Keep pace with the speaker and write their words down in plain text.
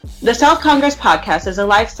The South Congress podcast is a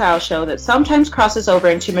lifestyle show that sometimes crosses over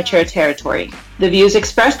into mature territory. The views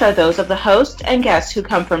expressed are those of the host and guests who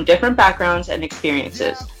come from different backgrounds and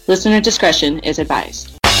experiences. Listener discretion is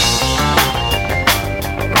advised.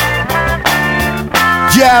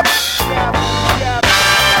 Yep.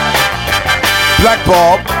 Black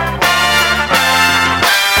Bulb.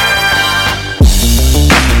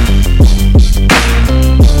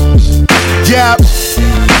 Yep.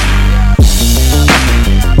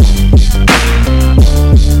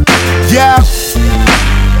 Yeah.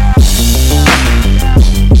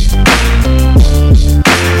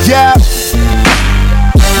 Yeah.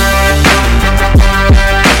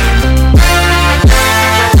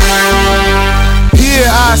 Here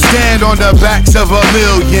I stand on the backs of a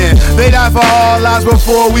million. They died for all lives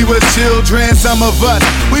before we were children. Some of us,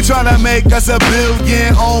 we tryna make us a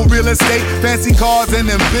billion. Own real estate, fancy cars and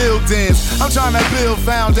them buildings. I'm trying to build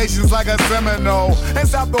foundations like a Seminole and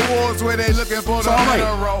stop the wars where they looking for the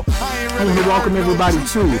mineral. I want to welcome everybody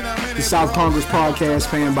to the South Congress Podcast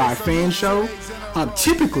Fan by Fan Show.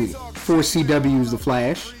 Typically for CW's The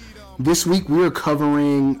Flash. This week we are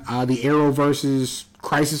covering the Arrowverse's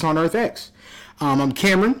Crisis on Earth X. I'm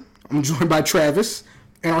Cameron. I'm joined by Travis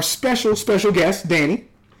and our special guest, Danny.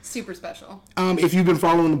 Super special. If you've been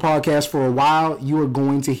following the podcast for a while, you are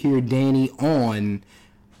going to hear Danny on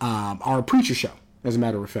our Preacher show, as a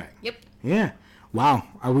matter of fact. Yep. Yeah. Wow.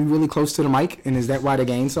 Are we really close to the mic? And is that why they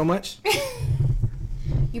gain so much?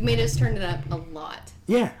 You made us turn it up a lot.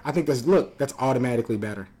 Yeah. I think that's automatically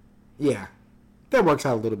better. Yeah. That works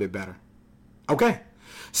out a little bit better. Okay.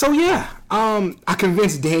 So yeah, I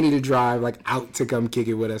convinced Danny to drive out to come kick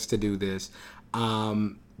it with us to do this.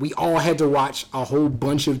 We all had to watch a whole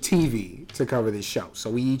bunch of TV to cover this show. So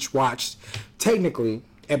we each watched, technically,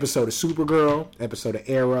 episode of Supergirl, episode of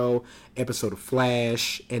Arrow, episode of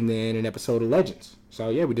Flash, and then an episode of Legends. So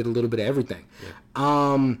yeah, we did a little bit of everything.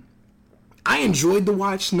 Yeah. I enjoyed the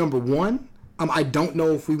watch, number one. I don't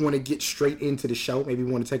know if we want to get straight into the show. Maybe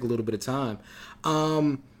we want to take a little bit of time.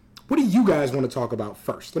 What do you guys want to talk about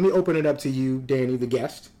first? Let me open it up to you, Danny, the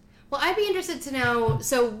guest. Well, I'd be interested to know,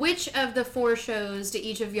 so which of the 4 shows do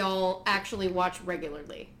each of y'all actually watch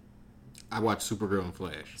regularly? I watch Supergirl and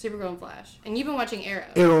Flash. Supergirl and Flash. And you've been watching Arrow.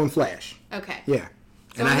 Arrow and Flash. Okay. Yeah.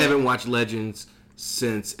 And I haven't watched Legends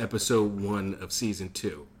since episode 1 of season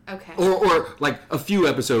 2. Okay. Or a few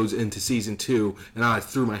episodes into season 2, and I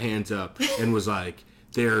threw my hands up and was like,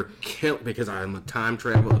 they're because I'm a time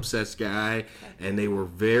travel obsessed guy, and they were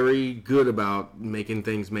very good about making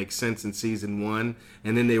things make sense in season 1,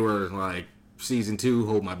 and then they were like, season 2,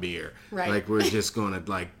 hold my beer. Right. We're just gonna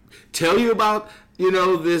tell you about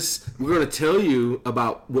this. We're gonna tell you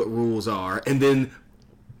about what rules are, and then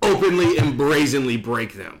openly and brazenly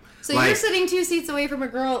break them. So you're sitting 2 seats away from a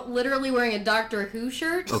girl literally wearing a Doctor Who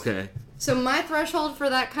shirt. Okay. So my threshold for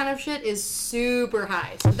that kind of shit is super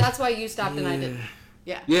high. So that's why you stopped and I didn't.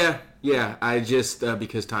 Yeah. Yeah. I just,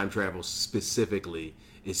 because time travel specifically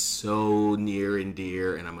is so near and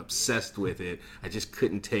dear, and I'm obsessed with it, I just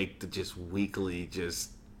couldn't take the just weekly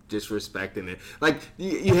disrespecting it.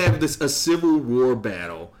 You have a Civil War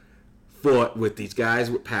battle fought with these guys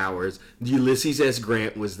with powers. Ulysses S.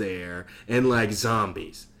 Grant was there, and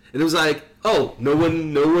zombies. And it was no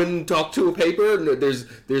one talked to a paper. No,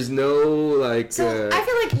 there's no So I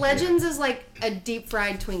feel like Legends is a deep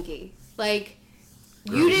fried Twinkie.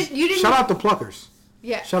 You didn't. Shout out to Pluckers.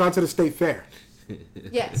 Yeah. Shout out to the State Fair.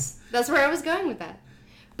 Yes, that's where I was going with that.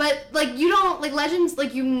 But you don't Legends.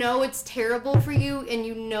 It's terrible for you, and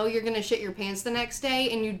you're gonna shit your pants the next day,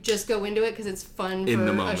 and you just go into it because it's fun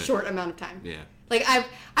for a short amount of time. Yeah.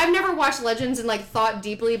 I've never watched Legends and thought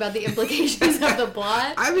deeply about the implications of the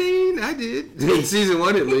plot. I mean, I did in season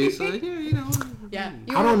 1 at least. Yeah.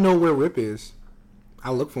 I don't know where Rip is.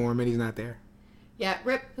 I look for him and he's not there. Yeah,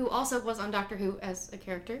 Rip, who also was on Doctor Who as a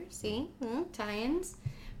character. See, tie-ins,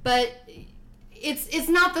 but it's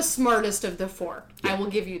not the smartest of the 4. Yeah. I will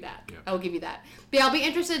give you that. Yeah. I will give you that. But yeah, I'll be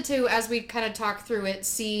interested to, as we kind of talk through it,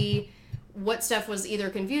 see what stuff was either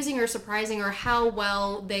confusing or surprising, or how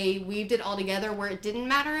well they weaved it all together where it didn't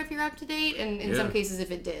matter if you're up to date, and in some cases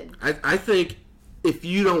if it did. I think if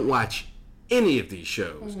you don't watch any of these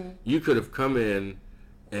shows, you could have come in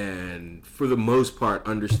and for the most part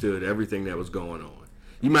understood everything that was going on.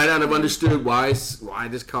 You might not have understood why does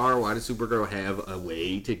Supergirl have a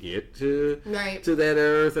way to get to that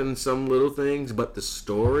Earth and some little things, but the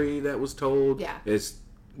story that was told is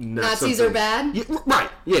not Nazis something. Are bad? Yeah, right.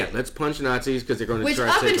 Yeah, let's punch Nazis because they're going to Which try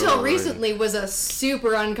to up take until over recently was a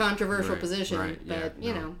super uncontroversial position. Right, but,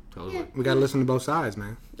 you know. Totally. Yeah. We got to listen to both sides,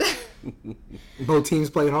 man. Both teams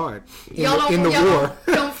played hard in the war.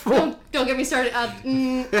 Don't Don't get me started.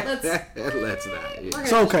 Let's not. Yeah.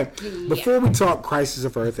 So, okay. Before we talk Crisis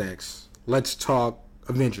of Earth X, let's talk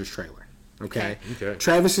Avengers trailer. Okay?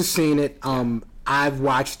 Travis has seen it. I've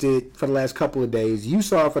watched it for the last couple of days. You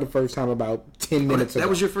saw it for the first time about 10 minutes ago. That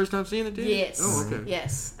was your first time seeing it, dude? Yes. Oh, okay.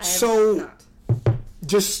 Yes.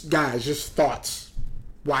 Just thoughts.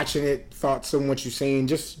 Watching it, thoughts on what you're seeing.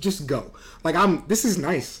 Just go. Like, this is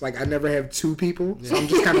nice. Like, I never have two people, so I'm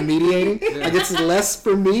just kind of mediating. Like, it's less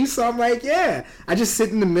for me, so I'm like, yeah. I just sit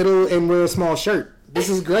in the middle and wear a small shirt. This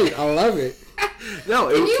is great. I love it. No,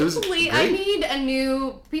 it was please? great. I need a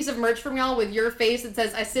new piece of merch from y'all with your face that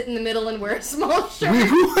says, I sit in the middle and wear a small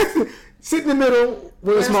shirt. Sit in the middle,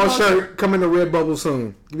 wear a small shirt, come in the Redbubble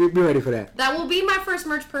soon. Be ready for that. That will be my first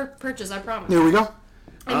merch purchase, I promise. There we go.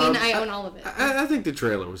 I mean, I own all of it. I think the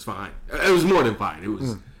trailer was fine. It was more than fine. It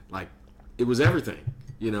was like, it was everything.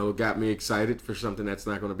 You know, it got me excited for something that's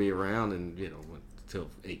not going to be around and, until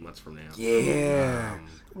 8 months from now. Yeah.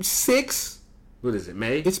 6? What is it,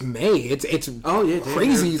 May? It's May. It's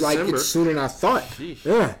crazy. December. Like, it's sooner than I thought. Sheesh.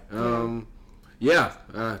 Yeah. Damn,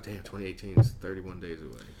 2018 is 31 days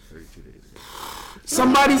away. 32 days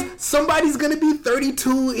away. Somebody's going to be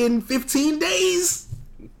 32 in 15 days.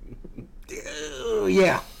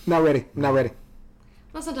 Yeah. Not ready.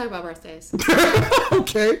 Let's not talk about birthdays.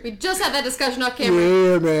 Okay. We just had that discussion off camera.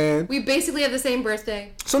 Yeah, man. We basically have the same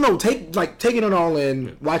birthday. So no, taking it all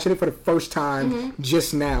in, watching it for the first time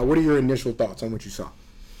just now. What are your initial thoughts on what you saw?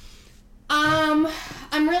 I'm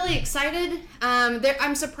really excited.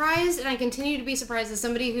 I'm surprised, and I continue to be surprised as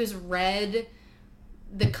somebody who's read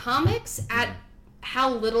the comics at how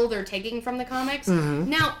little they're taking from the comics.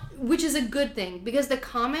 Now, which is a good thing, because the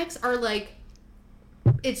comics are like,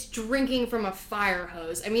 it's drinking from a fire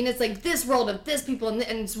hose. I mean, it's like this world of this people, and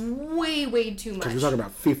it's way, way too much. Because we're talking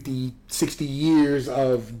about 50, 60 years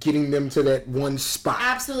of getting them to that one spot.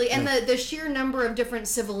 Absolutely. And the sheer number of different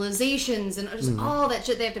civilizations and just all that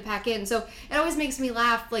shit they have to pack in. So it always makes me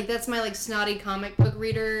laugh. Like, that's my, like, snotty comic book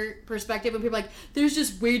reader perspective when people are like, there's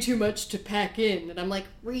just way too much to pack in. And I'm like,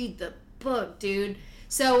 read the book, dude.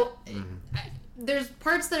 So there's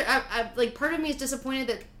parts that I like, part of me is disappointed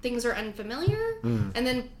that things are unfamiliar, and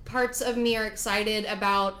then parts of me are excited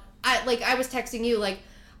about, I was texting you, like,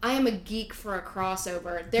 I am a geek for a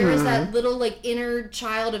crossover. There is that little, like, inner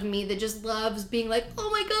child of me that just loves being like, oh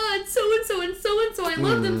my god, so-and-so and so-and-so, I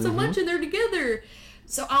love them so much and they're together.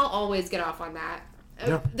 So I'll always get off on that.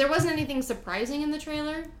 There wasn't anything surprising in the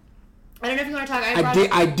trailer. I don't know if you want to talk.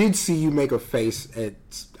 I did see you make a face at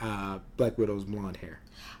Black Widow's blonde hair.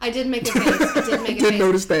 I did make a face. I did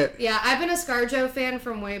notice that. Yeah, I've been a ScarJo fan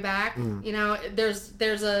from way back. You know,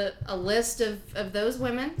 there's a list of those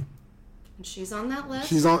women, and she's on that list.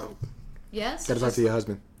 She's on. Yes. Gotta talk to your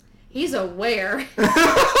husband. He's aware.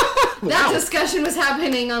 That discussion was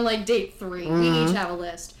happening on, like, date 3. We each have a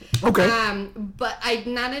list. Okay. But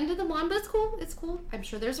I'm not into the blonde, but it's cool. It's cool. I'm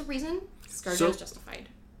sure there's a reason. ScarJo's justified.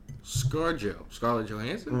 ScarJo, Scarlett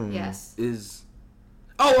Johansson? Yes. Is...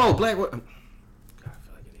 Oh, Black Widow.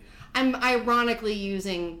 I'm ironically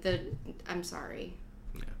using the... I'm sorry.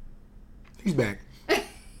 Yeah. He's back.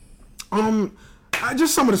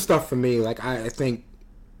 Just some of the stuff for me, like, I think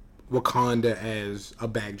Wakanda as a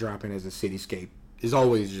backdrop and as a cityscape is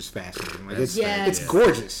always just fascinating. Like, it's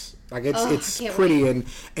gorgeous. Like, it's pretty,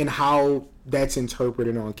 and how that's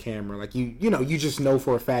interpreted on camera. Like, you just know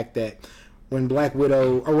for a fact that when Black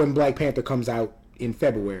Widow or when Black Panther comes out in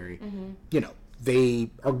February, they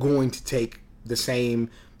are going to take the same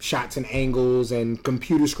shots and angles and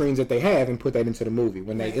computer screens that they have and put that into the movie.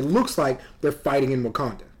 It looks like they're fighting in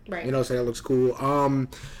Wakanda. Right. So that looks cool. I'm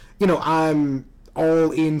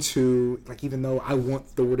all into, like, even though I want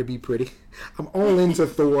Thor to be pretty, I'm all into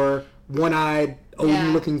Thor, one-eyed,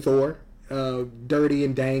 Odin-looking Thor, dirty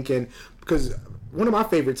and dank, and because one of my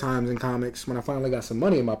favorite times in comics when I finally got some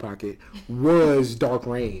money in my pocket was Dark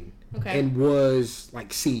Reign. Okay. And was,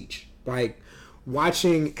 like, Siege. Like,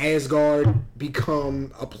 watching Asgard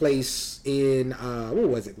become a place in, what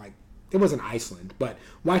was it? Like, it wasn't Iceland, but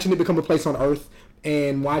watching it become a place on Earth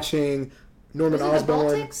and watching Norman Osborn.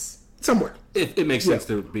 The Baltics? Somewhere. It makes sense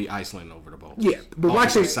to be Iceland over the Baltics. Yeah, but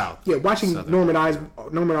watching Southern.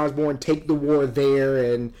 Norman Osborn take the war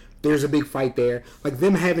there, and there's a big fight there. Like,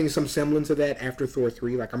 them having some semblance of that after Thor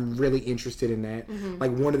 3, like, I'm really interested in that.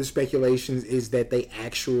 Like, one of the speculations is that they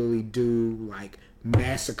actually do, like,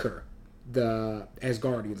 massacre the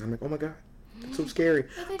Asgardians. I'm like, oh my god, that's so scary.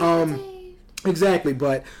 Exactly,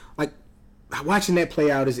 but, like, watching that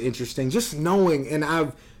play out is interesting. Just knowing, and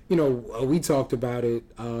I've, we talked about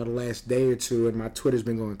it the last day or two, and my Twitter's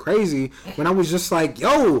been going crazy, when I was just like,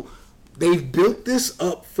 yo, they've built this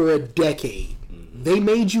up for a decade. They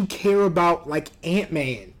made you care about, like,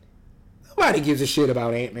 Ant-Man. Nobody gives a shit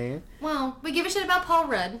about Ant-Man. Well, we give a shit about Paul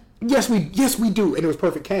Rudd. Yes, we do, and it was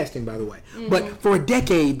perfect casting, by the way. But for a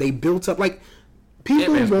decade, they built up, like,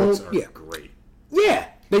 people Ant-Man's books won't... are great. Yeah,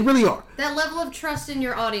 they really are. That level of trust in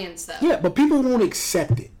your audience, though. Yeah, but people won't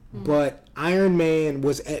accept it. But Iron Man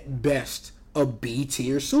was, at best, a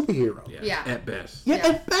B-tier superhero. Yeah. At best. Yeah,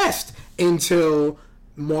 at best. Until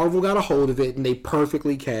Marvel got a hold of it and they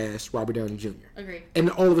perfectly cast Robert Downey Jr. Agreed. And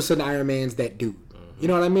all of a sudden Iron Man's that dude. You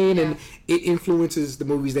know what I mean? And it influences the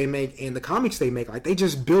movies they make and the comics they make. Like, they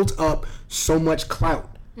just built up so much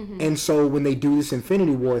clout. And so when they do this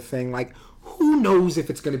Infinity War thing, like, who knows if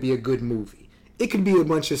it's going to be a good movie? It could be a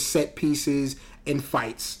bunch of set pieces and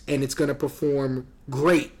fights, and it's going to perform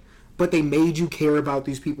great. But they made you care about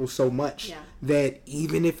these people so much that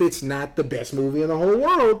even if it's not the best movie in the whole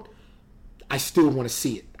world, I still want to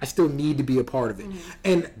see it. I still need to be a part of it.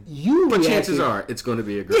 And you But reacted, chances are it's going to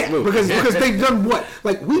be a great movie. because they've done what?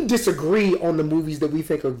 Like, we disagree on the movies that we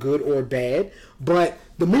think are good or bad, but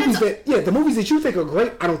the movies the movies that you think are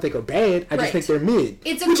great, I don't think are bad. I just think they're mid.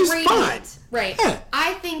 It's a which great is fine. Right. Yeah.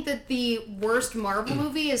 I think that the worst Marvel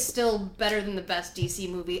movie is still better than the best DC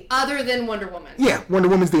movie, other than Wonder Woman. Yeah, Wonder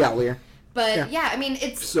Woman's the outlier. But I mean,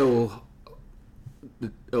 it's So,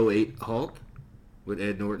 the 08 Hulk with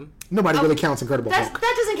Ed Norton? Nobody really counts Incredible Hulk.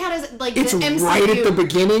 that doesn't count as like It's the MCU. right at the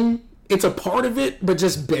beginning. It's a part of it, but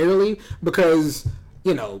just barely because,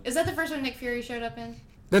 you know, Is that the first one Nick Fury showed up in?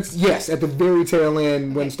 that's, yes, at the very tail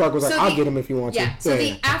end when Stark was like, I'll get him if you want to. So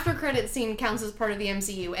the after credit scene counts as part of the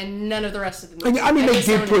MCU and none of the rest of the movie. I mean, they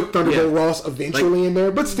did put Thunderbolt Yeah. Ross eventually in there,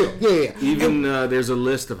 but still, yeah. Even there's a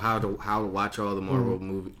list of how to watch all the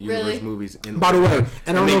Marvel universe movies. In By the way,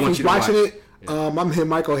 and I don't they know if want he's you to watching watch it. I'm him,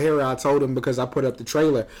 Michael Hara. I told him because I put up the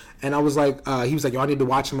trailer, and I was like, he was like, "Yo, I need to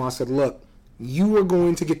watch him." I said, "Look, you are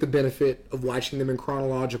going to get the benefit of watching them in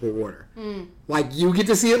chronological order. Like, you get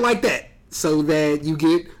to see it like that, so that you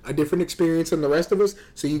get a different experience than the rest of us,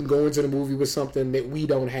 so you can go into the movie with something that we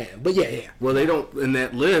don't have." But yeah. Well, they don't, in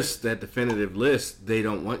that list, that definitive list, they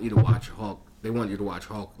don't want you to watch Hulk. They want you to watch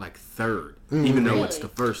Hulk like third, even though it's the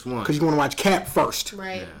first one. Because you want to watch Cap first.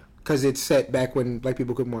 Right. Because it's set back when black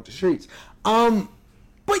people couldn't walk the streets.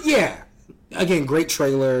 But yeah, again, great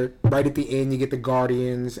trailer. Right at the end, you get the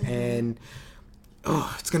Guardians, and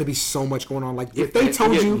it's gonna be so much going on. Like, if they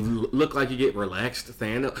told you, look like you get relaxed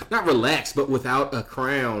Thanos, not relaxed, but without a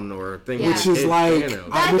crown or a thing, which is like,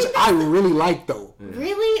 which I really like though.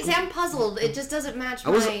 Really? See, I'm puzzled. It just doesn't match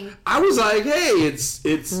my... I was like, hey, it's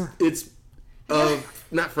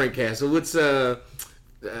not Frank Castle. It's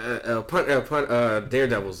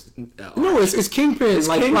Daredevil's. No, it's Kingpin. It's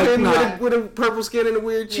like, Kingpin like with a purple skin and a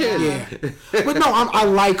weird chin. Yeah. But no, I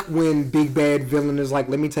like when big bad villain is like,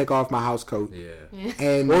 let me take off my house coat. Yeah.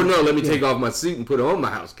 And Or no, let me take off my suit and put on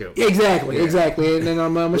my house coat. Exactly. And then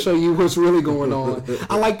I'm gonna show you what's really going on.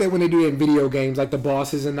 I like that when they do it in video games, like the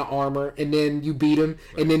boss is in the armor, and then you beat him,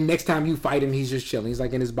 and then next time you fight him, he's just chilling. He's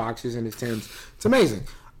like in his boxers and his Timbs. It's amazing.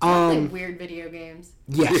 like weird video games.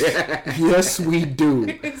 Yes, yes, we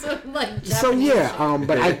do. So yeah,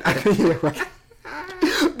 but yeah, right.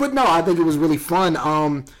 But no, I think it was really fun.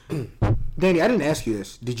 Danny, I didn't ask you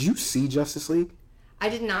this. Did you see Justice League? I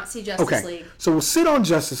did not see Justice League. So we'll sit on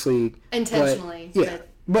Justice League intentionally.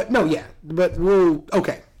 But we'll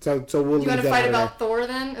So we'll. You want to fight about Thor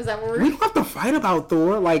then? Is that what we don't have to fight about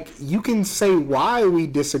Thor. Like, you can say why we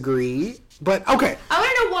disagree. But okay. I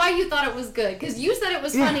want to know why you thought it was good, because you said it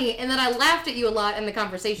was funny, and then I laughed at you a lot in the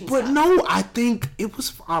conversation. But no, I think it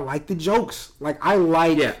was. I like the jokes. Like, I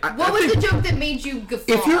like. Yeah. What was the joke that made you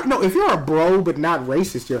guffaw? If you're a bro but not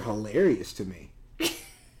racist, you're hilarious to me.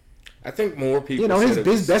 I think more people. You know,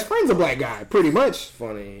 his best friend's a black guy, pretty much.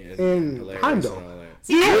 Funny and hilarious Heimdall. and all that.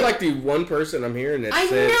 Yeah. You're like the one person I'm hearing that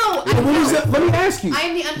said. I know. What was that? Let me ask you.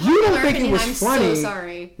 I'm the You unpopular don't think opinion. it was I'm funny? so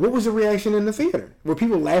sorry. What was the reaction in the theater? Were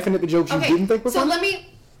people laughing at the jokes you didn't think were funny?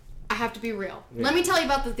 I have to be real. Yeah. Let me tell you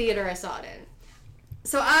about the theater I saw it in.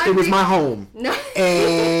 It was my home. No.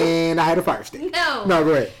 And I had a fire stick. No,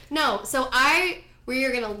 go ahead. No, we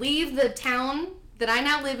are gonna leave the town that I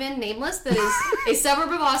now live in, nameless, that is a suburb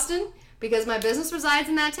of Austin, because my business resides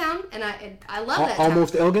in that town, and I love that town.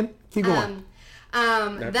 Almost Elgin? Keep going.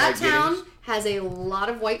 That town has a lot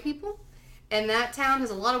of white people, and that town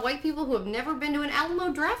has a lot of white people who have never been to an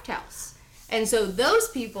Alamo Draft House. And so those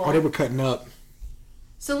people... Oh, they were cutting up.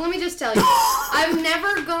 So let me just tell you, I've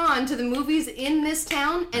never gone to the movies in this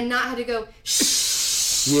town and not had to go,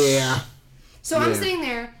 shh. Yeah. So I'm sitting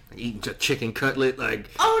there... Eating a chicken cutlet, like...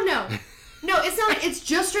 Oh, no. No, it's not. It's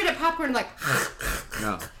just straight up popcorn, like...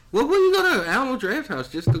 No. Well, will you go to Alamo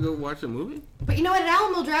Drafthouse just to go watch a movie? But you know what? At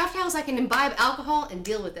Alamo Drafthouse, I can imbibe alcohol and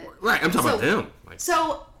deal with it. Right, I'm talking about them.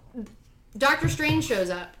 So, Doctor Strange shows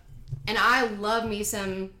up, and I love me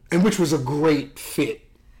some... And which was a great fit.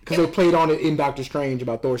 Because they played on it in Doctor Strange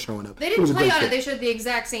about Thor showing up. They didn't play on it. They showed the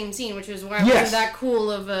exact same scene, which is why it wasn't that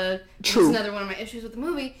cool of a... True. It's another one of my issues with the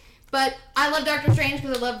movie. But I love Doctor Strange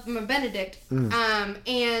because I love Benedict.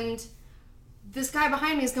 And this guy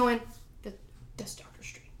behind me is going, that's Doctor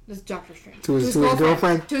Strange. That's Doctor Strange. To his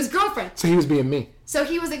girlfriend? To his girlfriend. So he was being me. So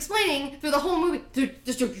he was explaining through the whole movie,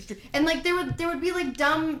 and like there would be like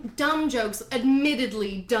dumb jokes,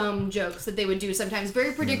 admittedly dumb jokes that they would do sometimes,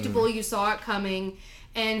 very predictable. You saw it coming,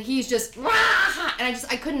 and he's just and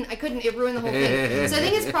I couldn't. It ruined the whole thing. So I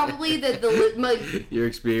think it's probably your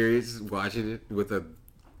experience watching it with a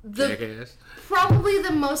jackass. Probably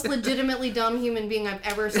the most legitimately dumb human being I've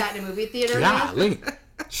ever sat in a movie theater with.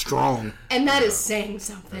 Strong. And that is saying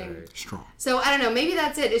something. Right. Strong. So, I don't know. Maybe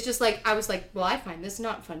that's it. It's just like, I was like, well, I find this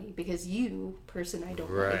not funny because you, person I don't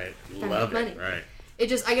like, love it. Right. It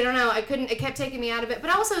just, I don't know. It kept taking me out of it.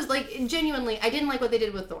 But also, like, genuinely, I didn't like what they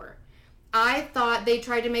did with Thor. I thought they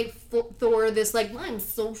tried to make Thor this, like, I'm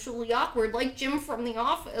socially awkward, like Jim from The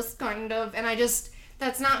Office, kind of. And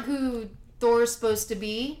that's not who Thor's supposed to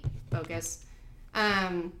be. Focus.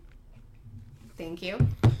 Thank you.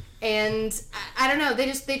 And I don't know,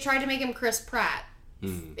 they tried to make him Chris Pratt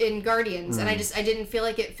in Guardians, and I didn't feel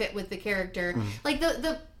like it fit with the character. Like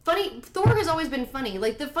the funny Thor has always been funny.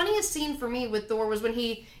 Like the funniest scene for me with Thor was when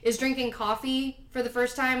he is drinking coffee for the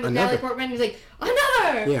first time with Natalie Portman. He's like,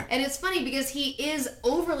 another! Yeah. And it's funny because he is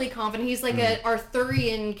overly confident. He's like an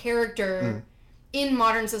Arthurian character in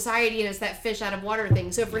modern society, and it's that fish out of water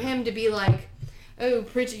thing. So for him to be like, oh,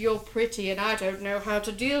 pretty, you're pretty, and I don't know how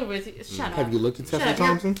to deal with you. Shut up. Have you looked at Tessa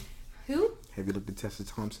Thompson? Who? Have you looked at Tessa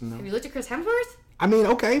Thompson, though? Have you looked at Chris Hemsworth? I mean,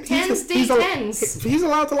 okay. Tens. He's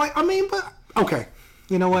allowed to like, I mean, but, okay.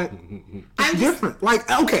 You know what? It's different.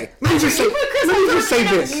 Like, okay. Let me just say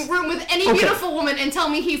this. Room with any beautiful woman and tell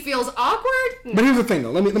me he feels awkward? No. But here's the thing,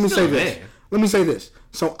 though. Let me say this. Let me say this.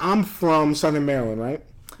 So I'm from Southern Maryland, right?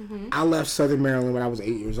 I left Southern Maryland when I was 8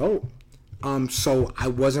 years old. So I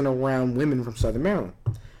wasn't around women from Southern Maryland.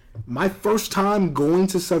 My first time going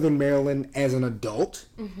to Southern Maryland as an adult,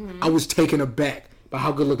 I was taken aback by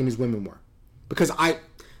how good looking these women were. Because I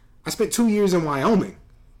spent 2 years in Wyoming.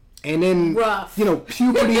 And then,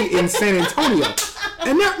 puberty in San Antonio.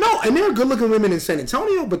 And there are good looking women in San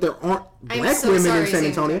Antonio, but there aren't black women in San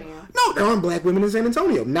Antonio. No, there aren't black women in San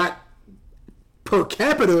Antonio. Not per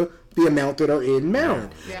capita the amount that are in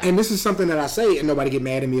Maryland. Yeah. And this is something that I say, and nobody get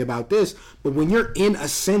mad at me about this, but when you're in a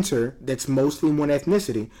center that's mostly one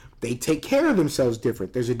ethnicity, they take care of themselves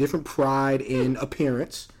different. There's a different pride in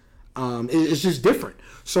appearance. It's just different.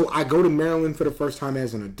 So I go to Maryland for the first time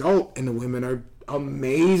as an adult, and the women are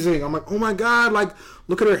amazing. I'm like, oh my God, like,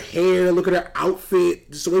 look at her hair, look at her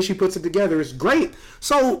outfit, just the way she puts it together is great.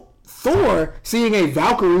 So Thor, seeing a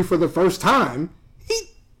Valkyrie for the first time,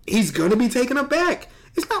 he's going to be taken aback.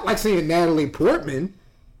 It's not like seeing Natalie Portman,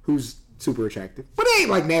 who's super attractive. But it ain't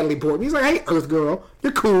like Natalie Portman. He's like, hey, Earth Girl,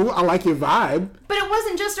 you're cool. I like your vibe. But it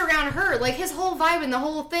wasn't just around her. Like, his whole vibe and the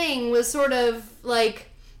whole thing was sort of like,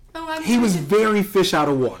 he was very fish out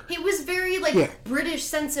of water. It was very, British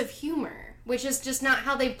sense of humor. Which is just not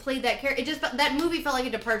how they played that character. That movie felt like a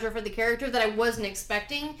departure for the character that I wasn't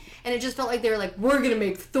expecting, and it just felt like they were like, "We're gonna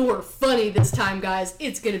make Thor funny this time, guys.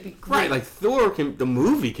 It's gonna be great." Right, like the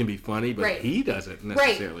movie can be funny, but he doesn't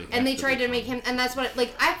necessarily. Right, and they tried to make him, and that's what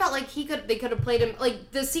I felt like they could have played him.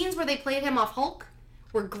 Like the scenes where they played him off Hulk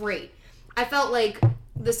were great. I felt like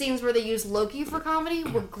the scenes where they used Loki for comedy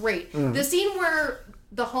were great. The scene where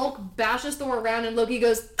the Hulk bashes Thor around and Loki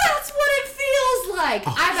goes, "That's what it feels like."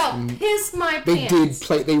 I about pissed my pants.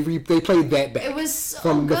 They played that back. It was so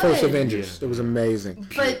from good. The first Avengers. It was amazing.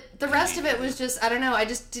 But the rest of it was just, I don't know. I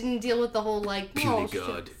just didn't deal with the whole purely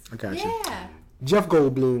good. I got you. Yeah. Jeff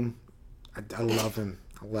Goldblum, I love him.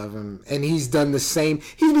 I love him, and he's done the same.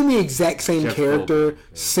 He's been the exact same character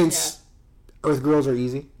since Earth Girls Are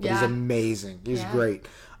Easy. But he's amazing. He's great.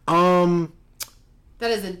 That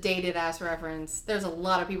is a dated-ass reference. There's a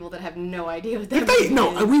lot of people that have no idea what that is.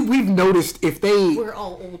 No, we've noticed if they... We're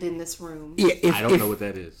all old in this room. Yeah, I don't know what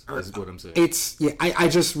that is. That's what I'm saying. I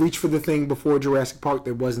just reached for the thing before Jurassic Park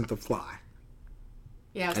that wasn't The Fly.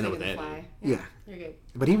 Yeah, I was thinking The Fly. Yeah. You're good.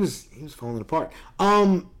 But he was falling apart.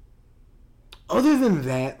 Other than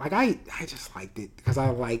that, I just liked it because I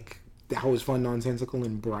like how it was fun, nonsensical,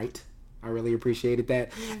 and bright. I really appreciated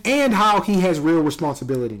that. And how he has real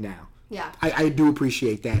responsibility now. Yeah. I do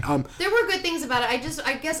appreciate that. There were good things about it.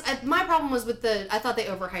 I guess my problem was with I thought they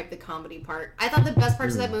overhyped the comedy part. I thought the best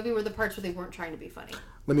parts of that movie were the parts where they weren't trying to be funny.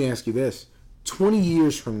 Let me ask you this. 20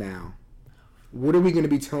 years from now, what are we going to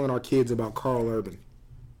be telling our kids about Carl Urban?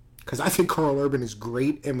 Because I think Carl Urban is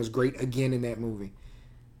great and was great again in that movie.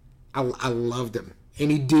 I loved him.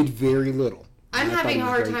 And he did very little. I'm having a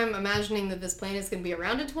hard time imagining that this planet's going to be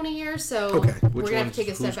around in 20 years, so we're going to have to take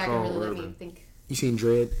a step back and really let me think. You seen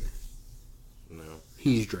Dredd? No.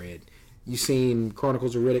 He's Dredd. You seen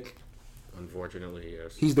Chronicles of Riddick? Unfortunately,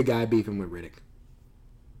 yes. He's the guy beefing with Riddick.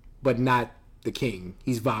 But not the king.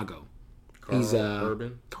 He's Vago. He's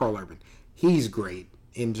Urban? Carl Urban. He's great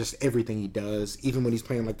in just everything he does, even when he's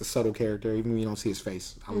playing like the subtle character, even when you don't see his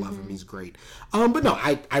face. I love him. He's great. But no,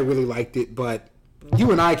 I really liked it, but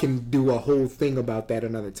you and I can do a whole thing about that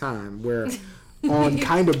another time. We're on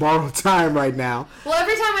kind of borrowed time right now. Well,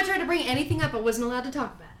 every time I tried to bring anything up, I wasn't allowed to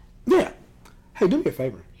talk about it. Yeah. Hey, do me a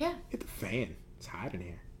favor. Yeah. Get the fan. It's hot in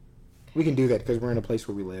here. We can do that because we're in a place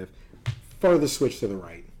where we live. Further switch to the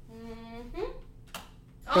right. Mm-hmm.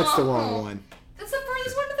 That's the wrong one. That's the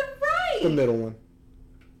furthest one to the right. The middle one.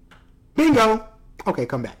 Bingo. Okay,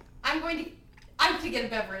 come back. I have to get a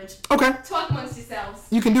beverage. Okay. Talk amongst yourselves.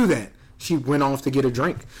 You can do that. She went off to get a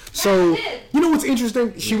drink. So, you know what's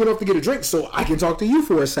interesting? She went off to get a drink, so I can talk to you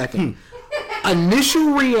for a second.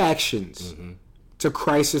 Initial reactions to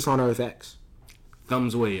Crisis on Earth X.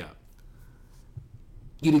 Thumbs way up.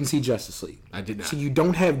 You didn't see Justice League. I did not. So you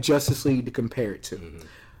don't have Justice League to compare it to.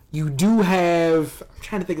 You do have... I'm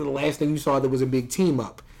trying to think of the last thing you saw that was a big team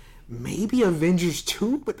up. Maybe Avengers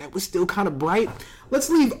 2, but that was still kind of bright.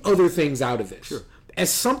 Let's leave other things out of this. Sure.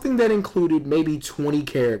 As something that included maybe 20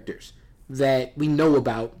 characters that we know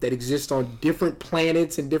about that exist on different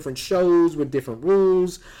planets and different shows with different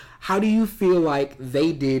rules, how do you feel like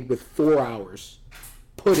they did with 4 hours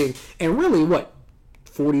putting, and really what,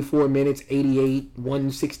 44 minutes, 88,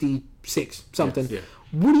 166, something. Yeah.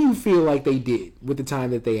 What do you feel like they did with the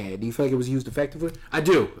time that they had? Do you feel like it was used effectively? I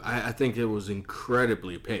do. I think it was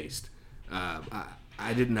incredibly paced.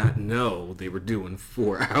 I did not know they were doing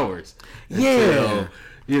 4 hours. Yeah.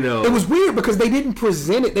 Until, it was weird because they didn't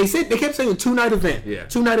present it. They kept saying 2-night event. Yeah.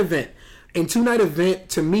 2-night event. And 2-night event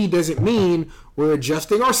to me doesn't mean we're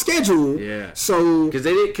adjusting our schedule. Yeah. So because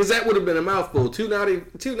that would have been a mouthful.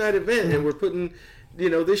 2-night event, and we're putting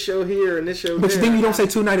this show here and this show there. But then you don't say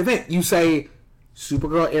 2-night event. You say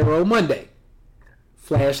Supergirl Arrow Monday,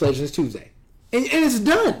 Flash Legends Tuesday, and it's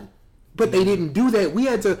done. But they didn't do that. We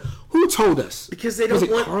had to. Who told us? Because they don't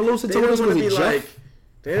want Carlos that they told don't us? want Was to it be Jeff? like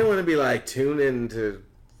they don't want to be like tuned into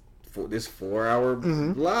this 4 hour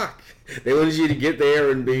block. They wanted you to get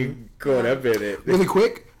there and be caught up in it Really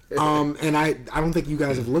quick. And I don't think you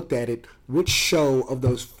guys have looked at it. Which show of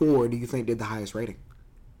those 4 do you think did the highest rating?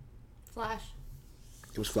 Flash.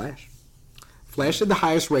 It was Flash. Flash did the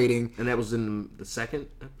highest rating. And that was in the second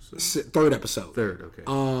episode? Third episode. Third, okay.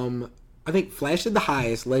 I think Flash did the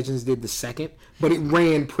highest, Legends did the second, but it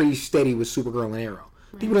ran pretty steady with Supergirl and Arrow.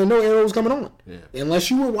 Right. People didn't know Arrow was coming on. Yeah.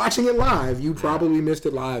 Unless you were watching it live, you probably missed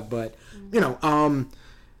it live. But,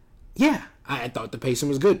 yeah, I thought the pacing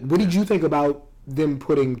was good. What did you think about them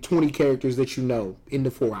putting 20 characters that you know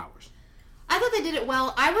into 4 hours? I thought they did it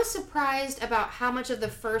well. I was surprised about how much of the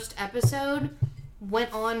first episode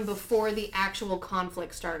went on before the actual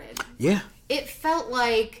conflict started. Yeah. It felt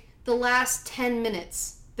like the last 10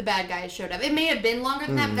 minutes the bad guys showed up. It may have been longer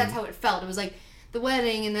than that, but that's how it felt. It was like the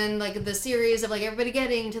wedding and then like the series of like everybody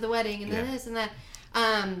getting to the wedding and then this and that.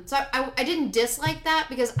 So I didn't dislike that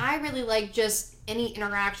because I really like just any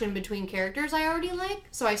interaction between characters I already like.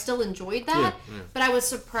 So I still enjoyed that. Yeah. But I was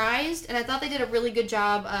surprised and I thought they did a really good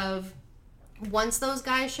job of once those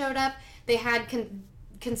guys showed up, they had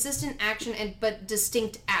consistent action but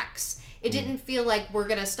distinct acts. It didn't feel like we're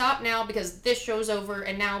going to stop now because this show's over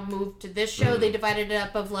and now move to this show. They divided it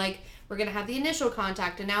up of like, we're going to have the initial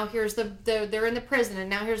contact and now here's they're in the prison and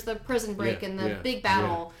now here's the prison break and the big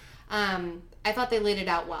battle. Yeah. I thought they laid it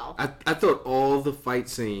out well. I thought all the fight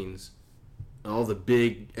scenes, all the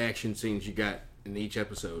big action scenes you got in each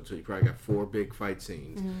episode, so you probably got 4 big fight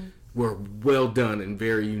scenes, were well done and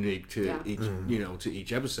very unique to each, to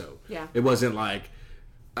each episode. Yeah. It wasn't like,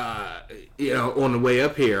 on the way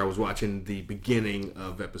up here, I was watching the beginning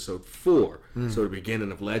of episode 4, so the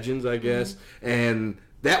beginning of Legends, I guess, and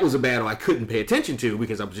that was a battle I couldn't pay attention to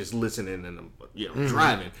because I was just listening and I'm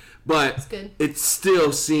driving. But it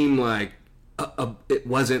still seemed like it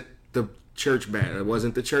wasn't the church battle. It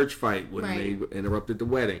wasn't the church fight when they interrupted the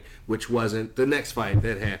wedding, which wasn't the next fight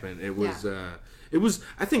that happened. It was. It was.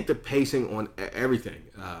 I think the pacing on everything,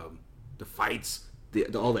 the fights,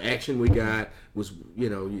 all the action we got was,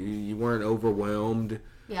 you weren't overwhelmed.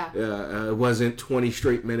 Yeah. It wasn't 20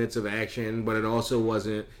 straight minutes of action, but it also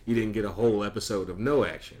wasn't. You didn't get a whole episode of no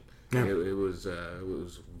action. Yeah. It was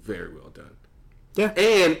very well done. Yeah.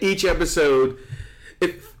 And each episode,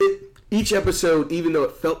 even though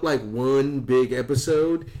it felt like one big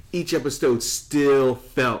episode, each episode still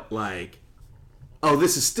felt like, oh,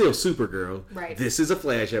 this is still Supergirl. Right. This is a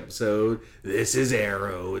Flash episode. This is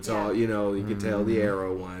Arrow. It's all, you can tell the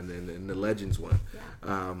Arrow one and the Legends one.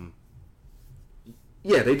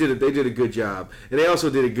 Yeah. They did a good job. And they also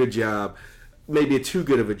did a good job, maybe a too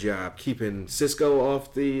good of a job, keeping Cisco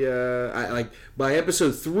off the, by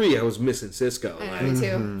episode 3, I was missing Cisco. Me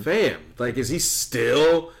too. Fam, is he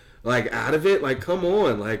still... out of it? Come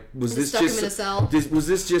on. Was this stuck just... him in a cell. Was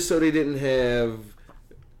this just so they didn't have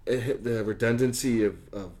the redundancy of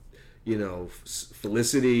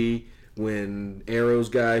Felicity when Arrow's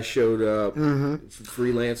guy showed up,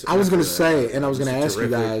 freelance? I was going to say, and I was going to ask you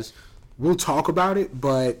guys, we'll talk about it,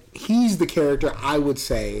 but he's the character I would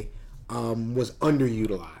say was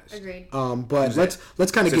underutilized. Agreed. But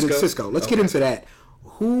let's kind of get into Cisco. Let's get into that.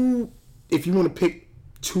 Who, if you want to pick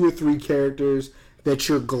 2 or 3 characters that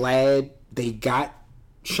you're glad they got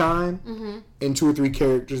shine, and 2 or 3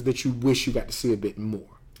 characters that you wish you got to see a bit more.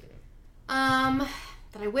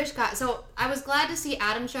 That I wish got. So I was glad to see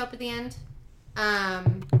Adam show up at the end.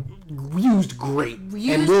 Used great.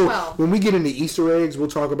 Well. When we get into Easter eggs, we'll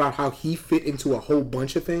talk about how he fit into a whole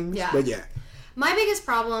bunch of things. Yeah. But yeah. My biggest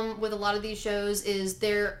problem with a lot of these shows is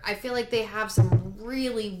I feel like they have some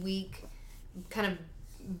really weak kind of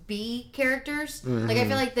B characters. I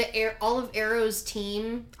feel like all of Arrow's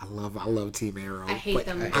team. I love Team Arrow. I hate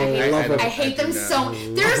them. I hate them so.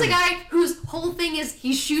 There's a guy whose whole thing is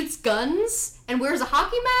he shoots guns and wears a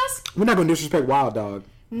hockey mask. We're not gonna disrespect Wild Dog.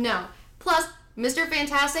 No. Plus, Mr.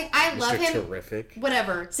 Fantastic, I love him. Terrific.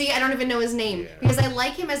 Whatever. See, I don't even know his name because I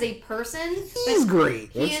like him as a person. He's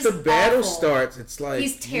great. Once the battle starts, it's like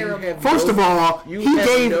he's terrible. First of all, he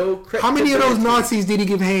gave how many of those Nazis did he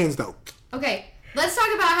give hands though? Okay. Let's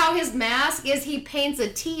talk about how his mask is he paints a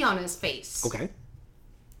T on his face. Okay.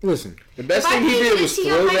 Listen. The best thing he did was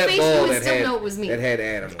throw that ball that had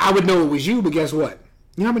Adam. I would know it was you, but guess what?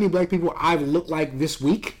 You know how many black people I've looked like this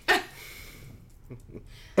week?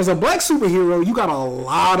 As a black superhero, you got a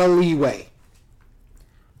lot of leeway.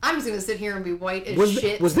 I'm just going to sit here and be white as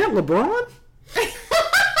shit. Was that LeBron?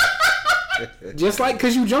 Just like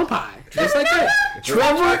because you jump high. Just like that.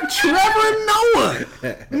 Trevor Noah.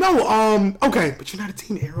 No, okay, but you're not a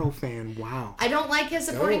Team Arrow fan. Wow. I don't like his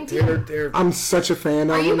supporting team. I'm such a fan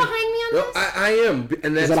of him. Are you behind me on this? I am.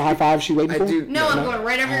 And is that a high five she waiting for? No, I'm going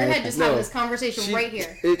right over your head just having this conversation right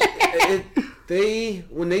here.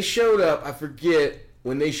 When they showed up, I forget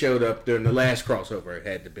when they showed up during the last crossover, it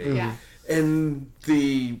had to be. Yeah. And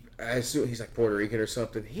I assume he's like Puerto Rican or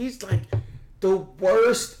something. He's like the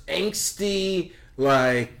worst angsty, Is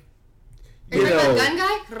that the gun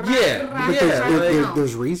guy? Yeah. But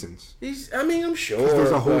there's reasons. I'm sure.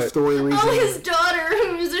 There's a whole story reason. Oh, his daughter,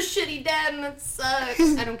 who's a shitty dad, and that sucks.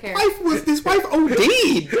 I don't care. His wife OD'd.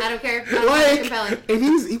 I don't care. Compelling.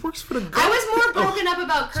 And he works for the government. I was more broken up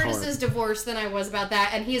about Curtis's divorce than I was about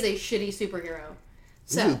that, and he is a shitty superhero.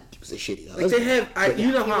 So he was a shitty husband. They have,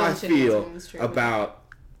 you know how I feel about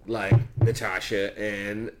Natasha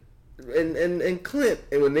and Clint,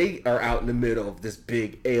 and when they are out in the middle of this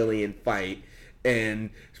big alien fight and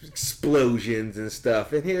explosions and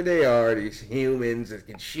stuff, and here they are, these humans that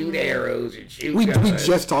can shoot arrows and shoot guns. We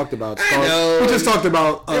just talked about we just talked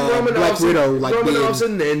about Black Widow, Romanoff's a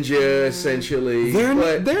ninja essentially. They're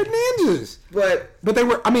ninjas, but they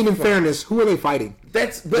were. I mean, in fairness, who are they fighting? They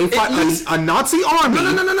fight a Nazi army.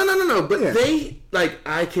 No. But they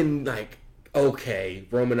I can okay,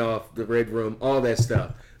 Romanoff, the Red Room, all that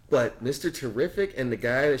stuff. But Mr. Terrific and the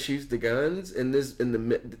guy that shoots the guns when they he's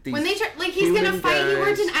gonna fight. Guys, he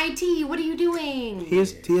worked in IT. What are you doing? He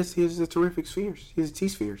has the Terrific spheres. He has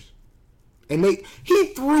T-spheres, and he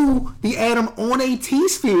threw the Atom on a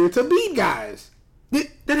T-sphere to beat guys. That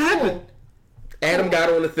happened. Adam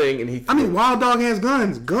got on the thing and he. Wild Dog has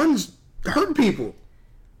guns. Guns hurt people.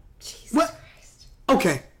 Jesus Christ.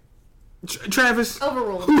 Okay, Travis.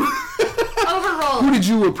 Overruled. Who did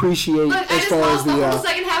you appreciate as far as the whole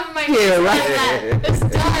second half of my right? It's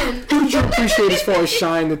done. Who did you appreciate as far as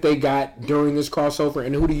shine that they got during this crossover,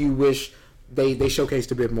 and who do you wish they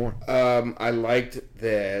showcased a bit more? I liked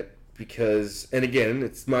that because, and again,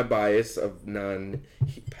 it's my bias of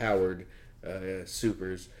non-powered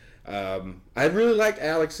supers. I really liked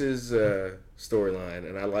Alex's storyline,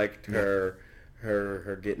 and I liked her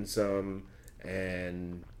getting some,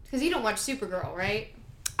 and because you don't watch Supergirl, right?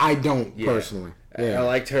 I don't personally. Yeah. I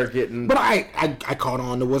liked her getting. But I caught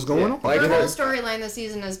on to what's going on. Like Her her whole storyline this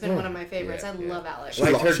season has been one of my favorites. I love Alex.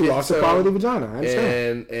 She lost a quality vagina. I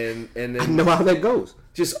understand. and then I know how that goes.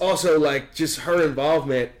 just also like just her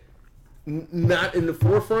involvement, not in the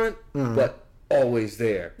forefront, but always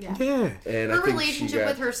there. Yeah. Yeah. And Her I think relationship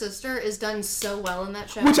with her sister is done so well in that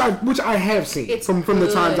show. Which I have seen It's from the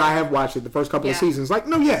good. times I have watched it, the first couple of Yeah. seasons. Like,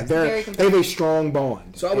 no, yeah, Very they have a strong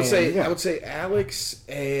bond. So I would And, say yeah. Alex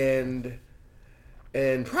and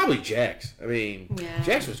probably Jax. I mean, Yeah.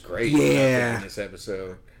 Jax was great. Yeah. In this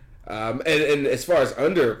episode. And as far as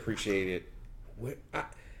underappreciated, I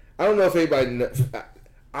don't know if anybody knows,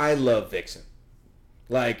 I love Vixen.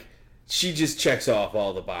 Like, she just checks off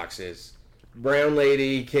all the boxes. Brown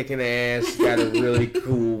lady, kicking ass, got a really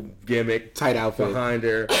cool gimmick Tight outfit. behind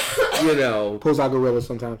her. You know, Pulls out gorillas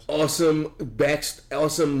sometimes. awesome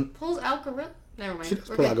Pulls out gorilla. Never mind. She does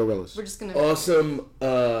We're pull good. out gorillas. We're just gonna. awesome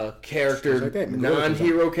character, Like that.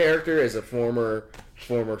 non-hero character as a former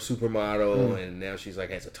supermodel, and now she's like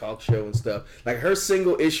has a talk show and stuff. Like her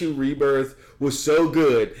single issue Rebirth was so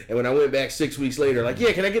good, and when I went back 6 weeks later, like,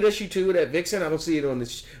 yeah, can I get issue 2 of that Vixen? I don't see it on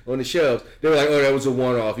the shelves. They were like, oh, that was a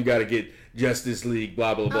one-off. You got to get Justice League,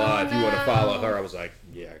 blah blah blah. If you want to follow her, I was like,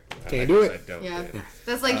 yeah, Can't do it. I don't. Yeah.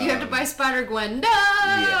 That's like you have to buy Spider Gwen. No.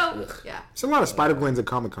 Yeah. Ugh. Yeah. There's a lot of Spider Gwens at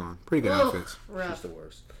Comic Con. Pretty good Ugh, outfits. She's rough. the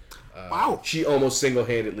worst. Wow. She almost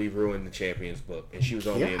single-handedly ruined the Champions book, and she was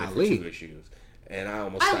only in it for Golly. 2 issues. And I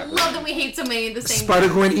almost I stopped love reading. that we hate so many at the same Spider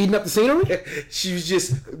time. Gwen eating up the scenery? She was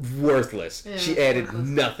just worthless. Yeah, She added worthless.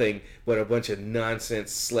 nothing but a bunch of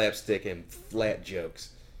nonsense, slapstick, and flat jokes.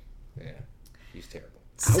 Yeah, she's terrible.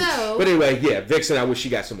 So, But anyway, yeah, Vixen. I wish she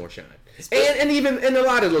got some more shine. And even in a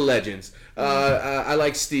lot of the legends, I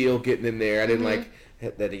like Steel getting in there. I didn't like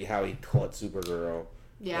how he caught Supergirl.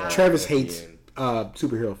 yeah. Travis at the hates end.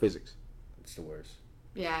 superhero physics. It's the worst.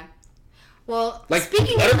 Yeah. Well, Like,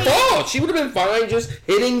 speaking let of her fall. She would have been fine just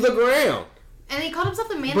hitting the ground. and he called himself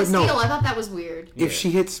the Man But of Steel. no. I thought that was weird. If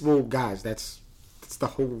she hits, well, guys, that's the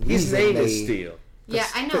whole reason. His name they, is Steel. Yeah,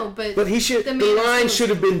 I know, But he should. The Man of line Steel- should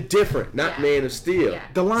have been different, not Yeah. Man of Steel. Yeah.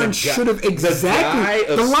 The line guy- should have the guy exactly.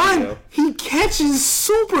 of The line Steel he catches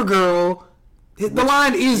Supergirl. The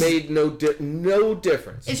line is made no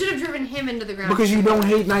difference. It should have driven him into the ground. because you don't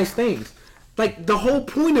hate nice things. Like the whole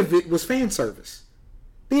point of it was fan service.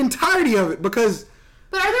 The entirety of it, because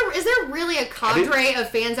But is there really a cadre of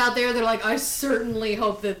fans out there that are like, I certainly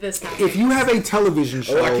hope that this happens? if you have a television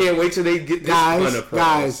show, Oh, I can't wait till they get this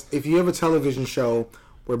guys, if you have a television show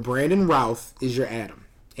where Brandon Routh is your Adam,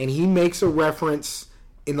 and he makes a reference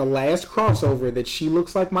in the last crossover that she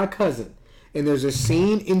looks like my cousin, and there's a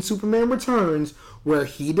scene in Superman Returns where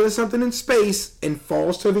he does something in space and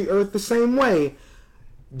falls to the earth the same way,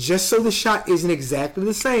 just so the shot isn't exactly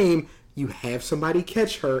the same, you have somebody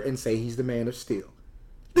catch her and say he's the Man of Steel.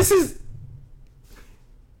 This is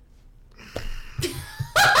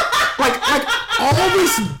like all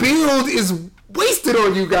this build is wasted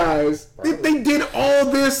on you guys. They did all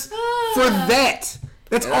this for that.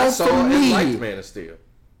 That's And I all saw for and me. liked Man of Steel.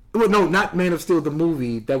 Well, no, not Man of Steel, the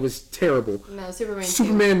movie. That was terrible. No, Superman. 2.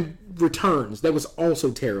 Superman Returns. That was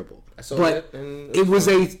also terrible. I saw but that, and it was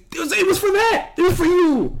for that. It was for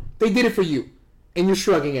you. They did it for you, and you're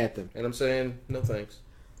shrugging at them. And I'm saying no thanks.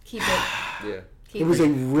 Keep it. Yeah. Keep It was a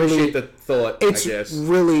really. Appreciate the thought. It's I guess.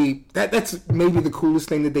 really that's maybe the coolest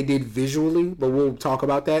thing that they did visually, but we'll talk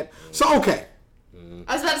about that. So okay,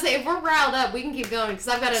 I was about to say, if we're riled up, we can keep going because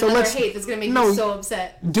I've got So another let's- hate that's going to make no. you so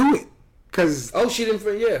upset. do it, because Oh, she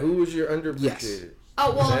didn't. Yeah. Who was your underappreciated? Yes.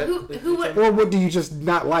 Oh, well, Is that- who would... or what do you just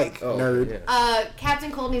not like, Oh, nerd? yeah.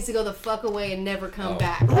 Captain Cold needs to go the fuck away and never come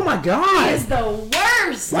back. Oh my He god! is the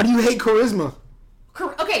worst! Why do you hate charisma?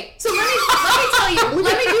 Okay, so let me tell you,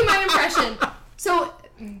 let me do my impression. So,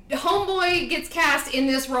 Homeboy gets cast in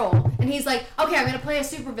this role, and he's like, okay, I'm gonna play a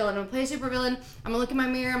supervillain. I'm gonna look in my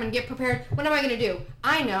mirror, I'm gonna get prepared. What am I gonna do?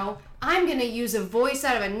 I know, I'm gonna use a voice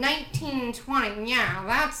out of a 1920. Yeah,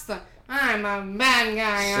 I'm a bad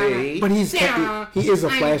guy. See? But he is a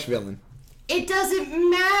I'm- Flash villain. It doesn't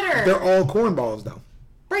matter. They're all cornballs though.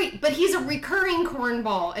 Right, but he's a recurring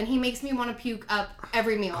cornball, and he makes me want to puke up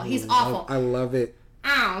every meal. He's awful. I love it.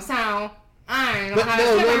 Oh, so I don't But have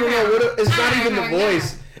no. sugar. It's not even the Oh,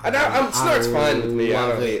 voice. Snart's fine with me. I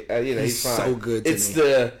love don't it. hate. He's He's fine. so good to It's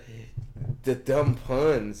me. the dumb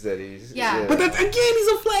puns that he's. Yeah. But that's again, he's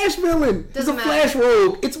a Flash villain. Doesn't he's a matter. Flash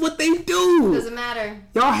rogue. It's what they do. Doesn't matter.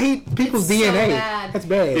 Y'all hate people's It's so DNA. bad. That's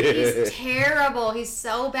bad. He's terrible. He's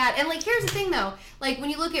so bad. And like, here's the thing though. Like when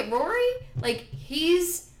you look at Rory, like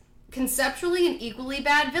he's conceptually an equally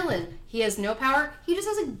bad villain. He has no power. He just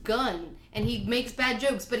has a gun, and he makes bad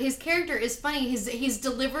jokes. But his character is funny. He's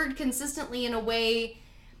delivered consistently in a way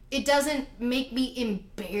it doesn't make me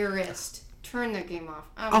embarrassed. Turn that game off.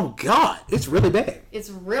 Oh God, it's really bad. It's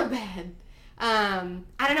real bad. I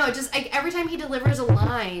don't know. It just every time he delivers a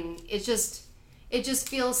line, it just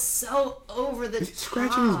feels so over the top. Is he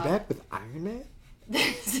scratching his back with Iron Man?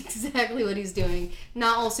 That's exactly what he's doing.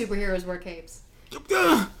 Not all superheroes wear capes.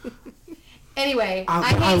 Anyway, I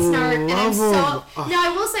hate Snart, and I'm so... Now,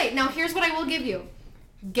 I will say, here's what I will give you.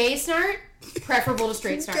 Gay Snart, preferable to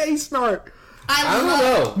straight Snart. Gay Snart. I don't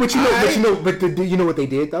know. But you know what they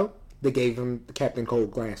did, though? They gave him the Captain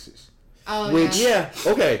Cold glasses. Oh,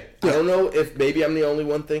 okay. I don't know if maybe I'm the only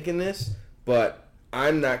one thinking this, but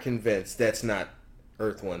I'm not convinced that's not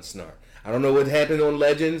Earth 1 Snart. I don't know what happened on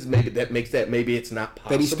Legends. Maybe maybe it's not possible.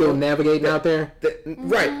 That he's still navigating out there?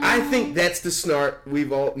 Right. I think that's the Snart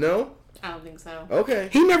we've all... No? I don't think so. Okay.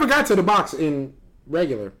 He never got to the box in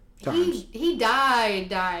regular times. He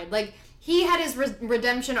died. Like, he had his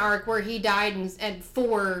redemption arc where he died and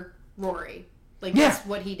for Rory. Like, that's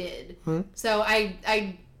what he did. Hmm. So I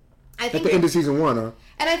think... At the end of season 1, huh?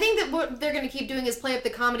 And I think that what they're going to keep doing is play up the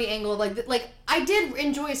comedy angle. Like I did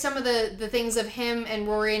enjoy some of the things of him and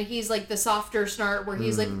Rory, and he's like the softer Snart where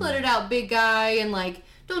he's like, let it out, big guy, and like,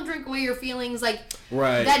 don't drink away your feelings. Like,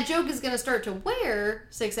 right. That joke is going to start to wear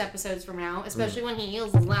 6 episodes from now, especially when he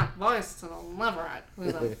uses that voice to deliver it.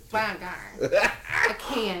 Who's a bad guy. I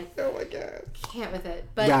can't. Oh my God. Can't with it.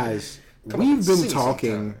 But guys, we've been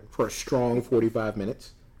talking for a strong 45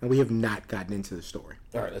 minutes, and we have not gotten into the story.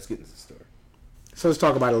 All right, let's get into the story. So let's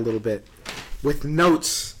talk about it a little bit with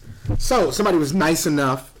notes. So somebody was nice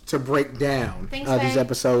enough to break down these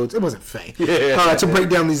episodes. It wasn't Faye. To break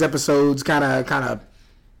down these episodes kind of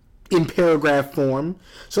in paragraph form.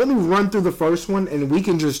 So let me run through the first one, and we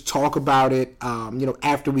can just talk about it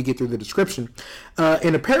after we get through the description.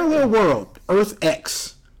 In a parallel world, Earth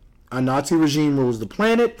X, a Nazi regime rules the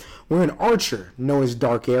planet, where an archer known as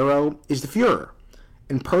Dark Arrow is the Fuhrer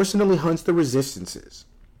and personally hunts the resistances.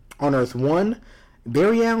 On Earth 1,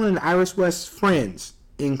 Barry Allen and Iris West's friends,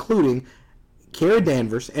 including Kara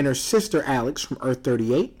Danvers and her sister Alex from Earth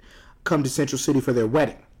 38, come to Central City for their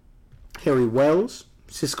wedding. Harry Wells,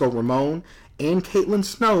 Cisco Ramon, and Caitlin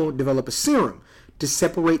Snow develop a serum to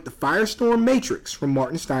separate the Firestorm Matrix from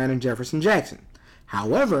Martin Stein and Jefferson Jackson.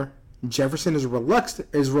 However, Jefferson is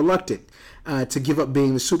reluctant to give up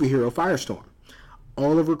being the superhero Firestorm.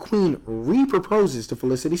 Oliver Queen re-proposes to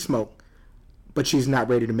Felicity Smoke, but she's not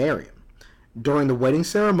ready to marry him. During the wedding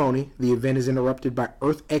ceremony, the event is interrupted by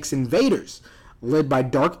Earth X invaders, led by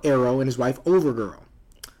Dark Arrow and his wife Overgirl.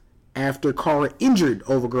 After Kara injured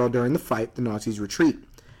Overgirl during the fight, the Nazis retreat.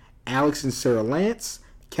 Alex and Sarah Lance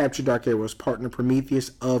capture Dark Arrow's partner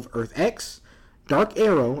Prometheus of Earth X. Dark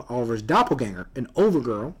Arrow, Oliver's doppelganger, and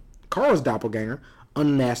Overgirl, Kara's doppelganger,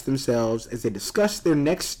 unmask themselves as they discuss their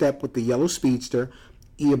next step with the Yellow Speedster,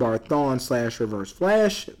 Eobard Thawne / Reverse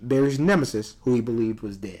Flash, Barry's nemesis, who he believed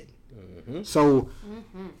was dead. So,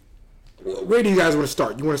 where do you guys want to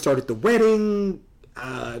start? You want to start at the wedding?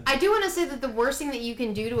 I do want to say that the worst thing that you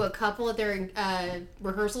can do to a couple at their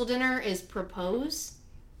rehearsal dinner is propose.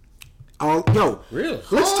 Oh, yo, really?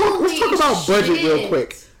 Let's talk about budget real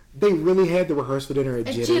quick. They really had the rehearsal dinner at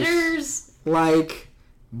Jitters. Like,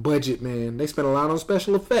 budget, man. They spent a lot on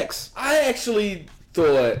special effects. I actually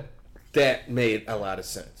thought that made a lot of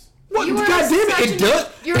sense. What? God damn it does.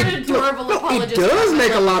 You're an adorable apologist. It does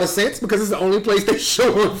make a lot of sense because it's the only place they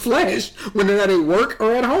show on Flash when they're not at work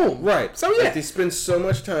or at home. Right. So yeah. Like they spend so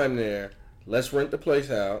much time there. Let's rent the place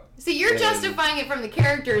out. See, you're justifying it from the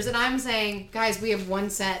characters, and I'm saying, guys, we have one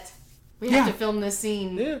set. We have to film this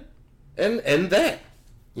scene. Yeah. And that.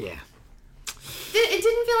 Yeah. It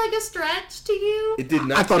didn't feel like a stretch to you? It did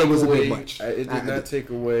not. I thought it was a bit much. It did not take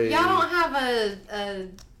away. Y'all don't have a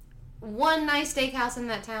one nice steakhouse in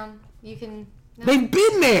that town. You can. No. They've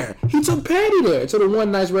been there. He took Patty there to the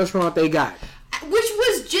one nice restaurant they got, which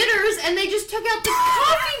was Jitters, and they just took out the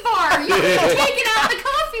coffee bar. You could have taken out the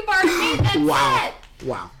coffee bar and made that set.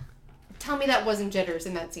 Wow. Tell me that wasn't Jitters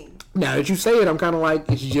in that scene. Now that you say it, I'm kind of like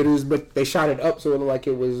it's Jitters, but they shot it up so it looked like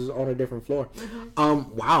it was on a different floor.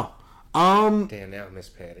 Mm-hmm. Wow. Damn, now I miss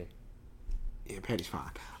Patty. Yeah, Patty's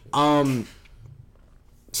fine.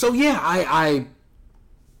 So yeah, I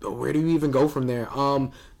where do you even go from there?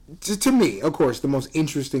 To me, of course, the most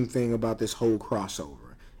interesting thing about this whole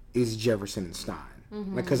crossover is Jefferson and Stein.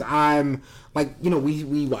 Mm-hmm. Like, because I'm, like,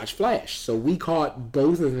 we watched Flash, so we caught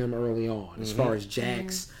both of them early on, as far as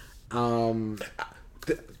Jax. Stein's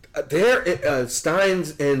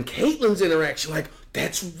and Caitlin's interaction, like,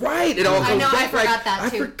 That's right. It all I goes know, I back. forgot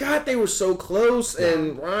that, too. I forgot they were so close,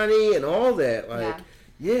 and Ronnie and all that. Like,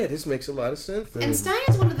 yeah, this makes a lot of sense. And Stein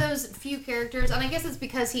is one of those few characters, and I guess it's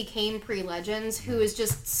because he came pre-Legends, who is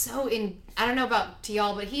just so I don't know about to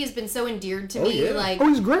y'all, but he has been so endeared to me. Yeah. Like,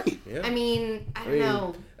 he's great. Yeah. I mean, I don't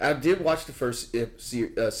know. I did watch the first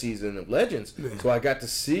season of Legends, so I got to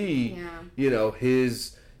see,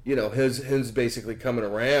 his basically coming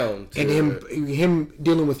around and him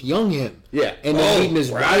dealing with young him. Yeah. And then meeting his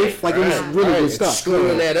wife. Like, it was really good stuff.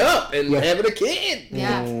 Screwing that up and having a kid.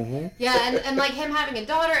 Yeah. Yeah, and like him having a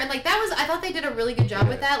daughter, and like I thought they did a really good job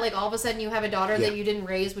with that. Like, all of a sudden you have a daughter that you didn't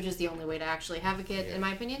raise, which is the only way to actually have a kid, in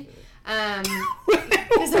my opinion.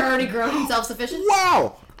 Because they're already grown and self-sufficient.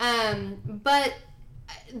 Wow! But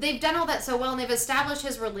they've done all that so well, and they've established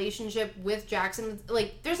his relationship with Jackson.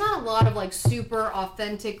 Like, there's not a lot of like super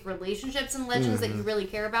authentic relationships in Legends that you really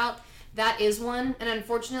care about. That is one, and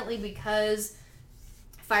unfortunately, because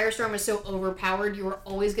Firestorm is so overpowered, you are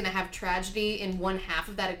always going to have tragedy in one half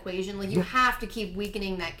of that equation. Like, you have to keep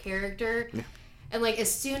weakening that character. Yeah. And like,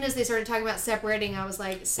 as soon as they started talking about separating, I was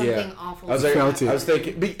like, something awful. I was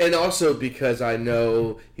thinking, and also because I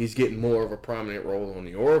know he's getting more of a prominent role on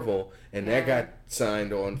the Orville, and that got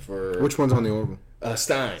signed on for... Which one's on the Orville?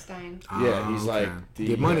 Stein. Yeah, he's like...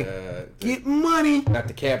 Get money. Get money! Not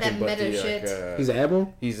the captain, that but meta the... shit. He's an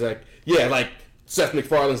admiral? He's like... Yeah, like, Seth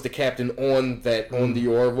MacFarlane's the captain on the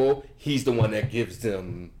Orville. He's the one that gives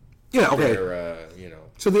them... Yeah, okay. Their,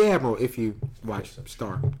 So the admiral, if you watch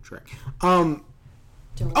Star Trek.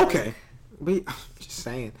 Okay. But, just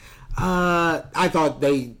saying. I thought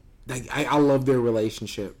I love their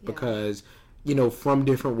relationship because, from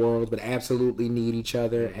different worlds, but absolutely need each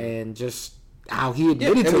other, and just how he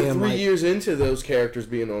admitted to him. 3 years into those characters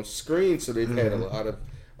being on screen, so they've had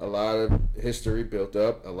a lot of history built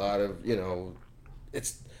up, a lot of,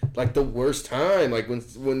 it's like the worst time, like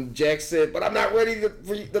when Jack said, "But I'm not ready to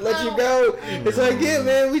let you go." It's like, yeah,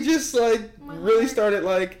 man, we just like really started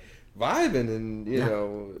like vibing, and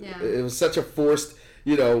it was such a forced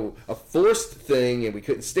thing, and we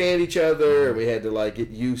couldn't stand each other, and we had to like get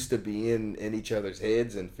used to being in each other's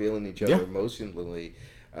heads and feeling each other emotionally.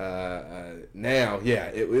 It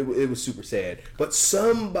was super sad, but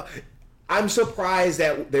I'm surprised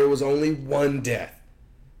that there was only one death.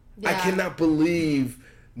 I cannot believe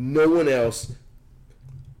no one else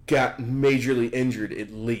got majorly injured,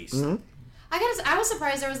 at least. I was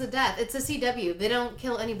surprised there was a death. It's a CW. They don't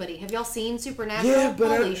kill anybody. Have y'all seen Supernatural? Yeah,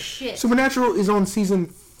 but holy shit. Supernatural is on season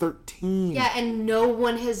 13. Yeah, and no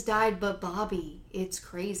one has died but Bobby. It's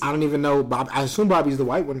crazy. I don't even know. I assume Bobby's the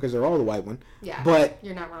white one because they're all the white one. Yeah, but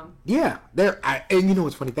you're not wrong. Yeah, and you know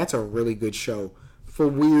what's funny? That's a really good show for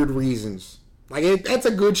weird reasons. Like, that's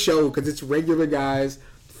a good show because it's regular guys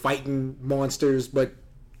fighting monsters, but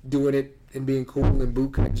doing it and being cool in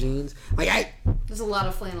bootcut jeans. There's a lot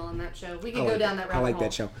of flannel in that show. We could go down that rabbit hole. I like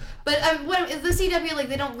that show. But the CW, like,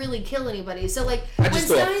 they don't really kill anybody. So, like, I just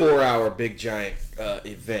saw a 4-hour big giant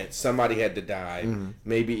event. Somebody had to die.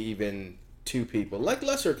 Maybe even 2 people, like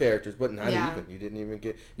lesser characters, but not even. You didn't even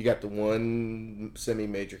get. You got the one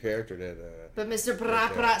semi-major character that. But Mr.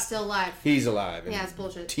 Prat still alive. He's alive. Yeah, it's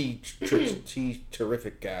bullshit. T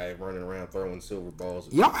terrific guy running around throwing silver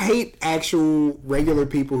balls. Y'all hate actual regular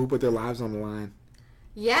people who put their lives on the line.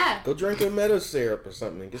 Yeah. Go drink a meadow syrup or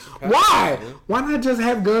something and get some power. Why? Why not just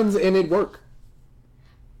have guns and it work?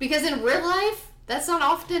 Because in real life, that's not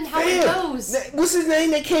often how it goes. What's his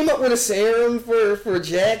name? They came up with a serum for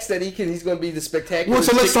Jax that he's going to be the spectacular. Well,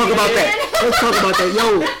 so let's talk about that. Let's talk about that.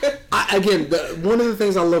 Yo, one of the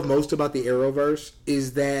things I love most about the Arrowverse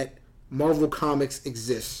is that Marvel Comics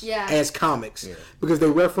exists as comics because they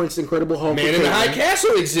reference Incredible Hulk. Man in the High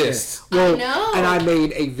Castle exists. Well, I know. And I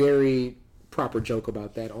made a very proper joke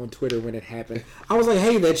about that on Twitter when it happened. I was like,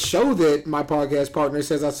 hey, that show that my podcast partner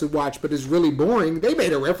says I should watch but is really boring, they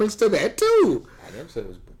made a reference to that too. I never said it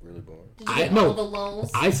was really boring. Did you get all the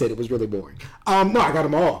lulls? I said it was really boring. No, I got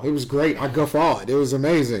them all. It was great. I guffawed. It was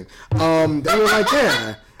amazing. They were like,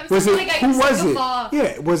 yeah. Was it? Who was it?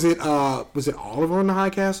 Yeah, was it Oliver on the High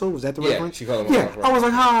Castle? Was that the reference? She called him Oliver. I was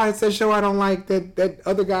like, hi, it's that show I don't like. That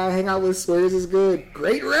other guy I hang out with swears is good.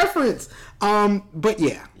 Great reference. But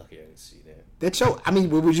yeah. Lucky I didn't see that. That show. I mean,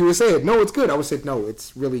 what would you have said? No, it's good. I would have said no.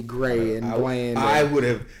 It's really gray and bland. I would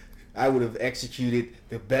have executed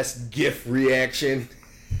the best GIF reaction.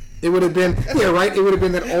 It would have been, right? It would have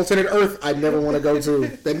been that alternate Earth I'd never want to go to,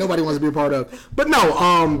 that nobody wants to be a part of. But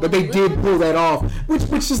no, but they did pull that off, which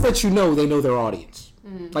just lets you know they know their audience.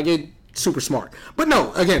 Like, it's super smart. But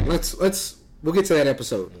no, again, we'll get to that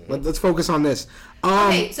episode. Let's focus on this.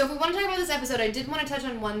 Okay, so if we want to talk about this episode, I did want to touch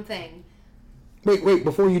on one thing. Wait,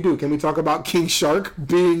 before you do, can we talk about King Shark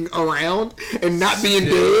being around and not being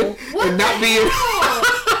dead? What and not being...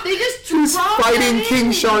 They just He's dropped fighting that King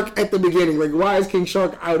in. Shark at the beginning. Like, why is King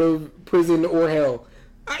Shark out of prison or hell?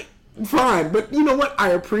 Fine, but you know what? I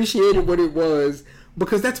appreciated what it was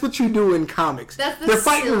because that's what you do in comics. That's the They're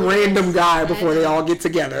fighting silliest. random guy before I they know. all get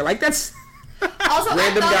together. Like, that's... Also,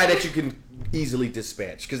 Random I thought- guy that you can easily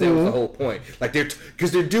dispatch because that was the whole point. Like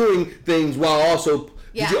because they're doing things while also.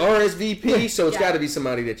 Yeah. Did you RSVP? So it's Yeah. got to be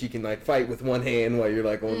somebody that you can like fight with one hand while you're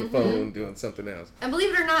like on the phone doing something else. And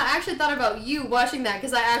believe it or not, I actually thought about you watching that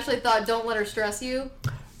because I actually thought "Don't Let Her Stress You."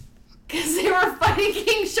 Because they were fighting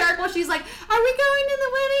King Shark while she's like, "Are we going to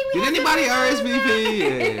the wedding?" We Did have to anybody go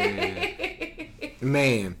RSVP? now."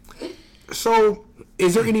 Man. So,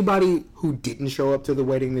 is there anybody who didn't show up to the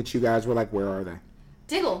wedding that you guys were like, where are they?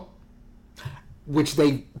 Diggle. Which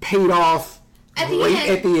they paid off At the great end.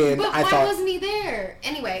 at the end. But I why thought wasn't he there?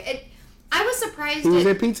 Anyway, I was surprised. he was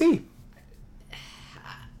at PT.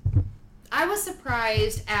 I was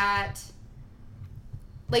surprised at,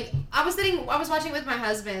 like, I was watching it with my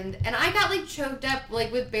husband, and I got, like, choked up,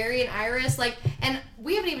 like, with Barry and Iris, like, and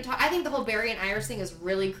we haven't even talked, I think the whole Barry and Iris thing is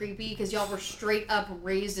really creepy, because y'all were straight up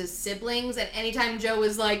raised as siblings, and anytime Joe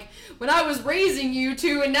was like, when I was raising you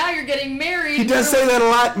two, and now you're getting married. He does say that a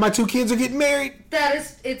lot. My two kids are getting married.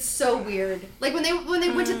 It's so weird. Like, when they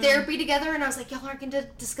went to therapy together, and I was like, y'all aren't going to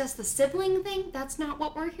discuss the sibling thing? That's not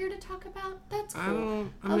what we're here to talk about? That's cool.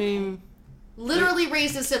 I mean, Literally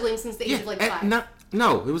raised as siblings since the age of, like, 5.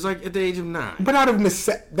 No, it was like at the age of 9. But out of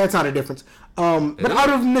that's not a difference. But out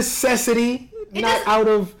of necessity, not doesn't- out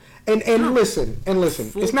of and listen.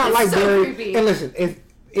 It's not It's like so Barry. creepy. And listen, if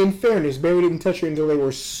in fairness, Barry didn't touch her until they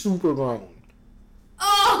were super grown.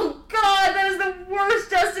 Oh God, that is the worst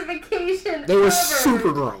justification. They were ever.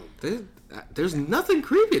 super grown. There's nothing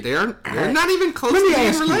creepy. They're not even close Let to me being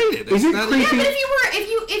ask you, related. is It's it not creepy- even-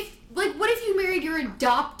 Yeah, but what if you married your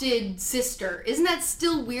adopted sister? Isn't that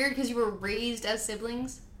still weird because you were raised as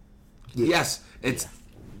siblings? Yes, it's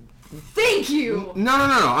Thank you. no.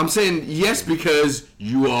 I'm saying yes because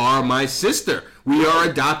you are my sister. We are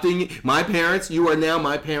adopting my parents. You are now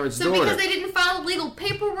my parents' So daughter. because they didn't file legal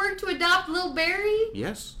paperwork to adopt little Barry?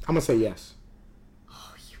 Yes, I'm gonna say yes.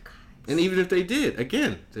 Oh, you guys. and even if they did,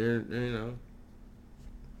 again, they're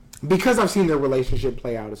Because I've seen their relationship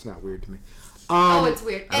play out, it's not weird to me. Oh, it's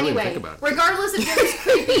weird. I don't even Anyway, think about it. regardless if it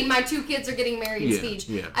was creepy, my two kids are getting married Yeah, speech.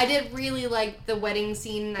 yeah. I did really like the wedding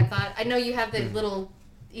scene. I know you have the little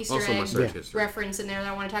Easter also my egg search history. reference in there that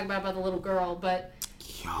I want to talk about the little girl, but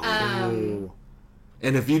Oh.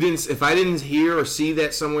 And if I didn't hear or see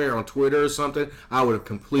that somewhere on Twitter or something, I would have That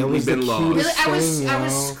completely was the been lost. cutest- really, I was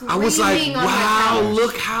thing, screaming I was like, on my wow, couch.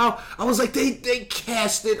 look how I was like they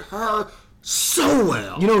casted her so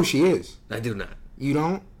well. You know who she is? I do not. You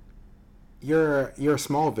don't? You're a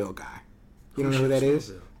Smallville guy. You don't know who that is?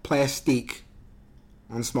 Smallville? Plastique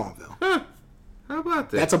on Smallville. Huh. How about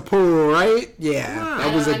that? That's a pull, right? Yeah, Wow.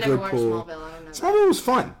 that was I a never good watched pull. Smallville. I don't know. Smallville was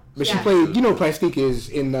fun, but she Yeah. played. Plastique is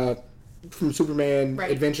in from Superman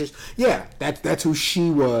Right. Adventures. Yeah, that's who she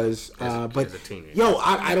was. But as a teenager. yo,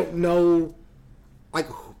 I don't know, like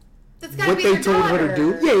That's gotta what be they their told her to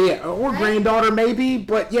do. daughter. Yeah, or Right? granddaughter maybe,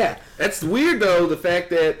 but yeah. That's weird though. The fact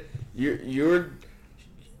that you're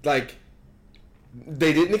like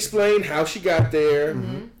they didn't explain how she got there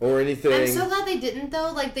or anything. I'm so glad they didn't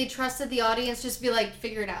though. Like they trusted the audience just to be like,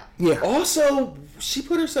 figure it out. Yeah, Also, she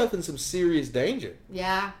put herself in some serious danger.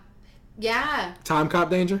 Yeah. Yeah. time cop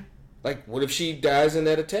danger. Like, what if she dies in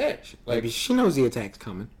that attack? Like, Maybe she knows the attack's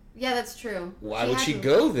coming. Yeah, that's true. why would had she to-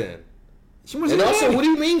 go then? She was And a also, nanny. what do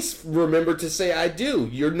you mean? Remember to say I do.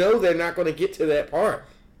 You know they're not going to get to that part.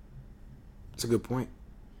 That's a good point.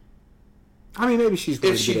 I mean, maybe she's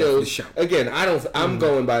going If to she get after the knows, show. again, I'm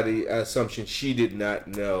going by the assumption she did not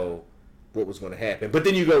know what was going to happen. But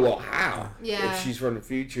then you go, well, how? Yeah. If she's from the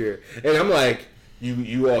future, and I'm like,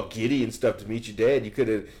 you all giddy and stuff to meet your dad.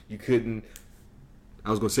 You couldn't. I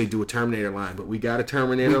was going to say do a Terminator line, but we got a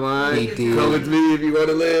Terminator line. we did. Come with me if you want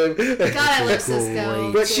to live. God, I love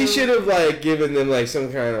Cisco. But she too. should have like given them like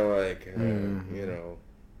some kind of like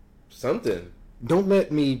something. Don't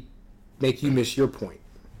let me make you miss your point.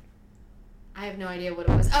 I have no idea what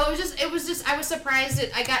it was. Oh, it was just I was surprised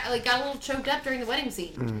I got a little choked up during the wedding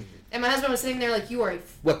scene. And my husband was sitting there like, you are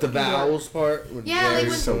What the vowels part? with Yeah, like Mary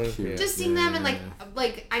when- So Sue? cute. just seeing them and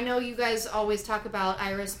like I know you guys always talk about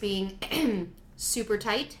Iris being super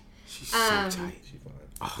tight. She's so Um, tight. She's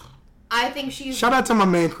fine. I think she's Shout out to my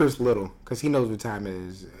man Chris Little, because he knows what time it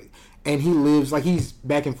is. And he lives, like, he's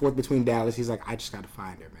back and forth between Dallas. He's like, I just got to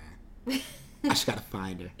find her, man. I just got to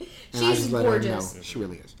find her. And I She's just let her gorgeous. know. She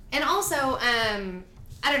really is. And also, I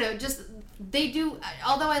don't know, just they do.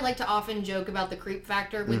 Although I like to often joke about the creep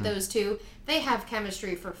factor with those two, they have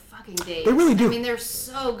chemistry for fucking days. They really do. I mean, they're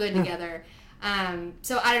so good together.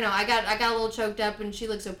 So I don't know. I got a little choked up, and she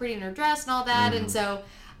looked so pretty in her dress and all that, and so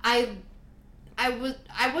I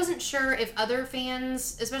wasn't sure if other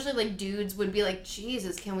fans, especially like dudes, would be like,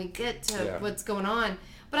 Jesus, can we get to what's going on?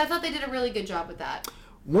 But I thought they did a really good job with that.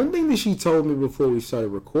 One thing that she told me before we started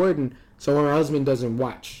recording, so her husband doesn't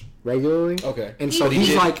watch regularly. Okay. And so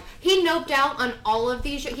he's like... He noped out on all of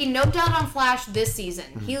these shows. He noped out on Flash this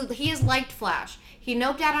season. He has liked Flash. He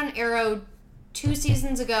noped out on Arrow 2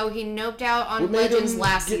 seasons ago. He noped out on Legends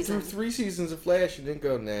last season. Get through 3 seasons of Flash and then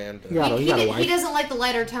go, nah, I'm done. He doesn't like the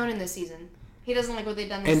lighter tone in this season. He doesn't like what they've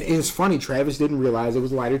done this season. And it's funny, Travis didn't realize it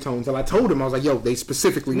was lighter tone until I told him. I was like, yo, they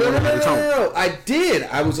specifically know lighter tone. No, I did.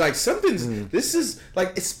 I was like, this is,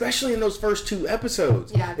 like, especially in those first 2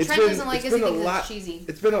 episodes. Yeah, Trent doesn't like it because it's cheesy.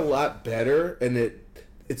 It's been a lot better, and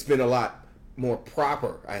it's been a lot more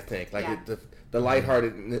proper, I think. Like, the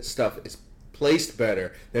lighthearted stuff is placed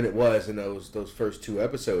better than it was in those first 2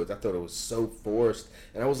 episodes. I thought it was so forced.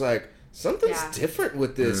 And I was like, something's different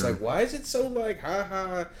with this. Like, why is it so, like,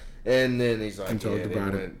 ha-ha? And then he's like, they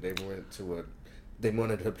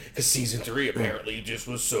wanted to, because season 3 apparently just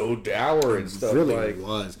was so dour and stuff. Really like,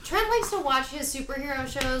 was. Trent likes to watch his superhero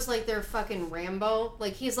shows like they're fucking Rambo.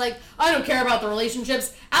 Like, he's like, I don't care about the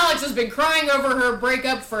relationships. Alex has been crying over her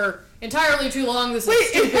breakup for entirely too long. This is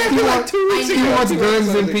stupid. He wants guns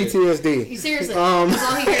and PTSD. Seriously, that's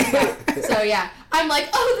all he cares about. So yeah, I'm like,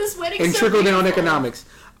 oh, this wedding's and so trickle down beautiful. economics.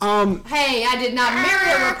 Hey, I did not marry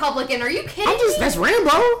a Republican. Are you kidding me? That's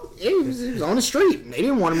Rambo. He was on the street. They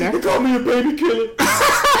didn't want him there. they called me a baby killer.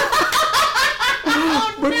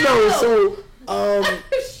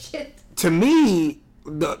 Shit. To me,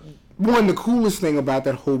 the coolest thing about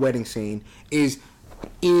that whole wedding scene is,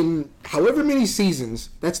 in however many seasons,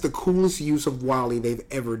 that's the coolest use of Wally they've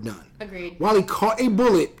ever done. Agreed. Wally caught a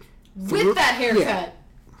bullet With that haircut. Yeah.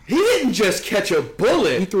 He didn't just catch a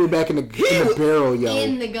bullet. He threw it back in the barrel, yo.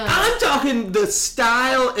 In the gun. I'm talking the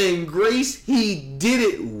style and grace he did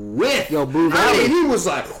it with. Yo, Blue Valley. He was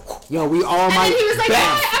like, Yo, we all and might. then he was like,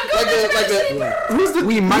 I'm going to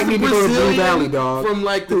we might need to go to Blue Valley, dog. From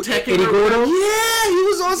like the Tekken. Eddie Gordo? Yeah, he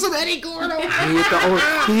was on some Eddie Gordo.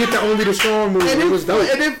 He hit the Only the Strong move. And it was dope.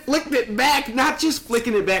 And then flicked it back, not just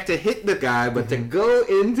flicking it back to hit the guy, but to go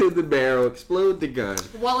into the barrel, explode the gun.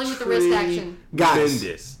 Wally with the wrist action. Guys.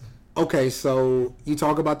 Tremendous. Okay, so you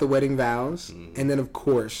talk about the wedding vows, and then of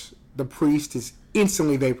course the priest is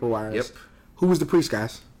instantly vaporized. Yep. Who was the priest,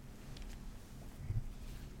 guys?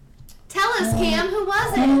 Tell us, Cam, who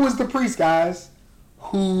was Who it? was the priest, guys?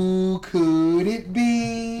 Who could it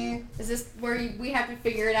be? Is this where we have to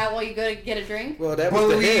figure it out while you go to get a drink? well, that was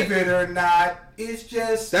the Believe hit. it or not, it's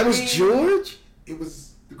just That was me. George? It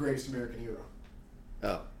was the greatest American hero.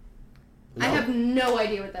 Oh. I have no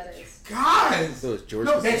idea what that is. Guys! So it's George.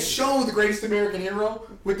 No, that show, The Greatest American Hero,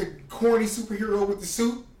 with the corny superhero with the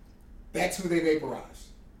suit, that's who they vaporized.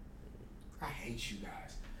 I hate you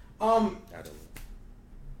guys. I don't know.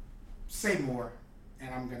 Say more,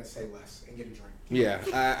 and I'm gonna say less and get a drink. Yeah,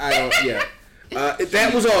 I don't, yeah.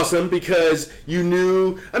 That was awesome because you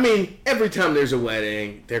knew, I mean, every time there's a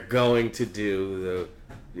wedding, they're going to do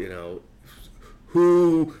the,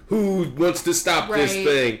 who wants to stop this Right.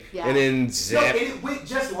 thing, Yeah. and then No, zap. and it went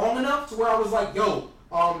just long enough to where I was like, yo,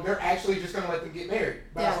 they're actually just gonna let them get married.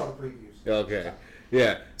 But Yeah. I saw the previews. Okay,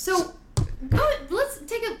 yeah. So, let's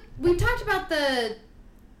take a. We talked about the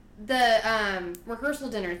rehearsal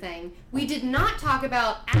dinner thing. We did not talk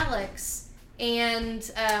about Alex and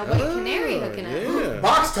White Canary hooking up. Yeah.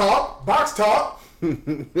 Box talk! Box talk!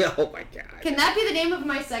 Oh my god. Can that be the name of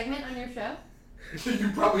my segment on your show? You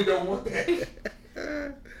probably don't want that.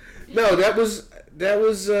 No, that was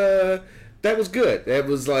good. That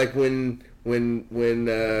was like when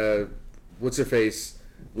what's her face,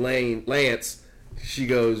 Lance. She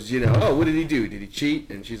goes, oh, what did he do? Did he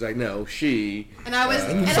cheat? And she's like, no, she. And I was,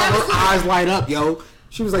 You saw her eyes light up, yo.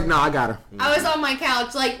 She was like, nah, I got her. I was on my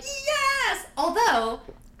couch like, yes! Although,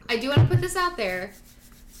 I do want to put this out there.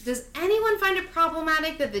 Does anyone find it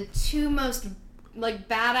problematic that the two most, like,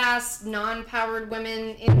 badass, non-powered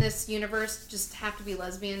women in this universe just have to be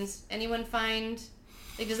lesbians? Anyone find...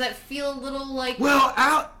 Like, does that feel a little, like... Well,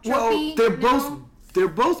 they're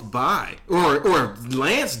both bi, or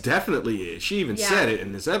Lance definitely is. She even said it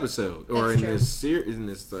in this episode or That's in true. this in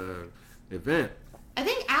this event. I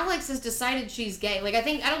think Alex has decided she's gay. Like, I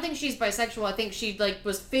don't think she's bisexual. I think she, like,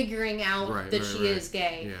 was figuring out that she is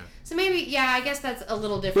gay. Yeah. So maybe, I guess that's a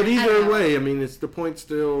little different. But I don't either know. way, I mean, it's the point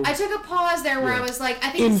still. I took a pause there where I was like,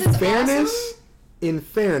 I think In this is fairness, awesome. in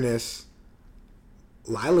fairness,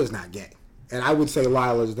 Lila's not gay. And I would say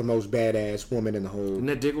Lila is the most badass woman in the whole. Isn't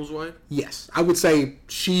that Diggle's wife? Yes, I would say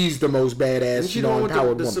she's the most badass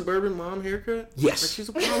non-powered the woman. suburban mom haircut? Yes. Like she's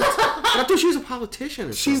a I thought she was a politician.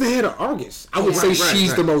 Or she's the something. head of Argus. I would say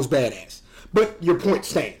she's the most badass. But your point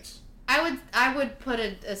stands. I would put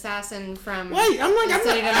an assassin from. Wait, I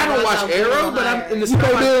don't watch Arrow, but I'm in the. You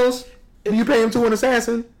pay bills. You pay him to an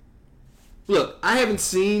assassin. Look, I haven't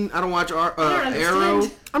seen. I don't watch Arrow.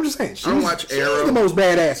 I'm just saying. I don't watch Arrow. She's the most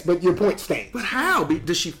badass, but your point stands. But how?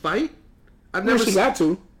 Does she fight? I've never. She got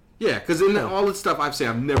to. Yeah, because in all the stuff I've seen,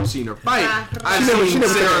 I've never seen her fight. I've she seen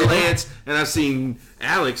never Sarah Lance, and I've seen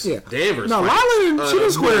Alex Danvers. No, Lila, she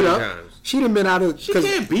done squared up. She done been out of. She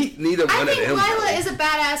can't beat neither one of them. I think Lila is a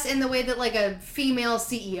badass in the way that like a female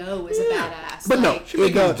CEO is a badass. But like,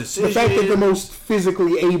 no, the fact that the most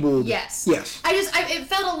physically able. Yes. Yes. It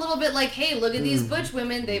felt a little bit like, hey, look at these butch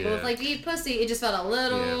women. They both like to eat pussy. It just felt a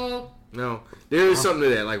little. Yeah. No, there is something to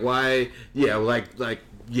that. Like why? Yeah,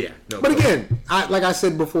 yeah. No. But again, like I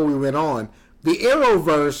said before we went on, the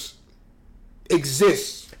Arrowverse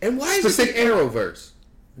exists. And why is it the Arrowverse?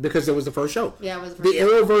 Because it was the first show. Yeah, it was the first show.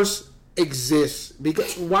 The Arrowverse exists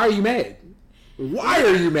because why are you mad? Why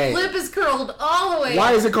are you mad? Lip is curled all the way.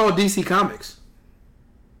 Why is it called DC Comics?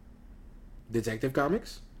 Detective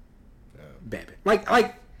Comics? Batman.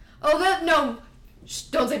 Like. Oh, no. Shh,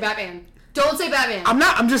 don't say Batman. Don't say Batman.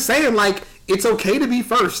 I'm just saying, like, it's okay to be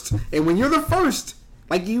first. And when you're the first,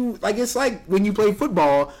 it's like when you play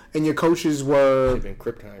football and your coaches were. They've been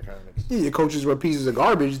Krypton Comics. Yeah, your coaches were pieces of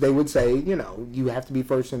garbage. They would say, you have to be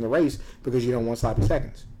first in the race because you don't want sloppy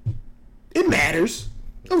seconds. It matters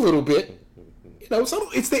a little bit. So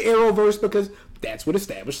it's the Arrowverse because that's what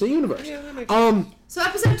established the universe. Yeah, so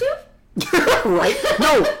episode 2? Right?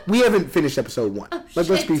 No, we haven't finished episode 1.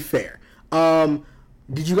 Let's be fair.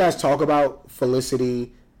 Did you guys talk about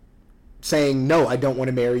Felicity saying, no, I don't want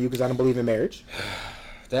to marry you because I don't believe in marriage?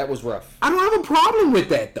 That was rough. I don't have a problem with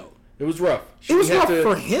that, though. It was rough. It was rough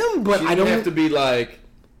for him, but I don't have to be, like,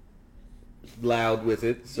 loud with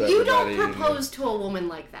it. So you don't propose to a woman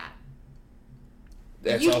like that.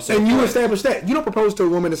 That's also and you established that. You don't propose to a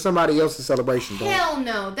woman at somebody else's celebration. Hell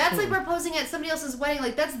no. That's like proposing at somebody else's wedding.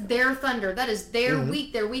 Like, that's their thunder. That is their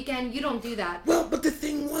week, their weekend. You don't do that. Well, but the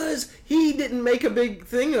thing was, he didn't make a big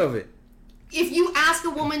thing of it. If you ask a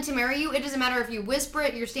woman to marry you, it doesn't matter if you whisper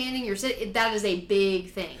it, you're standing, you're sitting. That is a big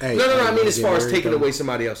thing. Hey, no. I mean, as far as taking away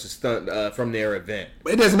somebody else's from their event.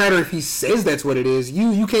 It doesn't matter if he says that's what it is.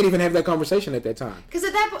 You can't even have that conversation at that time. Because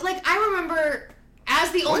at that point, like, I remember...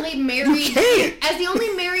 As the only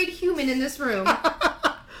married human in this room,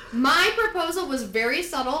 my proposal was very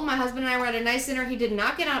subtle. My husband and I were at a nice dinner. He did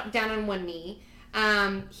not get down on one knee.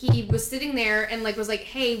 He was sitting there and was like,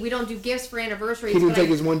 "Hey, we don't do gifts for anniversaries." He didn't take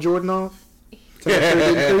his one Jordan off.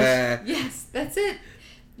 Yes, that's it.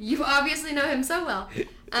 You obviously know him so well.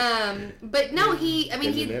 But no, he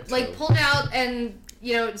pulled out and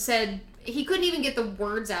said he couldn't even get the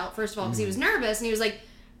words out first of all because he was nervous and he was like.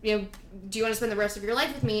 Do you want to spend the rest of your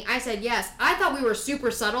life with me? I said yes. I thought we were super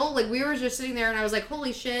subtle. Like, we were just sitting there, and I was like,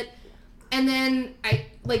 holy shit. And then,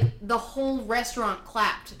 the whole restaurant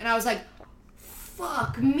clapped. And I was like,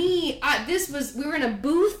 fuck me. We were in a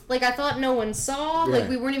booth. Like, I thought no one saw. Yeah. Like,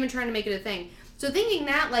 we weren't even trying to make it a thing. So thinking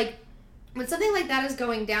that, when something like that is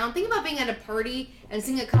going down, think about being at a party and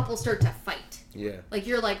seeing a couple start to fight. Yeah. Like,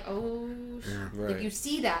 you're like, oh, right. Like, you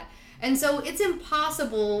see that. And so it's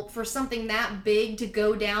impossible for something that big to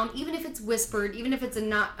go down, even if it's whispered, even if it's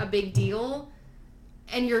not a big deal,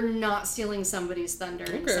 and you're not stealing somebody's thunder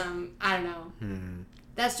in some, I don't know.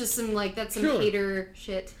 That's just some, that's some hater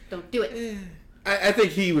shit. Don't do it. I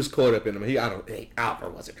think he was caught up in him. Albert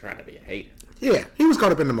wasn't trying to be a hater. Yeah, he was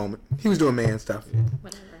caught up in the moment. He was doing man stuff.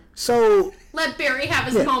 Whatever. So... Let Barry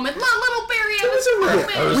have his moment. Let little Barry have his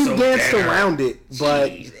moment. We danced around it, but...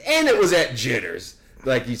 Jeez. And it was at Jitters.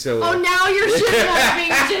 Like you so. Oh, now you're shitting on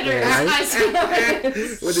being Jitters. I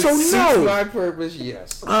see. So no. My purpose,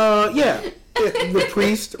 yes. Yeah. The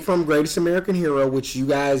priest from Greatest American Hero, which you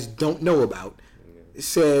guys don't know about,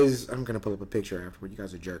 says, I'm gonna pull up a picture afterward. You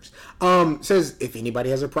guys are jerks. Says if anybody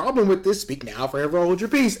has a problem with this, speak now, forever hold your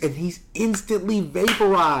peace, and he's instantly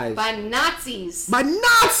vaporized by Nazis.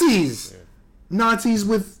 Yeah. Nazis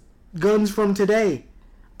with guns from today.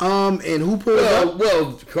 And who pulled up?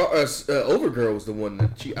 Well, Overgirl was the one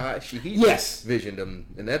that he visioned him,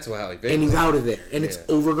 and that's how he vaporized. And he's out of there. And it's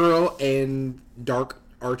Overgirl and Dark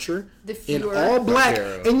Archer in all black.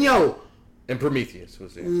 And Prometheus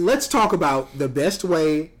was there. Let's talk about the best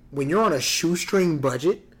way when you're on a shoestring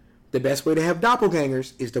budget. The best way to have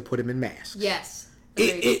doppelgangers is to put them in masks. Yes.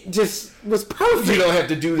 It just was perfect. You don't have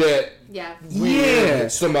to do that. Yeah. Yeah.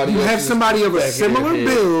 Somebody you have somebody of a similar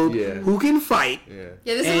build who can fight.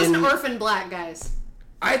 Yeah, this wasn't Orphan Black, guys.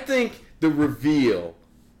 I think the reveal,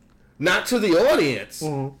 not to the audience,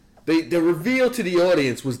 the reveal to the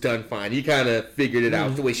audience was done fine. You kind of figured it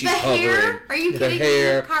out the way she's hovering. Hair? Are you kidding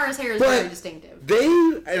me? Kara's hair is very distinctive.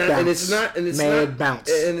 Bounce.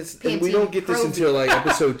 And we don't get this until like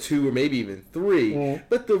episode 2 or maybe even 3.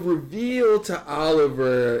 But the reveal to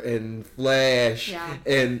Oliver and Flash,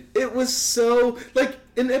 and it was so like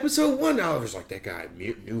in episode 1, Oliver's like, that guy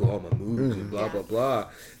knew all my moves and blah blah blah,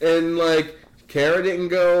 and like Kara didn't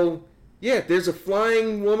go, yeah, there's a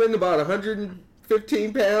flying woman about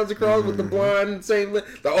 115 pounds across with the blonde same.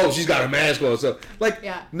 Oh, she's got a mask on. So like,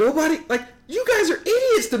 nobody like. You guys are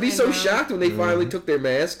idiots to be so shocked when they finally took their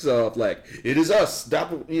masks off. Like, it is us.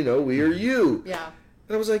 Stop. We are you. Yeah.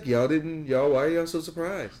 And I was like, why are y'all so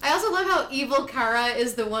surprised? I also love how evil Kara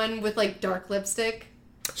is the one with like dark lipstick.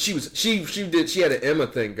 She had an Emma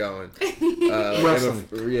thing going. Emma,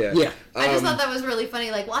 yeah. I just thought that was really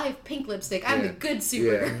funny. Like, well, I have pink lipstick. I'm the good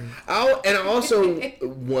Supergirl. And I also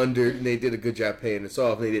wondered, and they did a good job paying this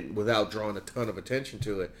off, and they didn't without drawing a ton of attention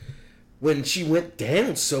to it. When she went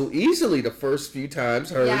down so easily the first few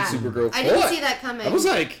times her and Supergirl fought. I didn't see that coming. I was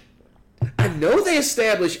like, I know they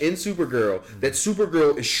established in Supergirl that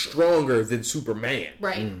Supergirl is stronger than Superman.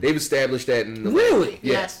 Right. They've established that in the Really?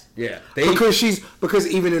 Yes. Yeah. Because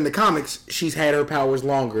even in the comics, she's had her powers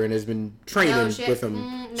longer and has been training with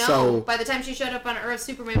them. So by the time she showed up on Earth,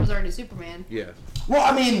 Superman was already Superman. Yeah. Well,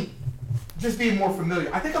 I mean, just being more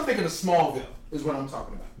familiar. I think I'm thinking of Smallville is what I'm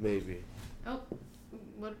talking about. Maybe. Oh.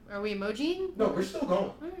 What, are we emojiing? No, we're still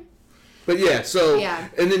going. Right. But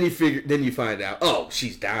and then you find out, oh,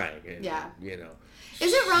 she's dying. And, you know.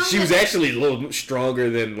 Is it wrong? She was actually a little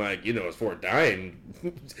stronger than as for a dying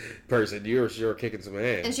person, you're sure kicking some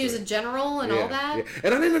ass. And she was a general and all that. Yeah.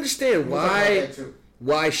 And I didn't understand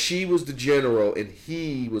why she was the general and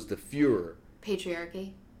he was the Führer.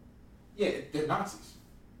 Patriarchy. Yeah, they're Nazis.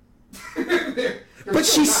 But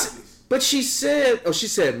she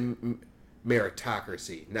said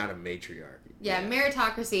meritocracy, not a matriarchy. Yeah,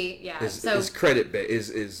 meritocracy. Yeah, is credit is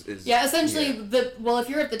essentially if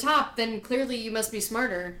you're at the top, then clearly you must be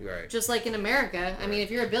smarter. Right. Just like in America, I mean, if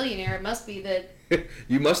you're a billionaire, it must be that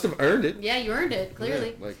you must have earned it. Yeah, you earned it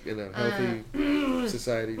clearly. Yeah, like in a healthy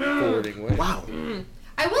society forwarding way. Wow.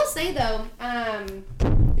 I will say though,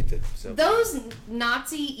 those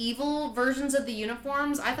Nazi evil versions of the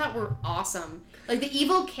uniforms I thought were awesome. Like the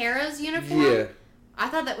evil Kara's uniform. Yeah. I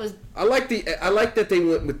thought that was. I like that they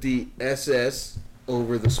went with the SS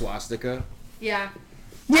over the swastika. Yeah.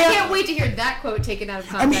 I can't wait to hear that quote taken out of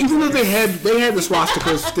context. I mean, even though they had the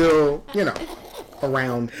swastika still,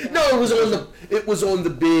 around. No, it was on the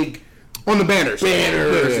big banners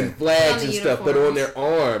and flags and stuff, but on their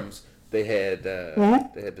arms they had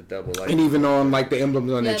the double like. And even on like the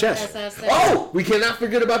emblems on their chest. Oh, we cannot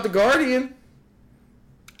forget about the Guardian.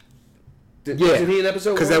 Did he in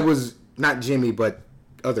episode 1? Because that was not Jimmy, but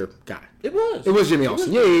other guy. It was. It was Jimmy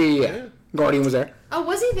Olsen. Yeah. Guardian was there. Oh,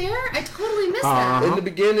 was he there? I totally missed that. In the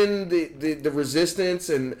beginning, the Resistance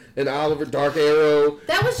and Oliver Dark Arrow.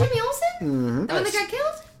 That was Jimmy Olsen? Mm-hmm. The one that got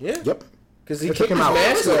killed? Yeah. Yep. Because he kicked his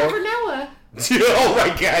mask off. Noah. Oh my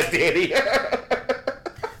God, Danny.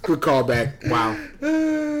 Good callback. Wow.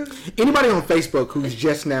 Anybody on Facebook who's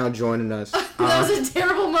just now joining us. That was a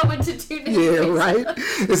terrible moment to tune in. Yeah, right?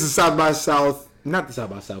 This is South by South. Not the South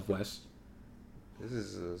by Southwest. This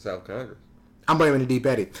is South Congress. I'm blaming the Deep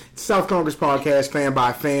Eddy. It's South Congress podcast, fan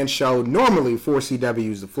by fan show. Normally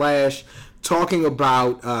 4CW's The Flash, talking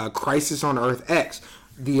about Crisis on Earth X,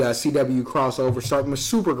 the CW crossover, starting with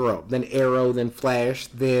Supergirl, then Arrow, then Flash,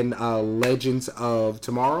 then Legends of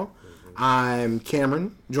Tomorrow. Mm-hmm. I'm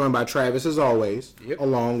Cameron, joined by Travis as always,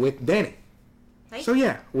 along with Danny. Hi. So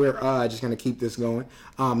yeah, we're just gonna keep this going.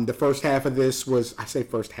 The first half of this was, I say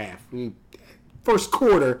first half, first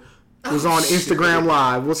quarter was on Instagram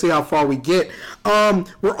Live. We'll see how far we get.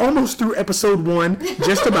 We're almost through episode 1,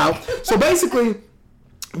 just about. So basically,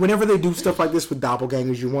 whenever they do stuff like this with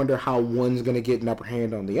doppelgangers, you wonder how one's going to get an upper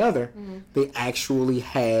hand on the other. Mm-hmm. They actually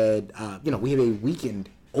had, we have a weakened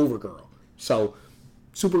Overgirl. So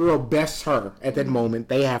Supergirl bests her at that moment.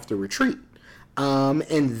 They have to retreat. And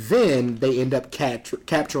then they end up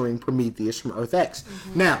capturing Prometheus from Earth X.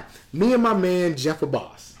 Mm-hmm. Now, me and my man, Jeff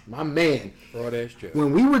Abbas, my man,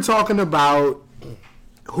 when we were talking about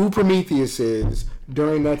who Prometheus is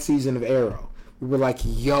during that season of Arrow, we were like,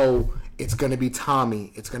 yo, it's going to be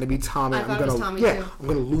Tommy. It's going to be Tommy. I thought it was Tommy too. I'm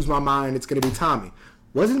going to lose my mind. It's going to be Tommy.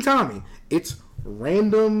 Wasn't Tommy. It's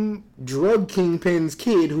random drug kingpin's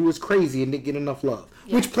kid who was crazy and didn't get enough love.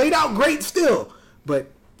 Yeah. Which played out great still.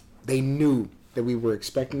 But they knew that we were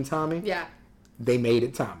expecting Tommy. Yeah. They made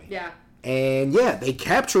it Tommy. Yeah. And yeah, they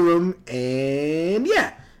capture him, and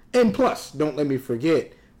yeah. And plus, don't let me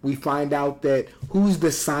forget, we find out that who's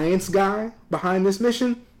the science guy behind this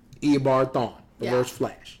mission? Eobard Thawne, the first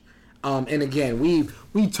Flash. And again,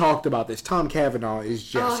 we talked about this. Tom Cavanaugh is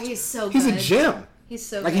just... Oh, he's so good. He's a gem. He's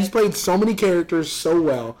so like, good. he's played so many characters so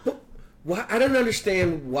well. Why? I don't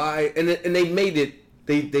understand why. And they made it...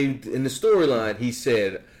 They in the storyline, he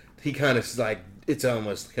said... He kind of like... It's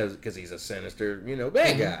almost because he's a sinister,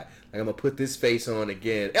 bad guy. Like, I'm going to put this face on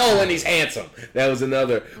again. Oh, and he's handsome. That was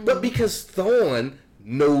another. But because Thawne...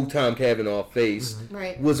 No Tom Cavanaugh face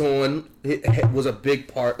was a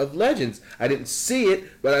big part of Legends. I didn't see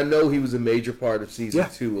it, but I know he was a major part of season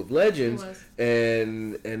 2 of Legends,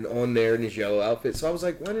 and on there in his yellow outfit. So I was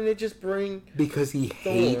like, why didn't they just bring? Because he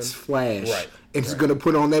hates Flash, right? And he's gonna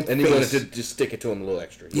put on that and face. he wanted to just stick it to him a little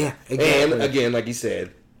extra. Yeah, exactly. And again, like you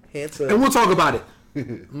said, handsome. And we'll talk about it.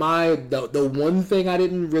 The one thing I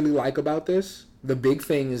didn't really like about this, the big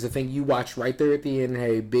thing is the thing you watched right there at the end. Had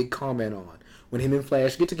a big comment on. When him and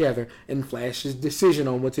Flash get together, and Flash's decision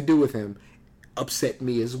on what to do with him upset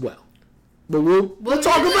me as well. But we'll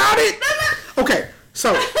talk about it. Okay,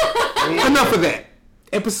 so enough of that.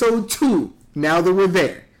 Episode 2, now that we're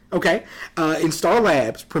there. Okay, in Star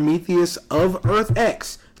Labs, Prometheus of Earth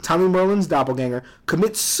X, Tommy Merlin's doppelganger,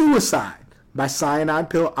 commits suicide by cyanide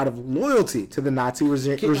pill out of loyalty to the Nazi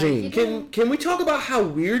regime. Can we talk about how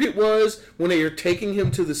weird it was when they were taking him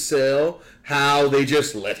to the cell? How they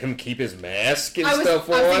just let him keep his mask and stuff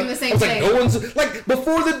on. I was thinking the same thing. No one's like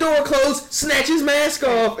before the door closed, snatch his mask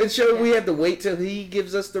off and show we had to wait till he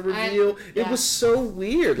gives us the reveal. It was so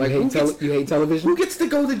weird. Like you hate television? Who gets to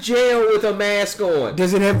go to jail with a mask on?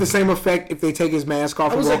 Does it have the same effect if they take his mask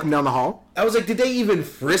off and walk him down the hall? I was like, did they even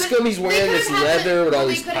frisk him? He's wearing this leather with all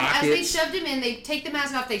these pockets. As they shoved him in, they take the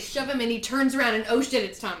mask off, they shove him in, he turns around and oh shit,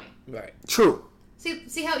 it's Tommy. Right. True.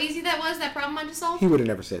 See how easy that was? That problem I just solved? He would have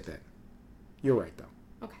never said that. You're right,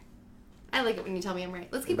 though. Okay. I like it when you tell me I'm right.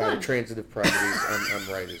 Let's keep going. About transitive properties, I'm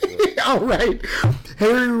right as well. All right.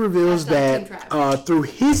 Harry reveals that through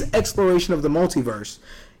his exploration of the multiverse,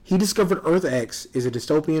 he discovered Earth X is a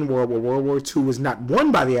dystopian world where World War II was not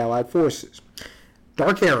won by the Allied forces.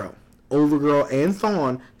 Dark Arrow, Overgirl, and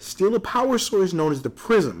Thawne steal a power source known as the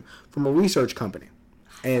Prism from a research company.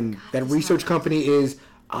 And that research company is,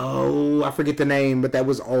 I forget the name, but that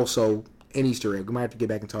was also an Easter egg. We might have to get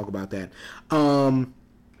back and talk about that.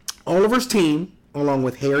 Oliver's team, along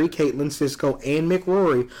with Harry, Caitlin, Cisco, and Mick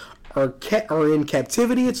Rory, are in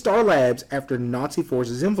captivity at Star Labs after Nazi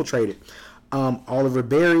forces infiltrated. Oliver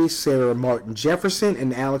Berry, Sarah Martin Jefferson,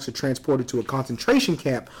 and Alex are transported to a concentration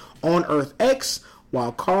camp on Earth X,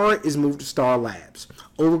 while Kara is moved to Star Labs.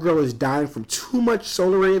 Overgirl is dying from too much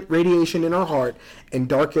solar radiation in her heart, and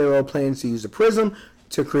Dark Arrow plans to use the prism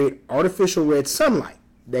to create artificial red sunlight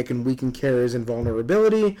that can weaken Kara's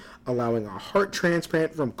invulnerability, allowing a heart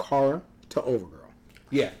transplant from Kara to Overgirl.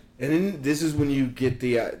 Yeah, and then this is when you get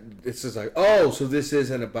the, this is like, oh, so this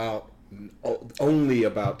isn't about, only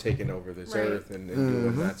about taking over this Earth and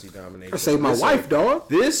doing Nazi domination. I saved my wife, dog.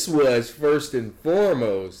 This was first and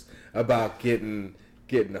foremost about getting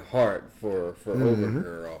a heart for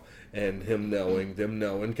Overgirl and them knowing,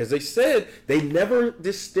 because they never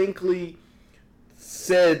distinctly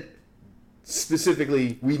said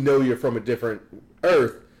specifically, we know you're from a different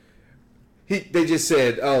Earth. They just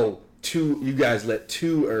said, you guys let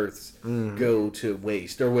 2 Earths go to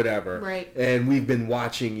waste or whatever. Right. And we've been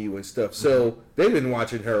watching you and stuff. So they've been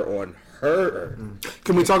watching her on her Earth.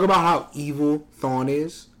 Can we talk about how evil Thawne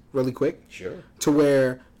is really quick? Sure. To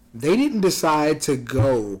where they didn't decide to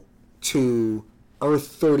go to Earth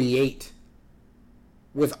 38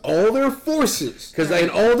 with all their forces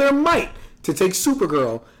and all their might to take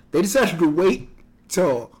Supergirl. They decided to wait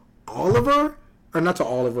till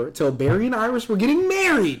till Barry and Iris were getting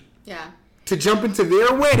married. Yeah. To jump into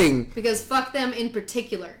their wedding. Because fuck them in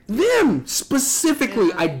particular. Them, specifically.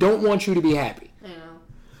 Yeah. I don't want you to be happy. I know.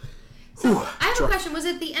 So, I have a question. Was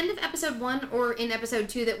it the end of episode 1 or in episode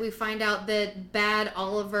 2 that we find out that bad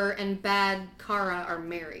Oliver and bad Kara are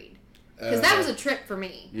married? Because that was a trip for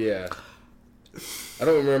me. Yeah. I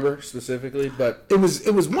don't remember specifically, but it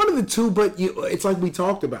was one of the two. But it's like we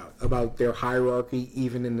talked about their hierarchy,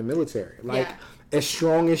 even in the military. Like as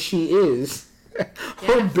strong as she is,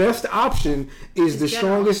 her best option is the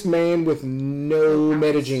strongest man with no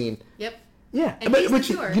metagene. Yep. Yeah, but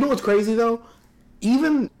you know what's crazy though?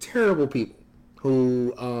 Even terrible people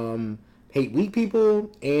who hate weak people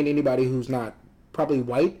and anybody who's not probably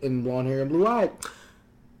white and blonde hair and blue eyed,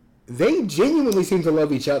 they genuinely seem to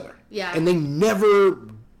love each other. Yeah. And they never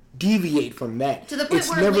deviate from that. To the point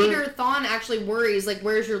where later Thawne actually worries, like,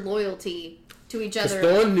 where's your loyalty to each other?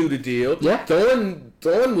 Thawne knew the deal. Yeah.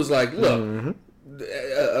 Thawne was like, look, the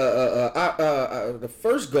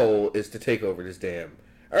first goal is to take over this damn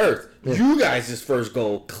Earth. Yeah. You guys' first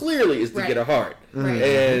goal clearly is to get a heart. Right.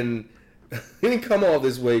 And he didn't come all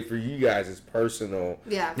this way for you guys' personal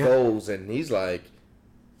goals. And he's like,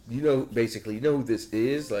 basically, you know who this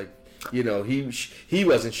is? Like, he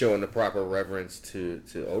wasn't showing the proper reverence to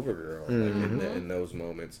Overgirl in those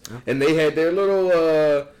moments. Yeah. And they had their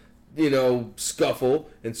little, scuffle,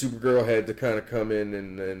 and Supergirl had to kind of come in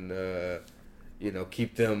and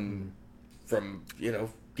keep them from,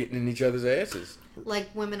 getting in each other's asses. Like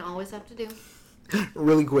women always have to do.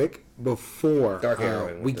 Really quick, before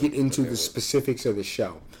we get into the specifics of the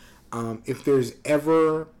show, if there's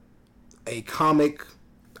ever a comic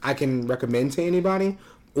I can recommend to anybody,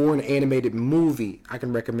 or an animated movie I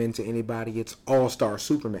can recommend to anybody, it's All-Star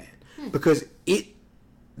Superman. Because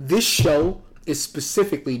this show is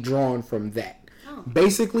specifically drawn from that. Oh.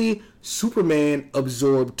 Basically, Superman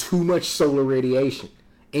absorbed too much solar radiation,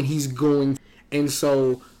 and and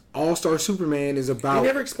so All-Star Superman is about... They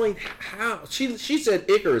never explained how. She said,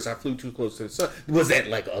 Icarus, I flew too close to the sun. Was that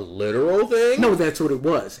like a literal thing? No, that's what it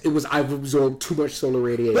was. It was, I've absorbed too much solar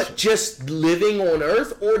radiation. But just living on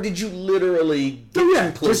Earth? Or did you literally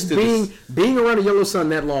get too close to being around a yellow sun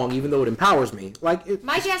that long, even though it empowers me. Like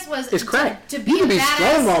my guess was... It's crack. To be you can be badass,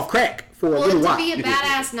 strong off crack for a little while. To be a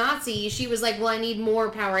badass Nazi, she was like, well, I need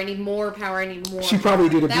more power, I need more power, I need more She probably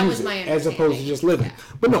did that abuse was my it, as opposed to just living. Yeah.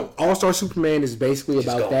 But no, All-Star Superman is basically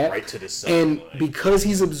about that. Right to the sun. And because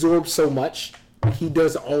he's absorbed so much, he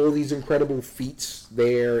does all these incredible feats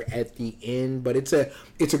there at the end. But it's a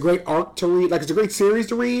great arc to read. Like, it's a great series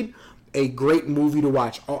to read, a great movie to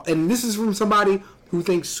watch. And this is from somebody who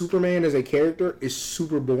thinks Superman as a character is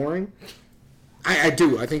super boring. I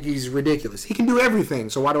do. I think he's ridiculous. He can do everything,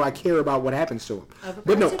 so why do I care about what happens to him?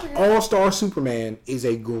 But no, All-Star Superman is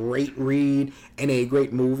a great read and a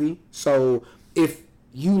great movie. So if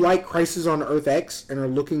you like Crisis on Earth X and are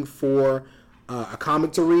looking for a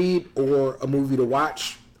comic to read or a movie to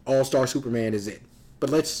watch, All-Star Superman is it. But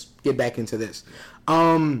let's get back into this.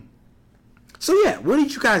 So yeah, what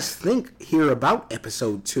did you guys think here about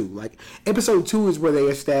episode 2? Like, episode 2 is where they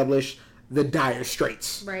establish the dire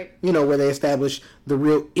straits. Right. Where they establish the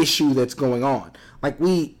real issue that's going on. Like,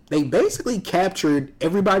 they basically captured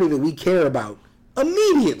everybody that we care about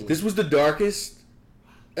immediately. This was the darkest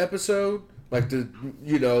episode. Like,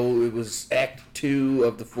 it was Act 2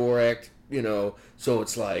 of the 4-act, so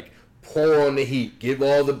it's like, pour on the heat.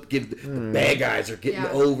 The bad guys are getting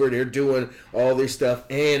over. They're doing all their stuff,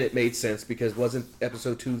 and it made sense because wasn't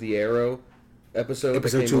episode 2 the Arrow episode?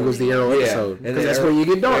 Episode 2 was the Arrow episode. Because that's where you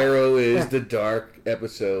get dark. Arrow is the dark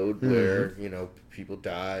episode where, people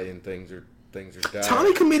die and things are dying.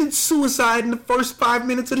 Tommy committed suicide in the first 5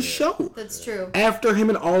 minutes of the show. That's true. After him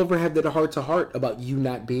and Oliver had that heart-to-heart about you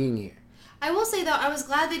not being here. I will say, though, I was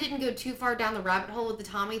glad they didn't go too far down the rabbit hole with the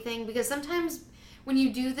Tommy thing, because sometimes when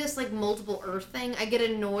you do this, like, multiple Earth thing, I get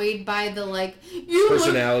annoyed by the, like, you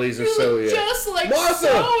personalities look, are so, look just like Martha!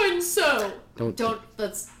 so-and-so.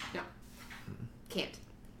 Can't.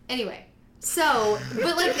 Anyway. So,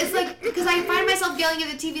 but, like, it's like, because I find myself yelling at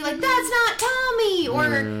the TV, like, that's not Tommy, or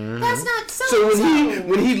that's not so-and-so. So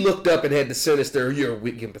when he looked up and had the sinister, you're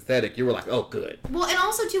weak and pathetic, you were like, oh, good. Well, and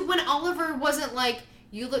also, too, when Oliver wasn't like,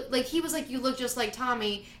 you look, like, he was like, you look just like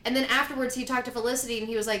Tommy, and then afterwards he talked to Felicity, and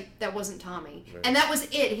he was like, that wasn't Tommy. Right. And that was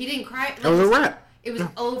it. He didn't cry. That was a wrap. It was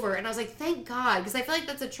over, and I was like, thank God, because I feel like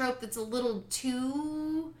that's a trope that's a little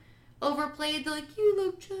too overplayed. They're like, you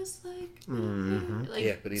look just like me. Like,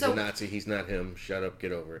 yeah, but he's a Nazi. He's not him. Shut up.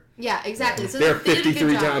 Get over it. Yeah, exactly. So there are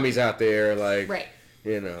 53 Tommies out there. Like, right.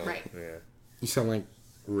 Right. Yeah. You sound like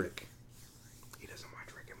Rick. He doesn't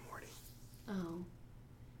watch Rick and Morty. Oh,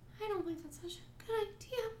 I don't think that's such a good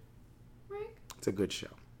idea, Rick. It's a good show.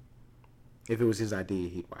 If it was his idea,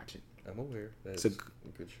 he'd watch it. I'm aware. That's it's a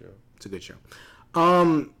good show. It's a good show.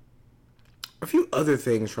 A few other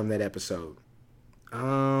things from that episode.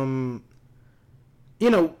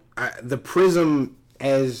 The prism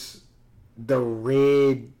as the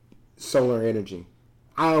red solar energy.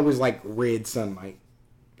 I always like red sunlight,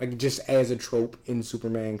 like just as a trope in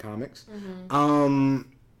Superman comics.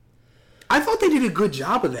 I thought they did a good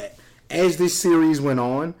job of that as this series went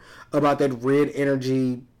on, about that red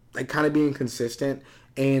energy, like kind of being consistent,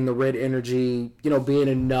 and the red energy, being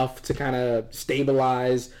enough to kind of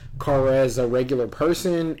stabilize Kara as a regular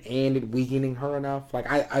person, and it weakening her enough.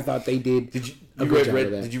 Like, I thought they did a good job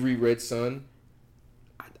of that. Did you read Red Sun?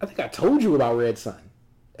 I think I told you about Red Sun.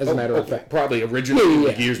 As a matter of fact, probably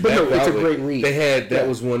originally years back. But no, it's a probably. great read. They had that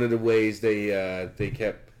was one of the ways they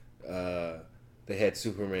kept they had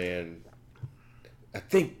Superman. I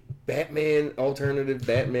think Batman alternative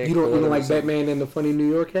Batman. You don't like Batman and the Funny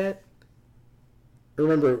New York Hat?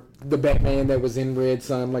 Remember the Batman that was in Red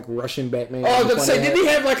Sun, like Russian Batman? Oh, I was gonna say, didn't he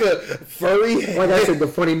have like a furry hat? Like I said, the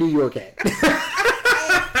Funny New York Hat.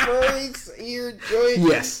 Furry ear joint.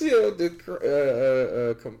 Yes. You know, the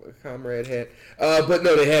comrade hat. But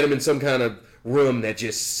no, they had him in some kind of room that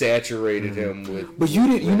just saturated him with. But you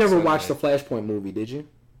never watched the Flashpoint movie, did you?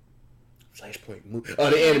 Flashpoint movie. Oh,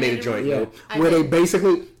 the animated joint. Yeah.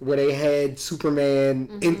 Where they had Superman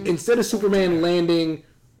instead of Superman landing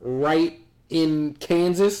right in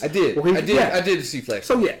Kansas. I did see Flashpoint.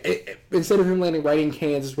 So yeah, instead of him landing right in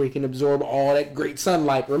Kansas where he can absorb all that great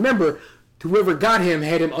sunlight, remember, whoever got him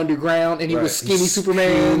had him underground, and he was skinny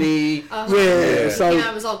Superman. So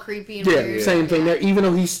it was all creepy and weird. Same thing there. Even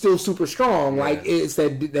though he's still super strong, like it's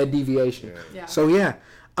that deviation. Yeah. So yeah.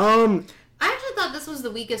 I actually thought this was the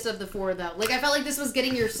weakest of the four, though. Like, I felt like this was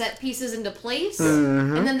getting your set pieces into place.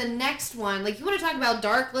 And then the next one, like, you want to talk about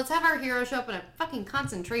dark? Let's have our hero show up in a fucking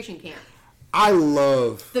concentration camp. I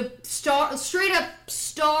love the straight up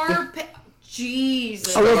star.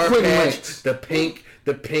 Jesus. I love patch, the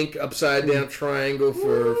pink upside down triangle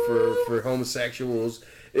for homosexuals.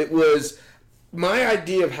 It was my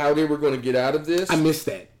idea of how they were going to get out of this. I missed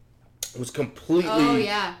that. Was completely. Oh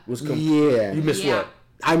yeah. You missed what?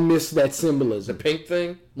 I missed that symbolism. The pink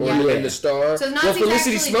thing? Yeah. And the star? So Nazis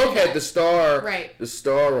Felicity Smoke had the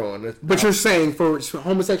star on. But you're saying for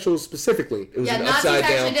homosexuals specifically, it was Nazis upside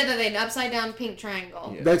actually down. did that. They had an upside down pink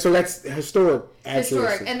triangle. Yeah. That's historic.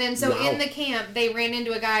 Historic. And then in the camp, they ran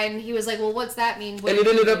into a guy and he was like, well, what's that mean? And it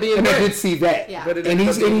ended up being I did see that. Yeah. But it ended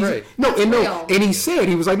up being Ray. And he said,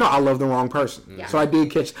 he was like, no, I love the wrong person. Yeah. So I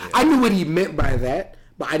did catch. Yeah. I knew what he meant by that,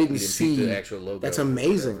 but I didn't see the actual logo. That's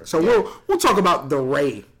amazing. So we'll talk about the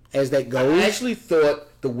Ray as that goes. I actually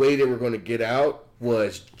thought the way they were going to get out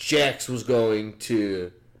was Jax was going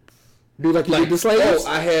to do like he did the Slayers?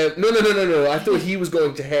 No. I thought he was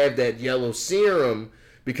going to have that yellow serum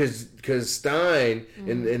because Stein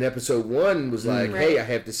in episode 1 was like, hey, I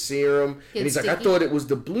have the serum. And he's like, I thought it was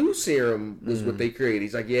the blue serum was what they created.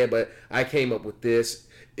 He's like, yeah, but I came up with this.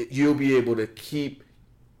 You'll be able to keep,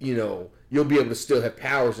 you'll be able to still have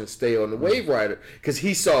powers and stay on the Wave Rider. Because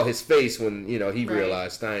he saw his face when,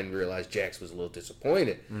 Stein realized Jax was a little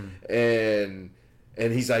disappointed.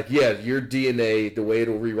 And he's like, yeah, your DNA, the way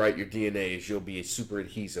it'll rewrite your DNA is you'll be a super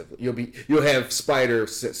adhesive. You'll have spider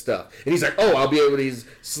stuff. And he's like, oh, I'll be able to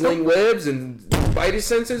sling webs and spidey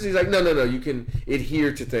sensors? He's like, no, you can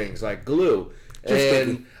adhere to things like glue.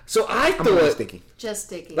 So I thought... Just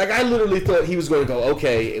sticky. Like, I literally thought he was going to go,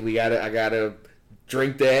 okay, I gotta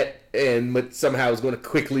drink that, but somehow it's going to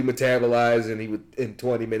quickly metabolize, and he would in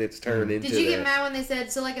 20 minutes turn into. Did you get mad when they said,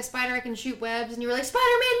 "So like a spider, I can shoot webs," and you were like,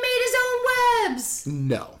 "Spider-Man made his own webs"?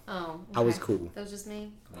 No. Oh, okay. I was cool. That was just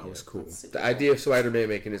me. I was cool. The idea of Spider-Man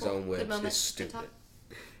making his own webs is stupid.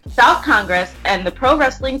 South Congress and the Pro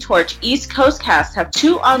Wrestling Torch East Coast cast have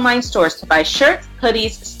 2 online stores to buy shirts,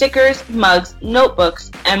 hoodies, stickers, mugs, notebooks,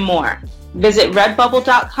 and more. Visit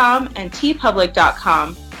redbubble.com and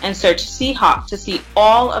tpublic.com and search Seahawk to see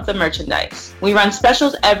all of the merchandise. We run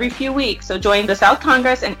specials every few weeks, so join the South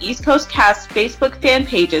Congress and East Coast cast Facebook fan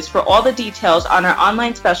pages for all the details on our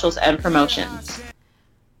online specials and promotions.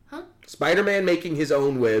 Spider-Man making his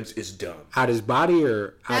own webs is dumb. Out his body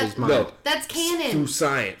or out his mind? No. That's canon. Through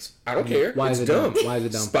science. I don't care. Why is it dumb? Why is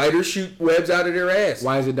it dumb? Spiders shoot webs out of their ass.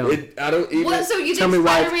 Why is it dumb? I don't even... What, so you tell think me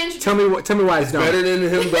Spider-Man should... Tell me why it's dumb. Better than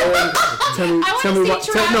him going...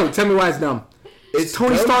 Tell me why it's dumb.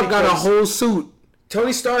 Tony Stark got a whole suit.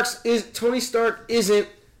 Tony Stark isn't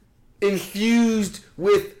infused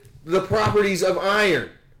with the properties of iron.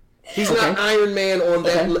 He's not Iron Man on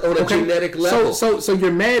a genetic level. So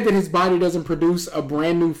you're mad that his body doesn't produce a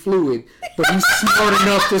brand new fluid, but he's smart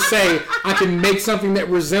enough to say, I can make something that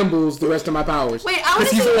resembles the rest of my powers. Wait, I want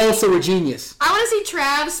to see... Because he's also a genius. I want to see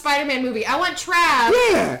Trav's Spider-Man movie. I want Trav...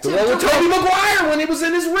 Yeah. The one with Tobey Maguire when it was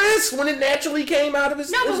in his wrist, when it naturally came out of his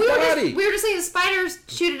body. We were just saying the spiders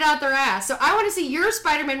shoot it out their ass. So I want to see your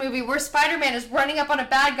Spider-Man movie where Spider-Man is running up on a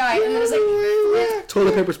bad guy and then it's like...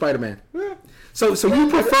 Toilet paper Spider-Man. Yeah. So you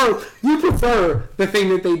prefer the thing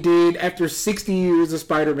that they did after 60 years of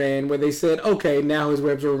Spider-Man, where they said, okay, now his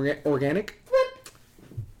webs are organic.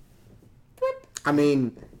 I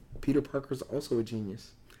mean, Peter Parker's also a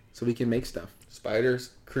genius, so he can make stuff.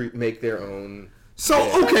 Spiders make their own. So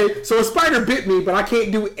a spider bit me, but I can't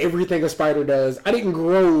do everything a spider does. I didn't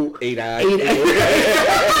grow 8 eyes.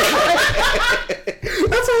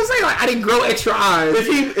 That's all I didn't grow extra eyes.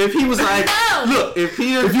 If he was like, look, if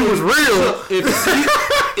he was real,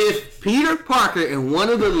 if Peter Parker and one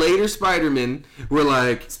of the later Spider-Men were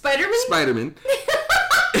like Spider-Man.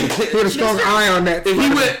 He had a strong eye on that.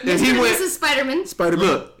 This is Spider-Man.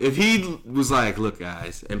 Look, if he was like, look,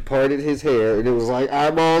 guys, and parted his hair, and it was like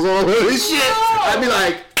eyeballs all over his shit, I'd be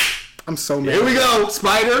like, I'm so mad. Here we go,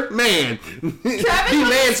 Spider-Man.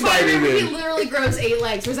 Travis Spider-Man. He literally grows 8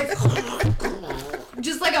 legs. So he's like,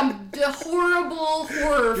 just like a horrible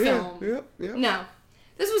horror film. Yeah. No.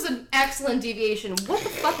 This was an excellent deviation. What the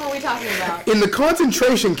fuck were we talking about? In the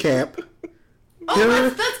concentration camp.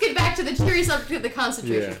 Let's get back to the cheery subject of the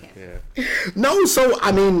concentration camp. Yeah. No, so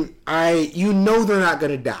I mean, you know they're not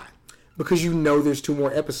gonna die because you know there's 2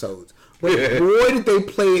 more episodes. But boy, did they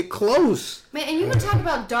play it close. Man, and you would talk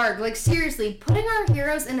about dark. Like, seriously, putting our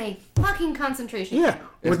heroes in a fucking concentration camp.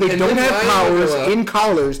 Where they don't have powers, in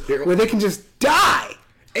collars, where they can just die.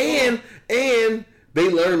 And they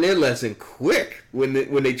learned their lesson quick when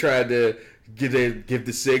they tried to give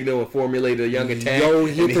the signal and formulate a young attack.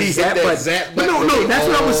 He hit the zap button. No, that's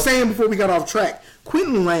what I was saying before we got off track.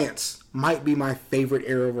 Quentin Lance might be my favorite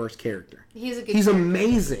Arrowverse character. He's a good He's character.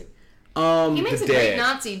 amazing. He makes a great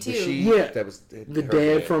Nazi too. That was the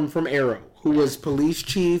dad from Arrow, who was police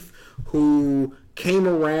chief, who came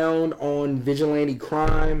around on vigilante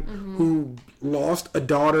crime, who lost a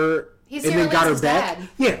daughter and then got her back. Dad.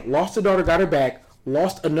 Yeah, lost a daughter, got her back,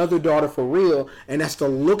 lost another daughter for real, and has to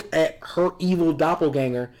look at her evil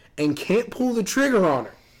doppelganger and can't pull the trigger on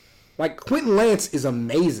her. Like, Quentin Lance is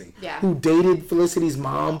amazing. Yeah. Who dated Felicity's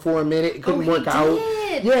mom for a minute. It couldn't work out.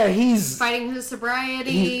 Yeah, he's fighting his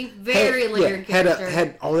sobriety. Very layered character.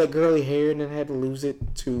 Had all that girly hair and then had to lose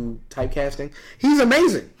it to typecasting. He's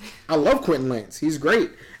amazing. I love Quentin Lance. He's great.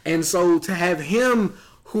 And so to have him,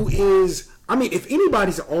 who is, I mean, if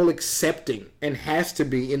anybody's all accepting and has to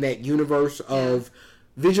be in that universe of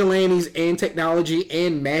vigilantes and technology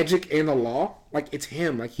and magic and the law, like, it's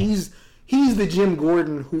him. Like, he's the Jim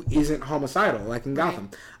Gordon who isn't homicidal, like in Gotham.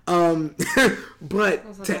 But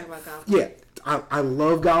I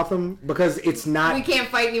love Gotham because it's not. We can't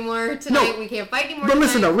fight anymore tonight. We can't fight anymore. But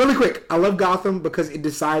listen, though, really quick, I love Gotham because it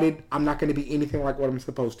decided I'm not going to be anything like what I'm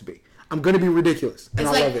supposed to be. I'm going to be ridiculous, and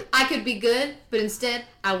I love it. I could be good, but instead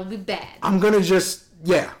I will be bad. I'm going to just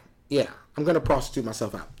I'm going to prostitute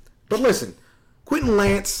myself out. But listen, Quentin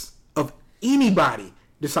Lance, of anybody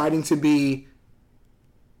deciding to be.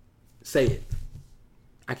 Say it.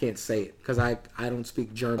 I can't say it because I don't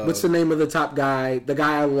speak German. What's the name of the top guy? The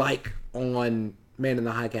guy I like on Man in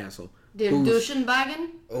the High Castle. Duschenwagen?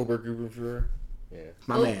 Obergrubenführer. Yeah.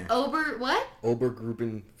 My man. What?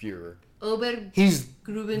 Obergrubenführer. He's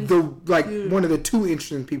one of the 2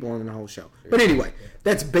 interesting people on the whole show. But anyway,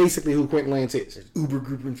 that's basically who Quentin Lance is.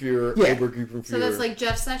 Ubergrubenführer. Yeah. Obergrubenführer. So that's like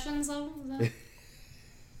Jeff Sessions level?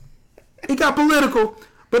 He got political,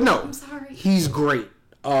 but no. I'm sorry. He's great.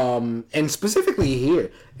 And specifically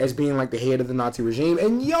here as being like the head of the Nazi regime.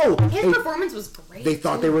 And his performance was great. They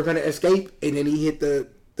thought they were going to escape, and then he hit the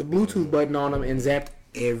Bluetooth button on them and zapped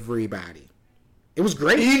everybody. It was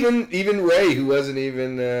great. Even Ray, who wasn't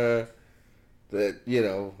even I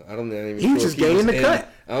don't even. He was just getting the cut.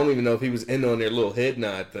 I don't even know if he was in on their little head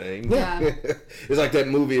nod thing. Yeah. It's like that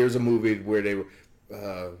movie. There's a movie where they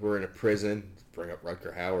were in a prison. Bring up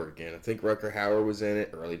Rutger Hauer again. I think Rutger Hauer was in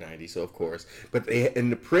it, early 90s, so of course. But in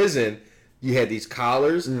the prison, you had these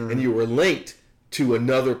collars, and you were linked to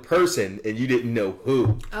another person, and you didn't know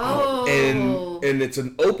who. Oh. And it's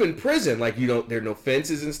an open prison. Like, there are no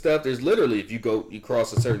fences and stuff. There's literally, if you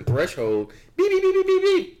cross a certain threshold, beep, beep, beep, beep, beep,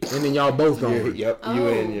 beep. And then y'all both gone. Yep, you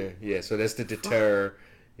in. Yeah, so that's to deter,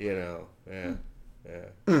 Yeah.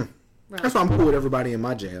 That's why I'm cool with everybody in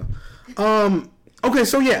my jail. Okay,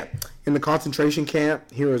 so in the concentration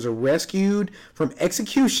camp, heroes are rescued from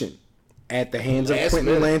execution at the hands of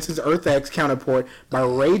Quentin Lance's Earth X counterpart by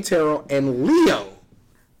Ray Terrell and Leo,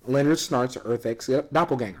 Leonard Snart's Earth X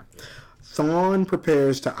doppelganger. Thawne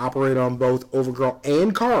prepares to operate on both Overgirl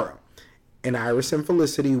and Kara, and Iris and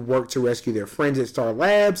Felicity work to rescue their friends at Star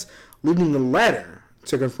Labs, leading the latter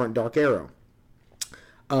to confront Dark Arrow.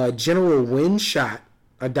 General Windshot,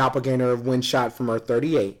 a doppelganger of Windshot from Earth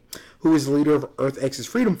 38, who is the leader of Earth X's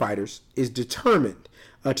freedom fighters, is determined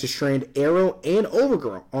to strand Arrow and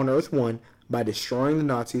Overgirl on Earth 1 by destroying the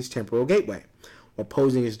Nazis' temporal gateway. While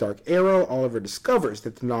posing as Dark Arrow, Oliver discovers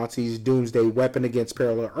that the Nazis' doomsday weapon against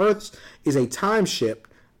parallel Earths is a time ship.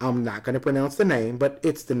 I'm not going to pronounce the name, but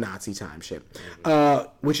it's the Nazi time ship,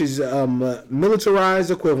 which is a militarized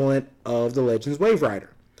equivalent of the Legends Wave Rider.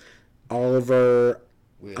 Oliver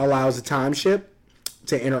allows the time ship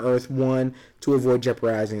to enter Earth 1 to avoid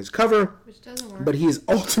jeopardizing his cover. Which doesn't work. But he is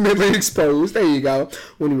ultimately exposed, there you go,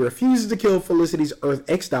 when he refuses to kill Felicity's Earth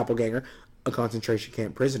X doppelganger, a concentration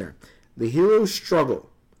camp prisoner. The heroes struggle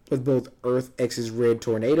with both Earth X's Red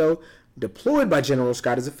Tornado, deployed by General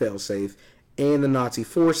Scott as a failsafe, and the Nazi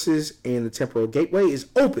forces, and the temporal gateway is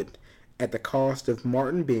opened at the cost of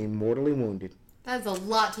Martin being mortally wounded. That's a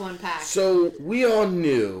lot to unpack. So we all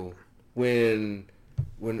knew when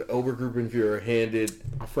Obergruppenführer handed...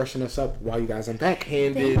 I'll freshen us up while you guys unpack.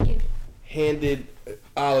 handed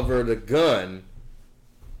Oliver the gun,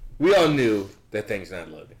 we all knew that thing's not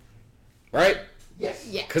loaded. Right? Yes.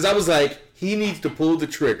 Yeah. Because I was like, he needs to pull the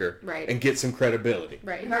trigger Right. and get some credibility.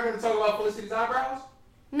 Right. You're not going to talk about Felicity's eyebrows?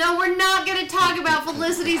 No, we're not going to talk about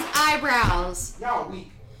Felicity's eyebrows. Y'all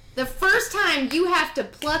weak. The first time you have to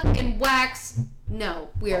pluck and wax... No.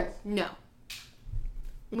 No.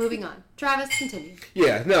 Moving on. Travis, continue.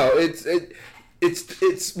 Yeah, no,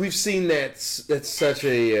 it's we've seen that's such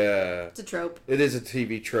a It's a trope. it is a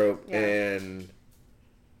TV trope, Yeah.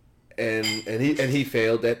 and he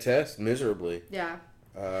failed that test miserably. Yeah.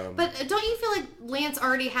 But don't you feel like Lance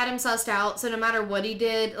already had him sussed out, so no matter what he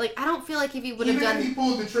did, like, I don't feel like if he would have Even done... if he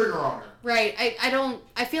pulled the trigger on her. Right.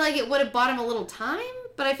 I feel like it would have bought him a little time,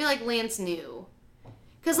 but I feel like Lance knew.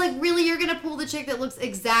 Because, like, really, you're going to pull the chick that looks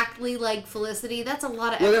exactly like Felicity? That's a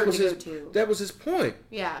lot of effort to go to. That was his point.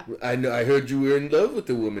 Yeah. I heard you were in love with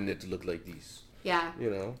the woman that looked like these. Yeah.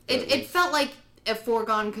 You know? It felt like a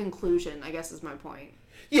foregone conclusion, I guess is my point.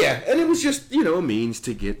 Yeah, and it was just... A means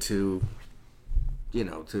to get to...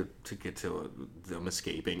 to get to them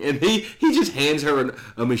escaping. And he just hands her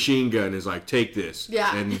a machine gun and is like, take this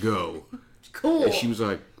and go. Cool. And she was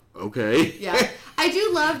like, okay. Yeah. I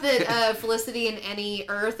do love that Felicity in any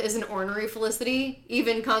Earth is an ornery Felicity.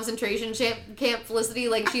 Even concentration camp Felicity.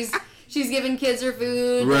 Like, she's giving kids her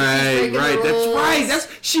food. Right. That's That's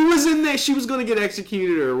she was in there. She was going to get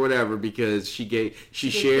executed or whatever because she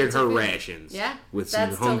shared her rations with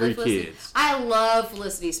some hungry totally kids. I love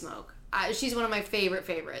Felicity Smoke. She's one of my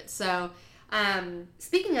favorites. So,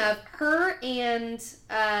 speaking of her and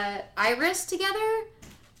Iris together,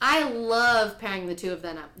 I love pairing the two of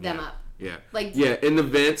them up. Yeah. Like, in the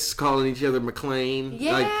vents, calling each other McLean.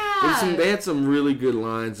 Yeah. Like, they had some really good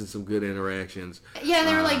lines and some good interactions. Yeah,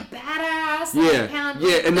 they were like badass.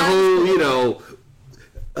 And the whole,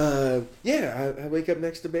 I wake up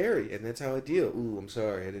next to Barry, and that's how I deal. Ooh, I'm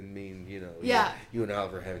sorry, I didn't mean, you and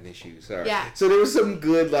Oliver having issues. Sorry. Yeah. So there was some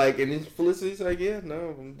good, like, and then Felicity's like, yeah,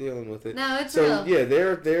 no, I'm dealing with it. No, it's real. real.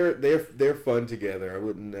 Yeah, they're fun together. I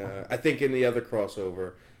wouldn't. I think in the other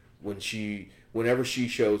crossover, whenever she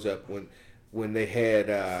shows up, when they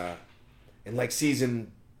had in like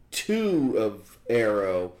season 2 of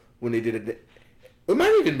Arrow, when they did it might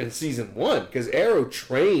have even been season 1 because Arrow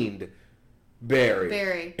trained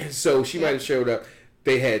Barry. So she might have showed up.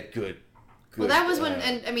 They had good. Well, that was when,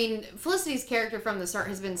 and I mean, Felicity's character from the start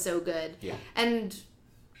has been so good. Yeah. And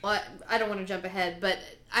well, I don't want to jump ahead, but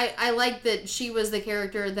I like that she was the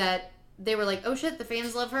character that they were like, oh shit, the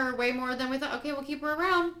fans love her way more than we thought. Okay, we'll keep her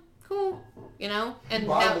around. Cool. And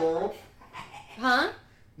Bye, now, Laurel. huh?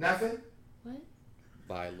 Nothing? What?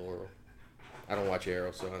 Bye, Laurel. I don't watch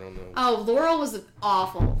Arrow, so I don't know. Oh, Laurel was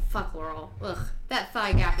awful. Fuck Laurel. Ugh. That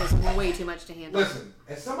thigh gap was way too much to handle. Listen,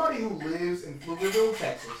 as somebody who lives in Pflugerville,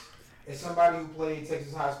 Texas, as somebody who played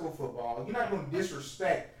Texas high school football, you're not going to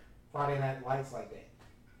disrespect Friday Night Lights like that.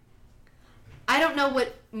 I don't know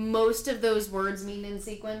what most of those words mean in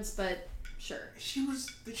sequence, but sure. She was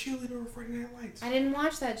the cheerleader of Friday Night Lights. I didn't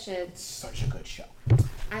watch that shit. It's such a good show.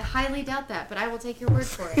 I highly doubt that, but I will take your word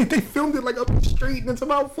for it. They filmed it like up the street, and it's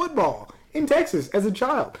about football in Texas as a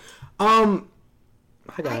child.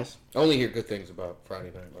 Hi guys. I only hear good things about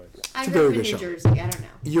Friday Night Lights. I a grew very up in good New show. Jersey. I don't know.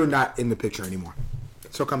 You're not in the picture anymore,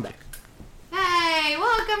 so come back. Hey,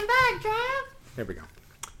 welcome back, Trav. There we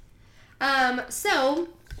go. So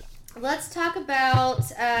let's talk about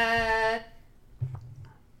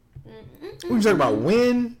We can talk about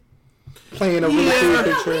Win playing a really cool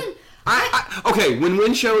picture. Win. Okay, when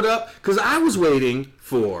Win showed up, because I was waiting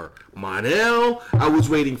for Mon-El, I was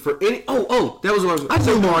waiting for any... Oh, that was what I was... I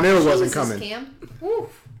knew Mon-El wasn't Jesus, coming. Cam.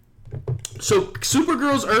 Oof. So,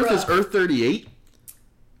 Supergirl's Earth is Earth 38?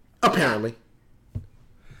 Apparently.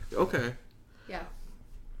 Okay. Yeah.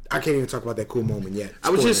 I can't even talk about that cool moment yet. I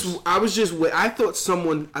was just I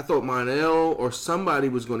thought Mon-El or somebody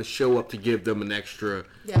was going to show up to give them an extra,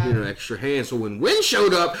 extra hand. So when Win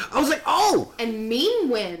showed up, I was like, oh! And mean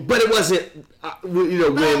Win. But it wasn't, But Win.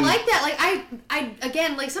 I like that. Like, I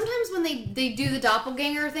again, like, sometimes when they do the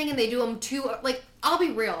doppelganger thing and they do them too, like, I'll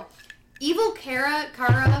be real. Evil Kara,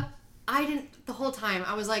 I didn't, the whole time,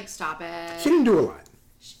 I was like, stop it. She didn't do a lot.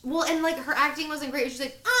 Well, and like her acting wasn't great. She's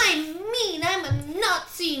like, I'm mean. I'm a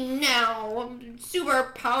Nazi now. I'm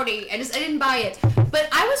super pouty. I didn't buy it. But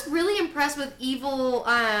I was really impressed with evil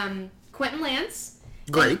Quentin Lance.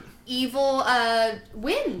 Great. Evil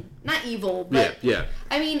Wynn. Not evil, but yeah.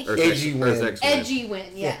 I mean, Edgy Wynn. Edgy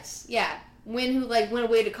Wynn. Yes, yeah. Wynn, who like went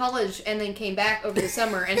away to college and then came back over the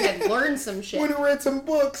summer and had learned some shit. Wynn read some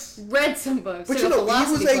books. Read some books. But took you a know,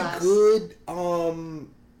 he was philosophy a class. good.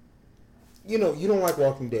 You know, you don't like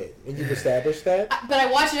Walking Dead, and you've established that. But I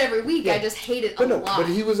watch it every week. Yeah. I just hate it But a lot. but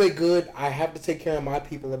he was a good. I have to take care of my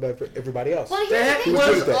people above everybody else. Well, here's the thing.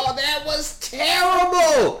 that was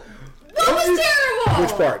terrible. That was terrible.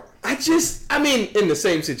 Which part? I mean, in the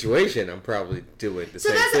same situation, I'm probably doing the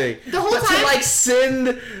same that's thing. the whole but time- to like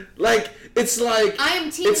send, like it's like I am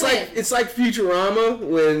Team it's Wynn. like it's like Futurama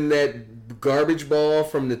when that garbage ball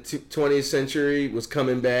from the 20th century was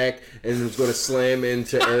coming back and was going to slam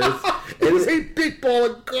into Earth. It was a big ball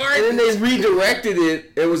of garbage. And then they redirected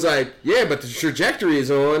it. It was like, yeah, but the trajectory is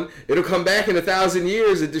on. It'll come back in 1,000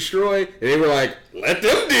 years and destroy. And they were like, let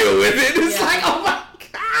them deal with it. It's Yeah. like, oh my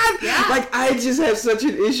God. Yeah. Like, I just have such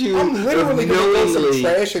an issue I'm literally of gonna throw some knowingly,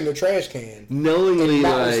 trash in the trash can. knowingly, And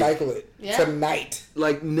not like, recycle it Yeah. tonight.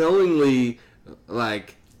 like, knowingly,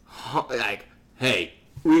 like, hey,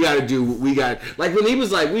 we got, like, when he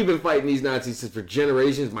was like, we've been fighting these Nazis for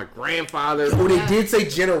generations, my grandfather. Oh, they did say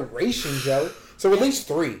generation, Joe. So at least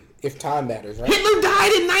 3, if time matters, right? Hitler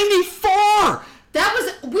died in 94! That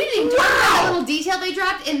was, we didn't even talk about that little detail they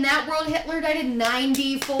dropped. In that world, Hitler died in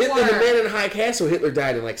 94. In The Man in the High Castle, Hitler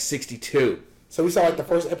died in like 62. So we saw like the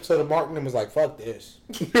first episode of Martin and was like, fuck this.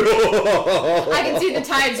 I can see the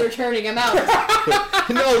tides are turning him out.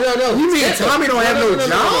 No. You mean Tommy don't have no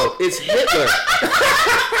job? It's Hitler.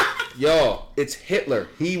 Y'all, it's Hitler.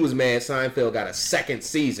 He was mad Seinfeld got a second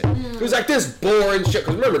season. It was like this boring shit.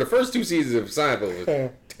 Because remember, the first 2 seasons of Seinfeld was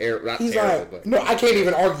not He's terrible, like, but... no, I can't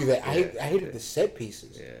even argue that. I hated the set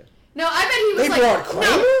pieces. Yeah. No, I bet he was They like, brought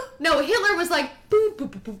Kramer? no, Hitler was like, boop, boop,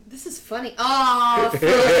 boop, boop. This is funny. Oh,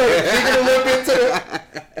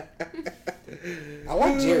 I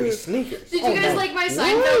like Jerry Sneakers. did you guys like my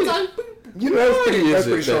Seinfeld song? You know, that's pretty, that's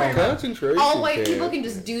Is pretty it that strong. concentration All white people camp? can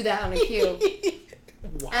just do that on a cue.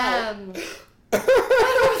 Wow. What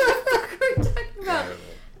are we talking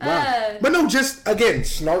about? But no, just, again,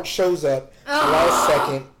 Snart shows up last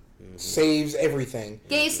second, saves everything.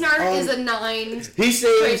 Gay Snark is a 9. He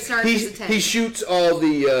saves. Snark is a 10. He shoots all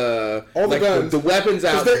the guns. the weapons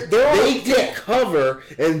out. 'Cause they're all- they take yeah. cover,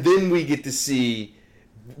 and then we get to see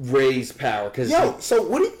Ray's power. Cause Yo, so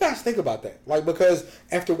what do you guys think about that? Like, because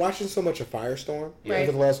after watching so much of Firestorm Right.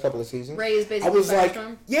 over the last couple of seasons, Ray is I basically was like,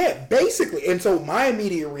 Firestorm? yeah, basically. And so my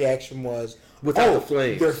immediate reaction was, Without the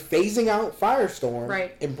flames. they're phasing out Firestorm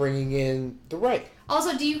Right. and bringing in the Ray.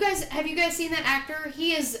 Also, have you guys seen that actor?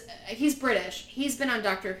 He's British. He's been on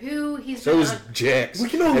Doctor Who. He's So been is on, Jax. We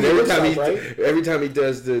can know who and he every looks time like, he right? every time he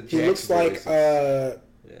does the He Jax looks like voices.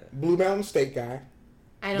 Blue Mountain State guy,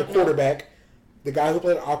 I the don't know. quarterback, the guy who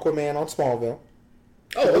played Aquaman on Smallville.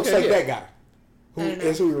 Oh, It looks okay, like yeah. that guy. I don't know.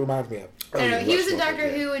 Is who he reminds me of. I don't know. He was in Rushmore, Doctor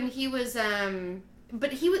yeah. Who, and he was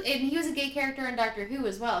but he was a gay character in Doctor Who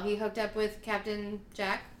as well. He hooked up with Captain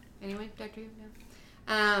Jack. Anyway, Doctor Who.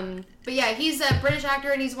 Yeah. But yeah, he's a British actor,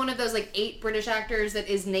 and he's one of those like 8 British actors that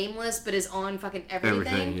is nameless but is on fucking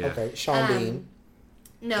everything. Yeah. Okay, Sean Bean.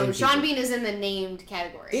 No, And Sean people. Bean is in the named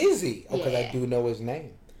category. Is he? Oh, because Yeah. I do know his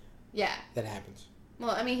name. Yeah. That happens.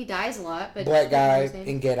 Well, I mean, he dies a lot, but Black I don't know guy his name.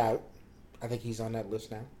 in Get Out. I think he's on that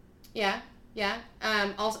list now. Yeah, yeah.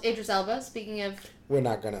 Also Idris Elba. Speaking of, We're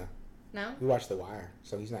not gonna. no. We watched The Wire,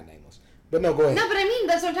 so he's not nameless. But no, go ahead. No, but I mean,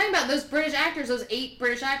 that's what I'm talking about. Those British actors, those 8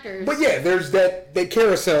 British actors. But yeah, there's that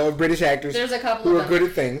carousel of British actors There's a couple who of are them. good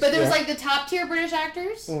at things. But there's yeah. like the top tier British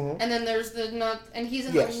actors, Mhm. and then there's the not, and he's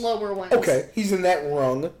in Yes. the lower ones. Okay, he's in that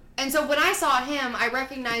rung. And so when I saw him, I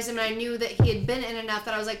recognized him, and I knew that he had been in enough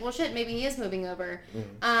that I was like, well, shit, maybe he is moving over.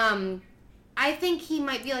 Mm-hmm. I think he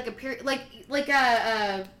might be like a period, like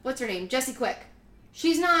what's her name, Jessie Quick.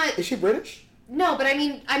 She's not. Is she British? No, but I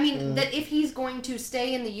mean Mm. that if he's going to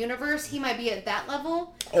stay in the universe, he might be at that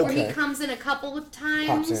level, where he Okay. comes in a couple of Pops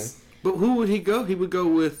times. in. But who would he go? He would go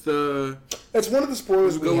with. That's one of the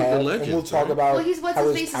spoilers We'll we go with the have, and legends, we'll talk right? about Well, he's what's how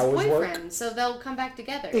his his face's powers work. boyfriend, so they'll come back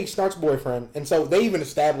together. He starts boyfriend, and so they even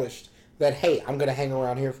established that, hey, I'm gonna hang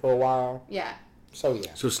around here for a while. Yeah. So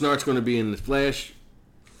yeah. So Snart's going to be in the Flash.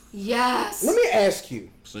 Yes. Let me ask you,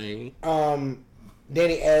 See.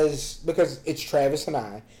 Danny, because it's Travis and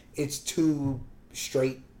I, it's 2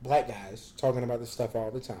 straight black guys talking about this stuff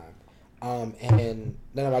all the time, and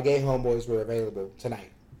none of my gay homeboys were available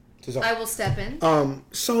tonight. I will step in.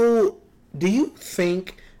 So do you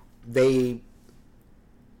think they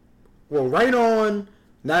were right on,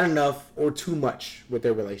 not enough, or too much with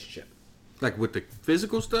their relationship. Like with the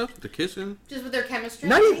physical stuff, the kissing? Just with their chemistry?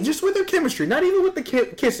 Not even, just with their chemistry, not even with the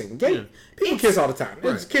kissing. Okay? People kiss all the time.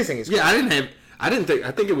 Right. Kissing is I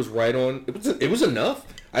think it was right on. It was enough.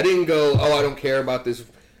 I didn't go, I don't care about this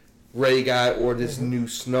Ray guy or this new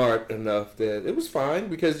snart enough that it was fine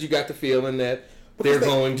because you got the feeling that they're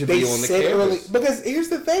going to be on the cameras. Because here's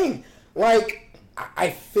the thing. Like, I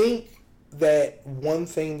think that one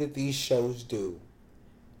thing that these shows do,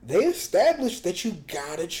 they establish that you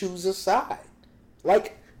gotta choose a side.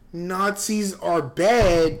 Like, Nazis are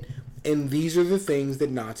bad, and these are the things that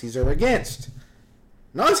Nazis are against.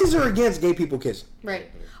 Nazis are against gay people kissing. Right.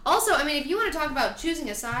 Also, I mean, if you want to talk about choosing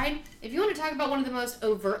a side, if you want to talk about one of the most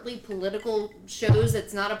overtly political shows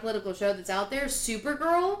that's not a political show that's out there,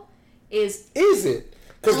 Supergirl is... Is it?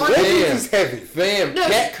 Because Leggings is heavy. Fam, no,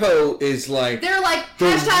 Catco is like... They're like,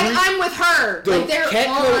 I'm with her. Like, they're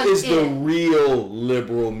Catco is the real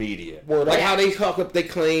liberal media. Well, like how they talk up, they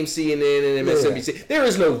claim CNN and MSNBC. Yeah. There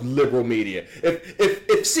is no liberal media.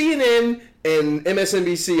 If CNN and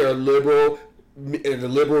MSNBC are liberal, the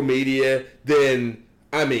liberal media, then...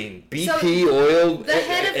 I mean, BP, oil, the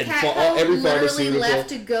head of Catco literally left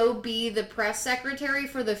to go be the press secretary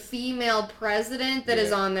for the female president that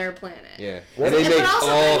is on their planet. Yeah, and they make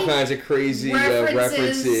all kinds of crazy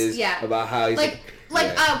references about how he's like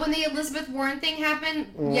when the Elizabeth Warren thing happened.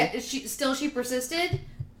 She persisted.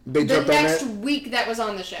 The next week that was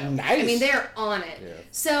on the show. Nice. I mean, they're on it. Yeah.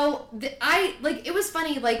 So it was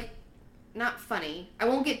funny. Like, not funny. I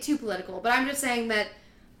won't get too political, but I'm just saying that.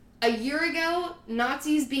 A year ago,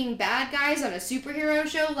 Nazis being bad guys on a superhero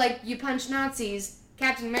show, like you punch Nazis,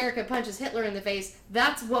 Captain America punches Hitler in the face,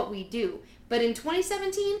 that's what we do. But in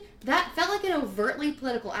 2017, that felt like an overtly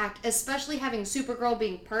political act, especially having Supergirl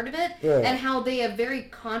being part of it, and how they have very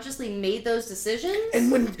consciously made those decisions.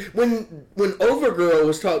 And when Overgirl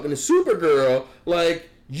was talking to Supergirl, like,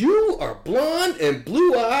 you are blonde and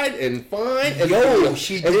blue-eyed and fine, and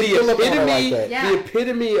she did the epitome, the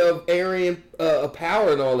epitome of Aryan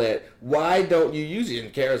power and all that. Why don't you use it?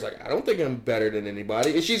 And Kara's like, I don't think I'm better than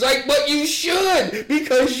anybody. And she's like, but you should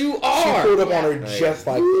because you are. She pulled up on her just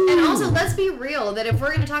like that. And also, let's be real that if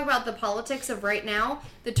we're going to talk about the politics of right now,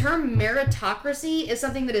 the term meritocracy is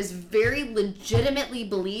something that is very legitimately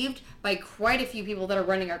believed by quite a few people that are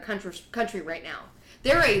running our country right now.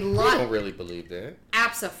 There are a lot. They don't really believe that.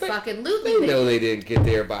 Abso-fucking-lutely. They know they didn't get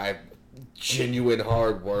there by genuine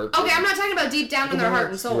hard work. Okay, I'm not talking about deep down in their heart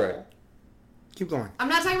and soul. Right. Keep going. I'm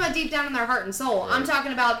not talking about deep down in their heart and soul. Right. I'm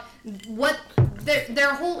talking about what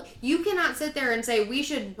their whole... You cannot sit there and say we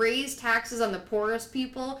should raise taxes on the poorest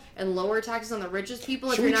people and lower taxes on the richest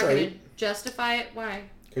people if you're not going to justify it. Why?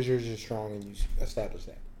 Because you're just strong and you establish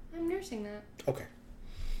that. I'm nursing that. Okay.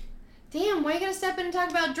 Damn, why are you going to step in and talk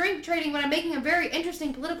about drink trading when I'm making a very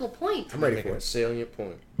interesting political point? I'm ready for a salient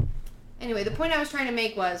point. Anyway, the point I was trying to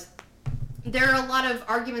make was there are a lot of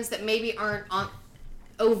arguments that maybe aren't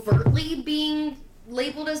overtly being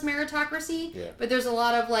labeled as meritocracy, but there's a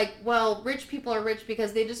lot of like, well, rich people are rich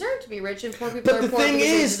because they deserve to be rich, and poor people are poor because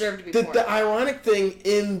they deserve to be poor. The ironic thing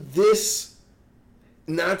in this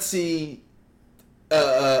Nazi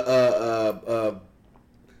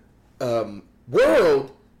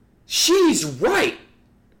world, she's right.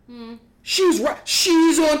 She's right.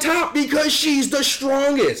 She's on top because she's the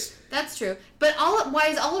strongest. That's true. But why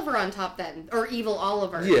is Oliver on top then? Or evil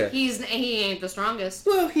Oliver? Yeah. He ain't the strongest.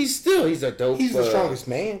 Well, he's a dope. He's the strongest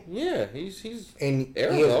man. Yeah, he's and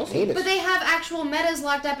but they have actual metas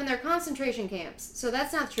locked up in their concentration camps, so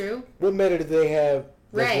that's not true. What meta do they have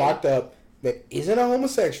that's locked up that isn't a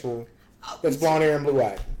homosexual? That's blonde hair and blue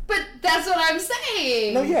eyed. But that's what I'm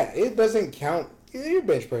saying. No, yeah, it doesn't count. Your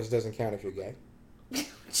bench press doesn't count if you're gay.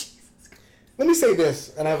 Let me say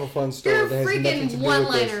this, and I have a fun story. You're that has nothing to do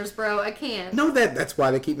one-liners, bro. I can't. No, that's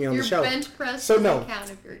why they keep me on the show. Your bench press doesn't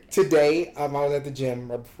count if you're gay. Today, I was at the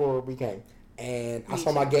gym right before we came, and I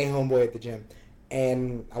saw my gay homeboy at the gym,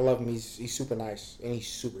 and I love him. He's super nice, and he's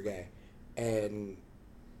super gay. And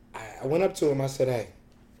I went up to him. I said, "Hey,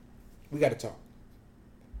 we got to talk."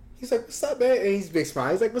 He's like, "What's up, man?" And he's big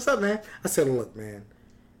smile. He's like, "What's up, man?" I said, "Look, man,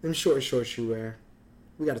 them short shorts you wear,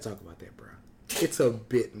 we got to talk about that, bro. It's a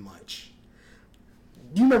bit much."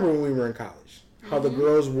 You remember when we were in college? How the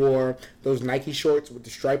girls wore those Nike shorts with the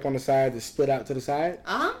stripe on the side that split out to the side?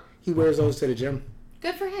 Uh-huh. He wears those to the gym.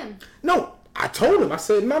 Good for him. No, I told him. I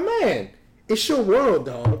said, my man, it's your world,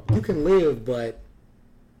 dog. You can live, but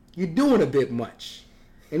you're doing a bit much.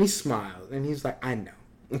 And he smiled, and he's like, I know.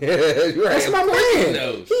 Right. That's my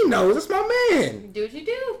man. He knows. That's my man. Do what you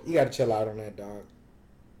do. You got to chill out on that, dog.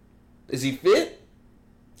 Is he fit?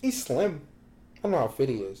 He's slim. I don't know how fit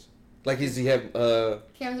he is. Like, does he have,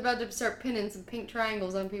 Cam's about to start pinning some pink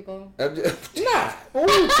triangles on people. Nah.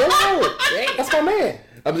 That's my man.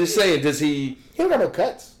 I'm just saying, does he... He don't got no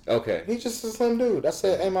cuts. Okay. He's just a slim dude. That's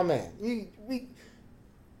it. Ain't my man.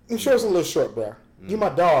 Them shorts a little short, bro. You my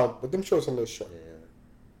dog, but them shorts a little short. Yeah.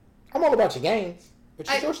 I'm all about your gains, but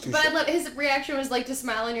your shorts too short. But I love his reaction was like to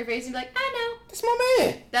smile on your face and be like, I know. That's my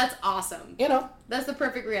man. That's awesome. You know. That's the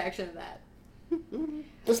perfect reaction to that.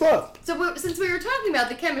 Just love. So since we were talking about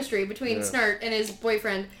the chemistry between Snart and his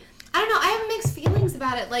boyfriend, I don't know, I have mixed feelings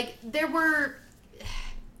about it. Like,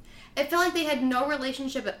 it felt like they had no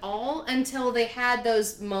relationship at all until they had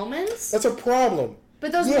those moments. That's a problem.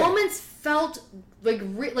 But those moments felt like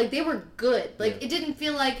they were good. Like, it didn't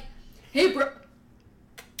feel like, hey, bro,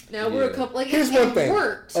 now we're a couple. Like, Here's it one thing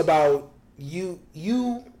worked. about you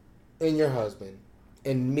and your husband,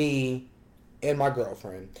 and me and my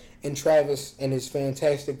girlfriend, and Travis and his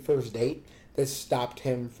fantastic first date that stopped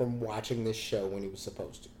him from watching this show when he was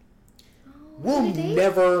supposed to. We'll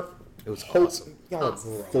never... It was awesome. Y'all are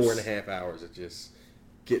gross. 4.5 hours of just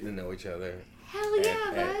getting to know each other. Hell yeah,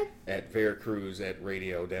 bud. At Veracruz at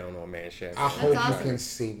radio down on Manchester. I hope awesome. you can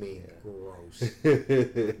see me. Gross.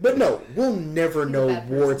 But no, we'll never know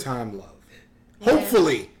wartime love. Yeah.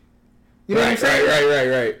 Hopefully. You know what I'm saying?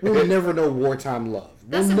 Right. We'll never know wartime love.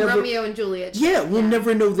 That's we'll some never, Romeo and Juliet shit. Yeah, we'll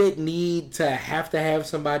never know that need to have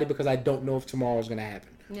somebody because I don't know if tomorrow's going to happen.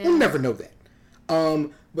 Yeah. We'll never know that.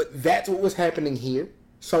 But that's what was happening here.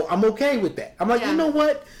 So I'm okay with that. I'm like, you know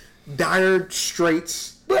what? Dire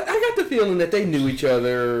straits. But I got the feeling that they knew each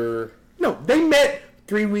other. No, they met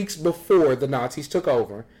 3 weeks before the Nazis took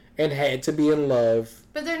over and had to be in love.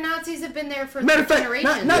 But their Nazis have been there for Matter of fact,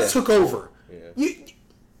 generations. not took over. Yeah.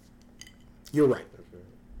 You're right.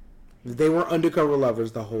 They were undercover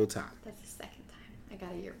lovers the whole time. That's the second time. I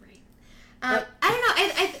got it. You're right. I don't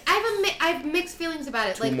know. I have mixed feelings about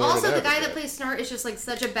it. Like, also, the guy that plays Snart is just, like,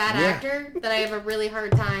 such a bad actor that I have a really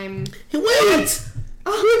hard time... Wait!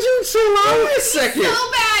 Would you chill out? Wait a second.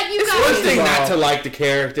 So bad, you It's guys. one thing not to like the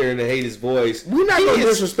character and to hate his voice. We're not going to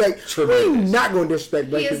disrespect. tremendous. We're not going to disrespect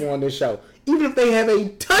black people on this show, even if they have a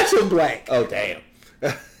touch of black. Oh, damn.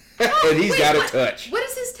 And he's got a touch. What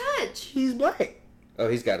is his touch? He's black. Oh,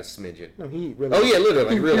 he's got a smidgen. No, he really. Oh, yeah,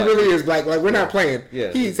 literally. He really is black. Like, we're not playing.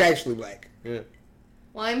 Yeah. He's actually black. Yeah.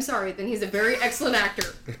 Well, I'm sorry. Then he's a very excellent actor.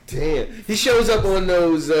 Damn. He shows up on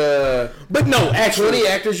those, But no, actually. 20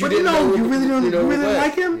 actors you but didn't no, know. you really don't really what?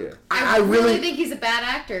 like him? Yeah. I really think he's a bad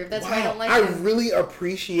actor. That's why I don't like I him. really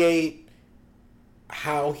appreciate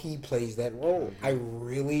how he plays that role. I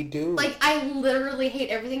really do. Like, I literally hate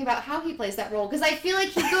everything about how he plays that role because I feel like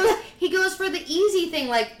he goes for the easy thing.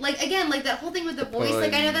 Like again, like that whole thing with the voice.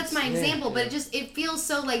 Like, I know that's my example, but it feels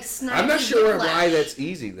so like snarky. I'm not sure whiplash. why that's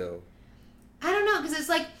easy, though. I don't know because it's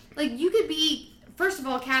like you could be, first of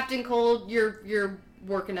all, Captain Cold. You're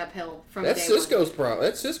working uphill from That's day Cisco's one. problem.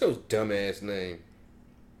 That's Cisco's dumbass name.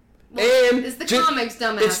 Well, And it's the just- comics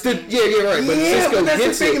dumbass. It's the name. right. But Yeah, Cisco but that's the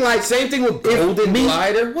gets thing, it. like, Same thing with Golden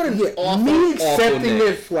Glider. What an awful, me awful accepting name.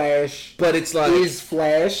 that Flash But it's like is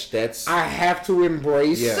Flash. that's I have to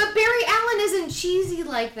embrace. Yeah. But Barry Allen isn't cheesy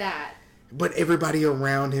like that. But everybody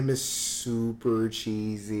around him is super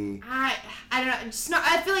cheesy. I don't know. Snart,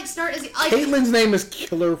 I feel like Snart is like Caitlin's name is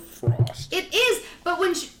Killer Frost. it is, but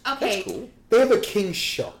when okay, that's cool. They have a king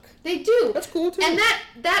shark. they do. That's cool too. And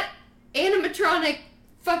that animatronic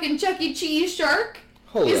fucking Chuck E. Cheese shark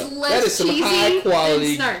Hold is up. less That is some cheesy high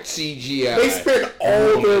quality than Snart. CGI. They spent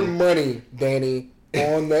all their money, Danny,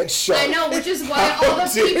 on that shark. I know, which is why all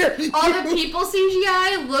the people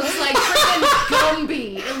CGI looks like freaking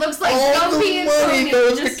Gumby. It looks like all Gumby the and money Sonya.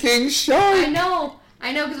 goes to King Shark.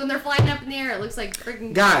 I know, because when they're flying up in the air, it looks like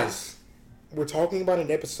freaking Guys, we're talking about an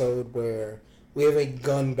episode where we have a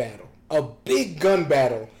gun battle. A big gun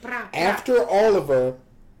battle. After Oliver,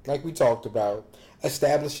 like we talked about,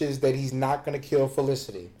 establishes that he's not going to kill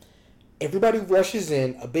Felicity. Everybody rushes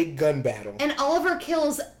in, a big gun battle. And Oliver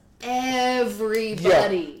kills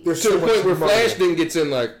everybody. There's to so the point much where murder. Flash then gets in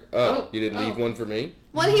like, Oh, you didn't leave one for me?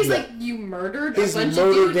 Well, he's Yeah. like, you murdered His a bunch of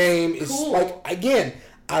murder dudes? game is Cool. like, again,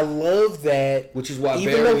 I love that. Which is why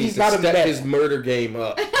even Barry though needs he's to not a step meta, his murder game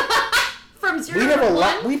up. From 0 we have to a 1?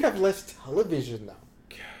 lot. We have less television now.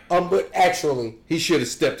 But actually, He should have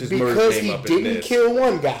stepped his murder because game he up in didn't this. kill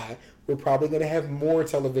one guy, we're probably going to have more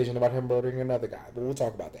television about him murdering another guy. But we'll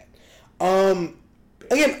talk about that.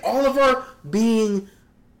 Again, Oliver being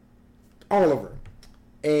Oliver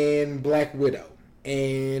and Black Widow,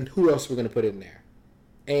 and who else we're going to put in there?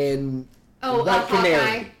 And White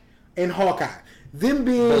Hawkeye. and Hawkeye. Them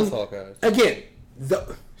being Both Hawkeyes. again.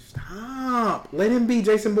 Stop. Let him be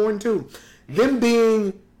Jason Bourne too. Them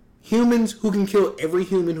being humans who can kill every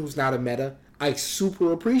human who's not a meta. I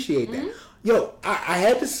super appreciate that. Yo, I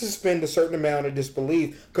had to suspend a certain amount of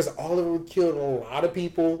disbelief because Oliver killed a lot of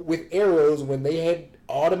people with arrows when they had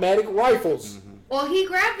automatic rifles. Well, he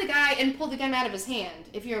grabbed the guy and pulled the gun out of his hand,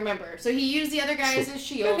 if you remember. So he used the other guy as his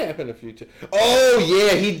shield. That happened a few times. Oh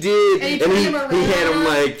yeah, he did. And he he him around. had him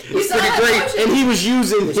like it's saw pretty that great, motion? and he was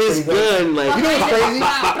using his gun like. You know what's crazy?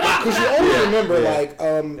 Because you only remember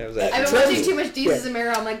was that. I've been watching too much Jesus and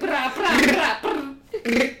Mero. I'm like, brah, brah, brah,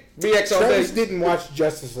 brah. BX all day. Travis didn't watch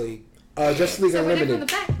Justice League So Unlimited, from the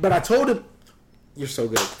back. but I told him, "You're so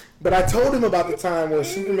good." But I told him about the time where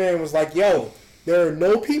Superman was like, "Yo, there are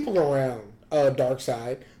no people around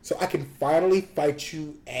Darkseid, so I can finally fight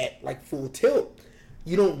you at like full tilt."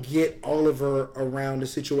 You don't get Oliver around a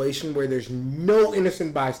situation where there's no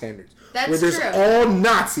innocent bystanders, That's where there's true. all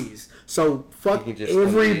Nazis. So fuck You can just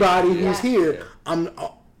everybody unleash. who's here. Yeah. I'm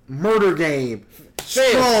murder game.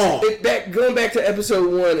 Fans, Strong. going back to episode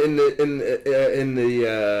 1 in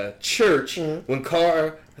the church when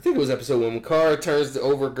Kara, I think it was episode 1 when Kara turns the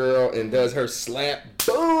over girl and does her slap.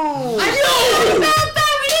 Boom! I didn't talk about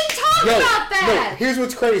that. We didn't talk about that. No, here's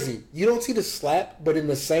what's crazy. You don't see the slap, but in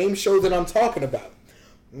the same show that I'm talking about,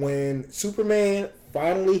 when Superman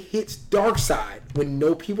finally hits Darkseid, when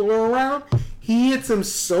no people are around, he hits him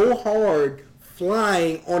so hard,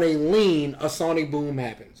 flying on a lean, a sonic boom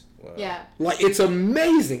happens. Yeah. Like, it's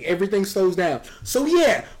amazing. Everything slows down. So,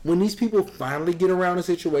 yeah, when these people finally get around a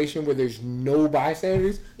situation where there's no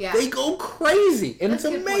bystanders, Yeah. they go crazy. And That's a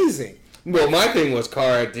it's good point. amazing. Well, my thing was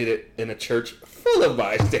Kara did it in a church full of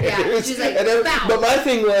bystanders. Yeah, she's like, And then- bow. but my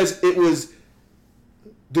thing was,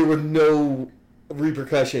 there were no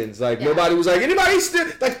repercussions. Like, Yeah. nobody was like, anybody still,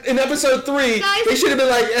 like, in episode 3, Guys. they should have been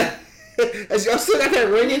like, as y'all still got that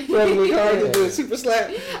ringing from when Kara did the super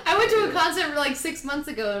slap. I went to a concert like 6 months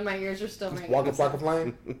ago and my ears are still ringing. Waka Flocka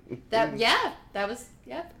Flame? That yeah. It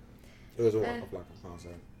was a Waka Flocka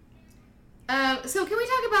concert. So can we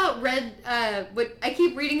talk about red? What I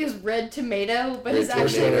keep reading is red tomato, but Red it's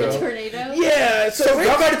actually Tornado. red tornado. Yeah, So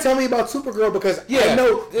y'all got to tell me about Supergirl because I Yeah.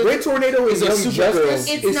 know Red Tornado is It's a Young Supergirl. Justice.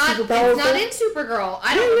 It's is not. super It's powerful. not in Supergirl.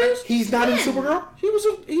 I don't remember. He's not in When? Supergirl. he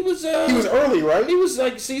was Early, right? He was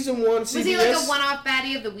like season 1 CBS. Was he like a one-off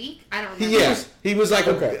baddie of the week? I don't remember. Yes, he was like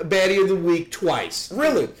Okay. a baddie of the week twice.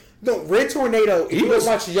 Really? No, Red Tornado. If He you was-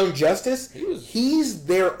 watch Young Justice, was- he's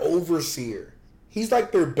their overseer. He's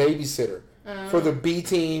like their babysitter for the B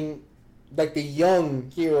team, like the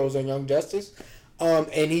young heroes in Young Justice. And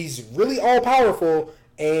he's really all powerful,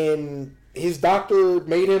 and his doctor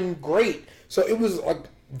made him great. So it was like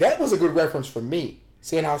that was a good reference for me,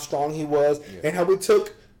 seeing how strong he was and how it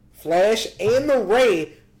took Flash and the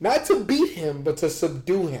Ray not to beat him, but to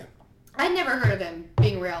subdue him. I'd never heard of him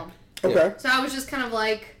being real, Okay. so I was just kind of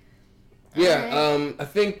like, Yeah, alright. I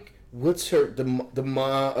think what's the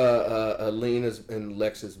mom, Lena's and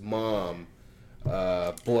Lex's mom,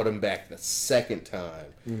 brought him back the second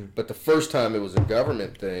time, but the first time it was a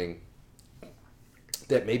government thing.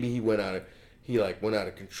 That maybe he went out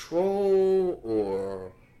of control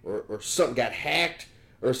or something got hacked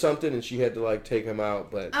or something, and she had to like take him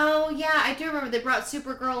out. But oh yeah, I do remember they brought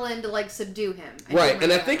Supergirl in to like subdue him. I do right, remember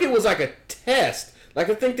and I that. think it was like a test. Like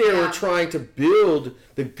I think they were Yeah. trying to build.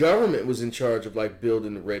 The government was in charge of like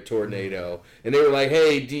building the Red Tornado, and they were like,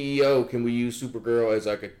 "Hey, DEO, can we use Supergirl as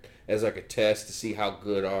like a test to see how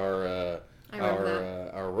good our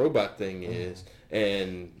robot thing is?"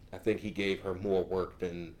 And I think he gave her more work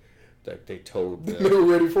than like they told them. They were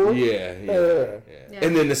ready for it? Yeah.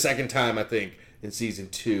 And then the second time, I think in season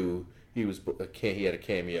 2, he had a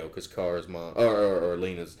cameo because Kara's mom or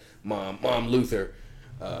Lena's mom Luther,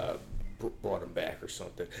 brought him back or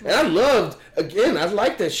something. And I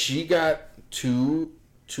liked that she got two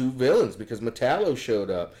villains because Metallo showed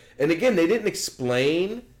up. And again, they didn't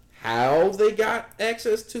explain how they got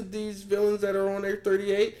access to these villains that are on their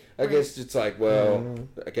 38. I guess it's like, well,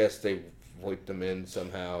 I guess they voiped them in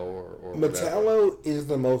somehow or whatever. Metallo is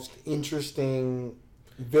the most interesting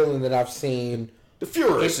villain that I've seen The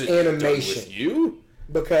Furious in is done animation. with you.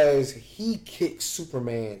 because he kicks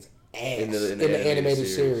Superman's ass in the animated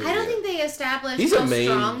series. I don't think they established He's a how main-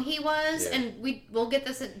 strong he was, Yeah. and we'll get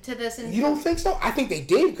to this. In, You don't think so? I think they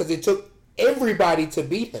did because it took everybody to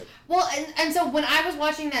beat him. Well, and so when I was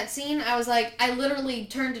watching that scene, I was like, I literally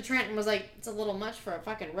turned to Trent and was like, it's a little much for a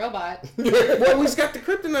fucking robot. Well, he's got the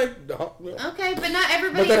kryptonite. Okay, but not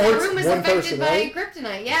everybody But that in the hurts room is one affected person, by right?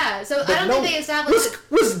 kryptonite. Yeah, so But I don't no- think they established.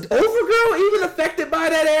 Was Overgirl even affected by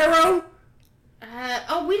that arrow?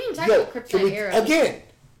 We didn't talk Yo, about can kryptonite we, arrows. again,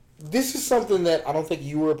 this is something that I don't think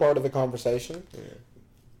you were a part of the conversation.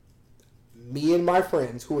 Me and my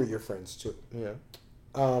friends, who are your friends too, Yeah.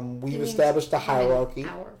 We've established a hierarchy.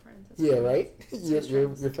 Our friends. Yeah, right?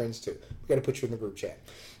 You're friends too. We got to put you in the group chat.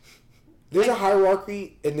 There's a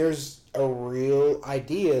hierarchy, and there's a real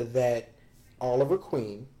idea that Oliver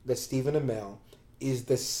Queen, that Stephen Amell, is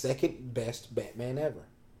the second best Batman ever.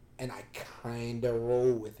 And I kind of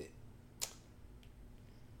roll with it.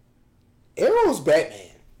 Arrow's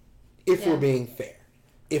Batman, if we're being fair.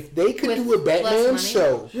 If they could do a Batman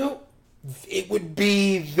show, it would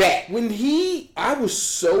be that. I was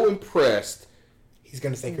so impressed. He's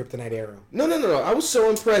going to say Kryptonite Arrow. No. I was so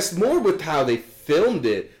impressed more with how they filmed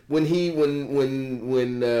it when the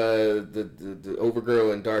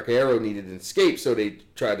Overgirl and Dark Arrow needed an escape, so they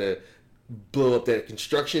tried to blow up that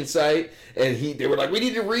construction site, and they were like, we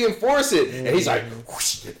need to reinforce it, and he's like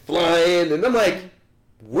whoosh, flying, and I'm like,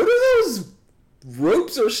 what are those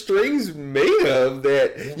ropes or strings made of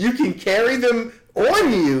that you can carry them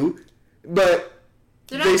on you, but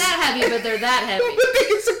they're not that heavy, but they're that heavy. But they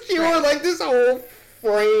can secure like this whole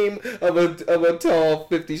frame of a tall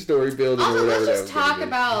 50-story building. Also, or whatever. let's just talk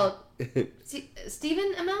about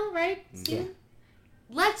Stephen Amell, right? Stephen? Yeah.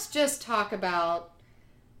 Let's just talk about.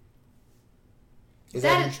 Is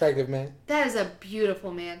that an attractive man? That is a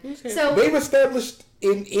beautiful man. So they've established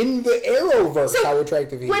in the Arrowverse how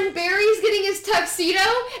attractive he is. When Barry's getting his tuxedo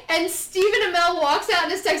and Stephen Amell walks out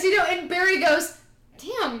in his tuxedo and Barry goes,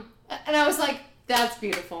 "Damn," and I was like, "That's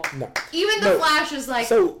beautiful." No, even the Flash is like.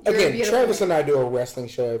 So again, Travis and I do a wrestling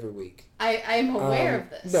show every week. I am aware of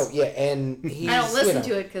this. No, yeah, and I don't listen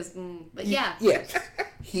to it because, but yeah. Yeah,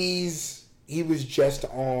 he was just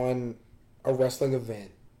on a wrestling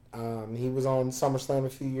event. He was on SummerSlam a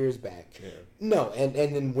few years back. Yeah. No, and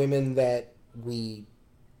then women that we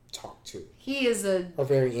talk to. He is are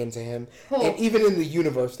very into him. And even in the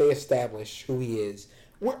universe, they establish who he is.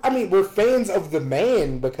 We're fans of the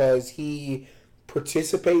man because he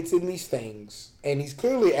participates in these things, and he's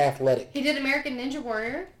clearly athletic. He did American Ninja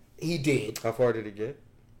Warrior. He did. How far did he get?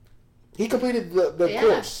 He completed the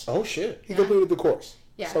course. Oh, shit. He completed the course.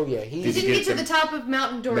 Yeah. So, yeah. He didn't get to the top of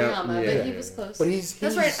Mount Doriyama, but he was close. But he's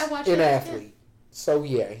That's right. I watched an athlete. Yeah. So,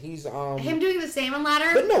 yeah, he's... Him doing the salmon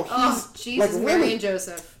ladder? But no, he's... Jesus, like, Mary and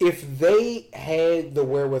Joseph. If they had the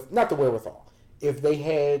wherewithal... Not the wherewithal. If they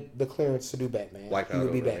had the clearance to do Batman, he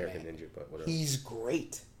would be Batman. Ninja, but he's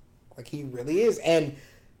great. Like, he really is. And...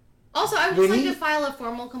 Also, I would just like to file a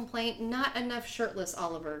formal complaint. Not enough shirtless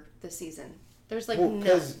Oliver this season. There's like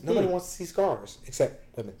because nobody wants to see scars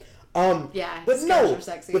except women. Yeah, but no,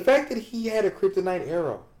 the fact that he had a kryptonite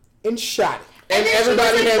arrow and shot it, and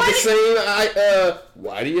everybody had the same.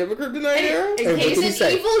 Why do you have a kryptonite arrow? In case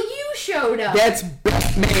an evil you showed up. That's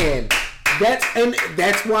Batman.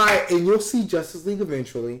 That's why, and you'll see Justice League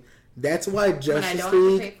eventually. That's why Justice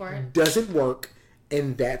League doesn't work,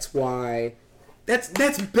 and that's why. That's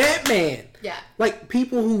Batman. Yeah. Like,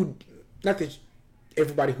 people who... Not that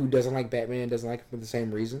everybody who doesn't like Batman doesn't like him for the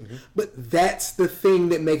same reason. Mm-hmm. But that's the thing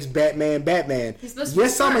that makes Batman Batman.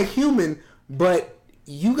 Yes, I'm a human, but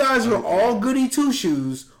you guys are all goody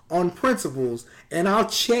two-shoes on principles, and I'll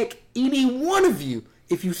check any one of you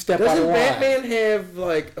if you step out of line. Doesn't Batman have,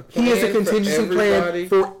 like, a plan? He has a contingency plan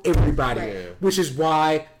for everybody. Right. Yeah. Which is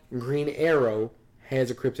why Green Arrow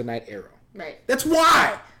has a kryptonite arrow. Right. That's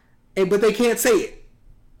why! But they can't say it.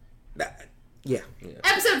 Yeah.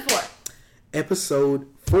 Episode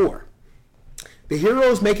 4. The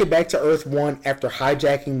heroes make it back to Earth 1 after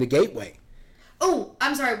hijacking the Gateway. Oh,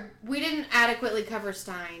 I'm sorry. We didn't adequately cover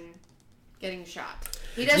Stein getting shot.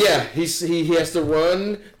 He doesn't. Yeah, he has to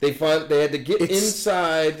run. They had to get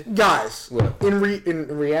inside. Guys, in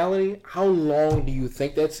reality, how long do you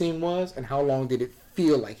think that scene was, and how long did it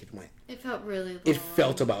feel like it went? It felt really long. It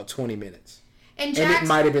felt about 20 minutes. And it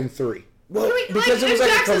might have been 3. Well, because it was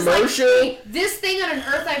like a commercial. Like, hey, this thing on an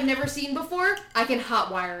Earth I've never seen before, I can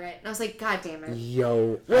hotwire it. And I was like, God damn it.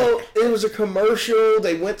 Yo. Well, it was a commercial.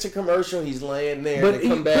 They went to commercial. He's laying there. But they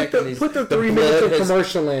come back and put the 3 minutes of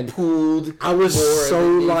commercial in. Pooled. I was so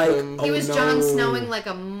like, he was Jon Snowing like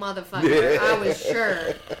a motherfucker. I was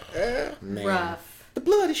sure. Man. Rough. The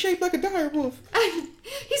blood is shaped like a dire wolf.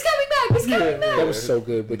 He's coming back. He's coming back. That was so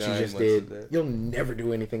good, what you just did. You'll never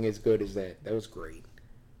do anything as good as that. That was great.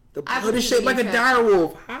 The blood is shaped like a dire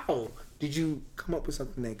wolf. How did you come up with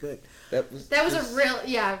something that good? That was a real,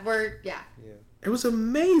 yeah. It was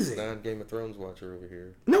amazing. Non-Game of Thrones watcher over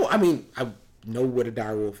here. No, I mean, I know what a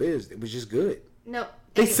dire wolf is. It was just good. No.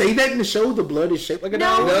 They say that in the show, the blood is shaped like a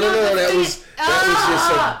dire wolf? No. That was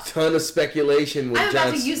just a ton of speculation. I'm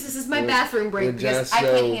about to use this as my bathroom break because I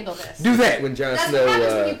can't handle this. Do that. When Jon That's Snow, what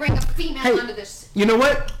happens when you bring a female onto this. You know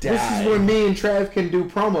what? This is when me and Trav can do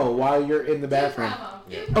promo while you're in the bathroom.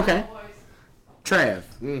 Yeah. Okay. Trav.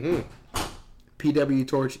 Mm-hmm. PW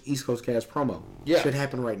Torch East Coast Cast promo. Yeah. Should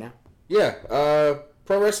happen right now. Yeah.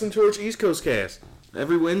 Pro Wrestling Torch East Coast Cast.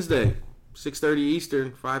 Every Wednesday, 6:30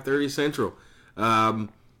 Eastern, 5:30 Central. And,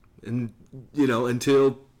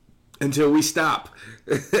 until we stop.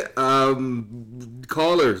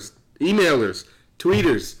 Callers, emailers,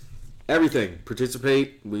 tweeters, everything.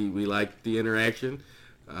 Participate. We like the interaction.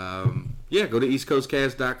 Go to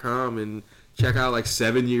eastcoastcast.com and check out like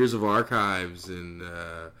 7 years of archives. And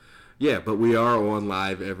but we are on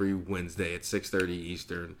live every Wednesday at 6:30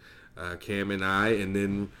 Eastern. Cam and I, and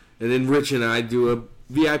then Rich and I do a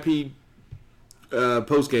VIP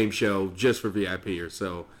post-game show just for VIPers.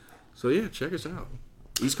 So check us out.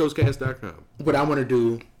 EastCoastCast.com. What I want to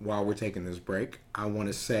do while we're taking this break, I want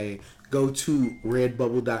to say go to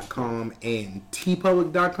redbubble.com and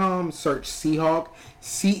tpublic.com, search Seahawk,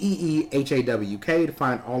 CEEHAWK, to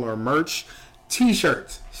find all our merch,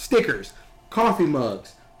 t-shirts, stickers, coffee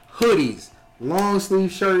mugs, hoodies, long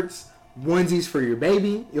sleeve shirts, onesies for your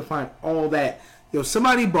baby. You'll find all that.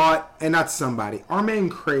 Somebody bought, and not somebody, our man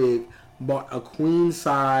Craig bought a queen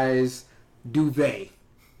size duvet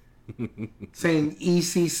saying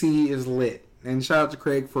ECC is lit. And shout out to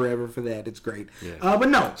Craig forever for that. It's great. Yeah. But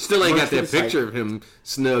no. Still ain't got that picture of him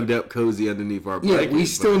snugged up cozy underneath our blanket. Yeah, we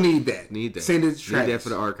still need that. Need that. Send it to Travis. Need that for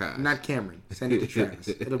the archive. Not Cameron. Send it to Travis.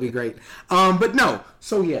 It'll be great. But no.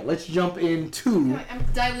 So yeah, let's jump into... I'm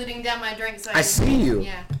diluting down my drink. So I see you.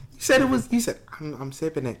 Yeah. You said, I'm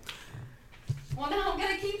sipping it. Well, now I'm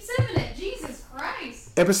going to keep sipping it. Jesus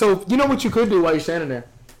Christ. Episode... You know what you could do while you're standing there?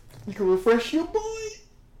 You can refresh your boy.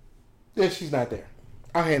 Yeah, she's not there.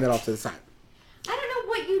 I'll hand it off to the side. I don't know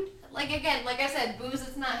what you... Like I said, booze,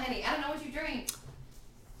 it's not Henny. I don't know what you drink.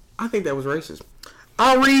 I think that was racist.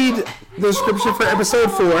 I'll read the description for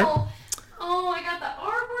episode 4. Oh, I got the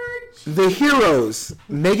R word. The heroes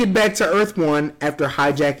make it back to Earth 1 after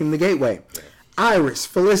hijacking the gateway. Iris,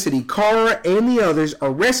 Felicity, Kara, and the others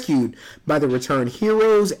are rescued by the returned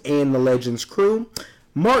heroes and the Legends crew.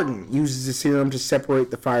 Martin uses the serum to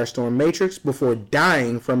separate the Firestorm Matrix before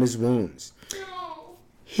dying from his wounds. No.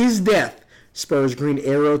 His death spurs Green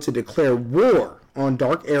Arrow to declare war on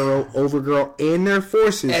Dark Arrow, Overgirl, and their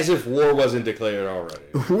forces. As if war wasn't declared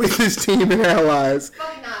already. With his team and allies.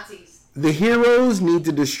 Fuck Nazis. The heroes need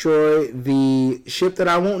to destroy the ship that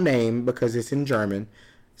I won't name because it's in German.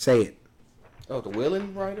 Say it. Oh, the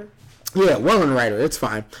Wellenrider Rider? Yeah, Wellenrider. It's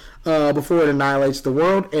fine. Before it annihilates the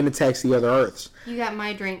world and attacks the other Earths. You got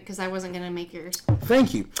my drink because I wasn't going to make yours.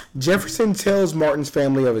 Thank you. Jefferson tells Martin's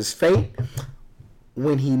family of his fate.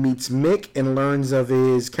 When he meets Mick and learns of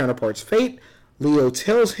his counterpart's fate, Leo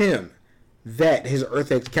tells him that his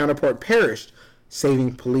Earth-X counterpart perished,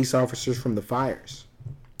 saving police officers from the fires.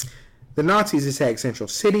 The Nazis attack Central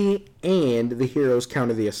City, and the heroes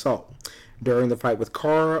counter the assault. During the fight with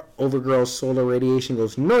Kara, Overgirl's solar radiation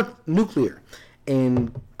goes nuclear,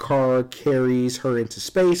 and Kara carries her into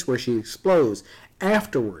space where she explodes.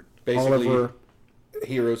 Afterward, basically, Oliver...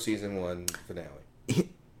 Hero Season 1 finale.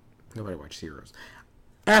 Nobody watched Heroes.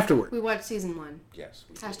 Afterward. We watched Season 1. Yes.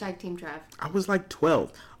 Hashtag Team Trav. I was like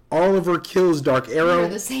 12. Oliver kills Dark Arrow. We're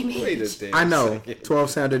the same age. I know. 12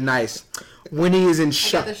 sounded nice. When he is in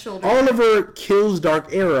shock. shoulder. Oliver kills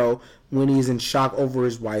Dark Arrow when he is in shock over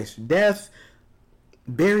his wife's death.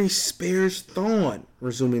 Barry spares Thawne,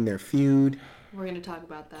 resuming their feud. We're going to talk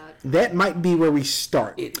about that. That might be where we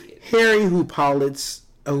start. Idiot. Harry, who pilots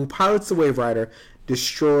the Wave Rider,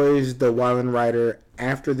 destroys the Wyland Rider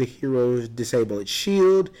after the heroes disable its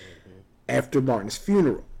shield. After Martin's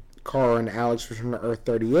funeral, Kara and Alex return to Earth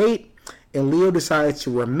 38, and Leo decides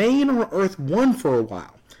to remain on Earth 1 for a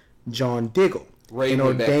while. John Diggle, an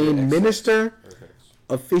ordained minister,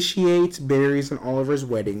 officiates Barry's and Oliver's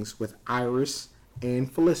weddings with Iris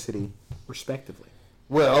and Felicity, respectively.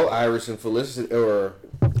 Well, Iris and Felicity, or...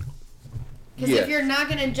 Because if you're not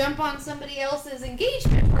going to jump on somebody else's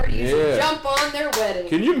engagement party, you should jump on their wedding.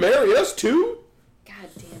 Can you marry us too? God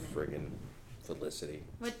damn it. Friggin' Felicity.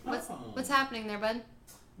 What's happening there, bud?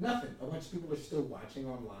 Nothing. A bunch of people are still watching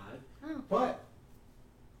on live. Oh. But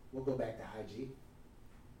we'll go back to IG.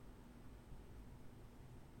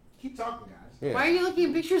 Keep talking, guys. Yeah. Why are you looking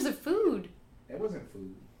at pictures of food? That wasn't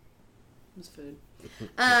food. It was food.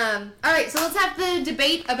 Alright, so let's have the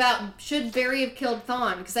debate about should Barry have killed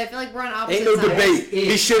Thawne, because I feel like we're on opposite Ain't no sides. debate.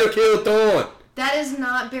 He should have killed Thawne. That is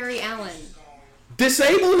not Barry Allen.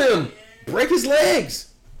 Disable him. Break his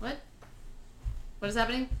legs. What? What is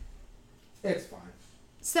happening? It's fine.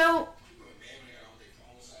 So...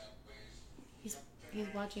 He's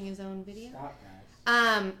watching his own video? Stop,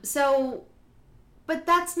 guys. But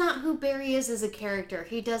that's not who Barry is as a character.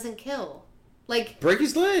 He doesn't kill. Like... Break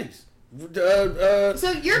his legs.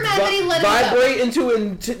 So you're mad that he let him vibrate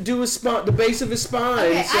into do the base of his spine.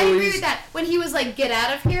 Okay, so I agree with that. When he was like, "Get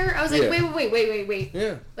out of here," I was like, Yeah. "Wait."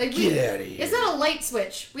 Yeah. Like, Get out of here. It's not a light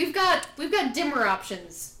switch. We've got dimmer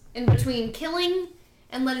options in between killing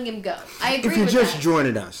and letting him go. I agree If you're with just that.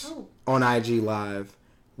 joining us on IG Live,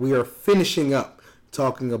 we are finishing up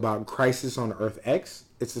talking about Crisis on Earth X.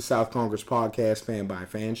 It's the South Congress podcast, fan by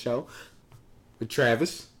fan show with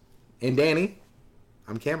Travis and Danny.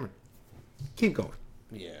 I'm Cameron. Keep going.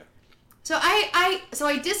 Yeah. So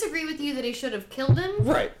I disagree with you that he should have killed him.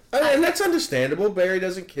 Right. And that's understandable. Barry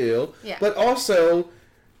doesn't kill. Yeah. But also,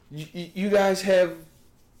 you guys have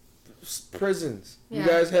prisons. Yeah. You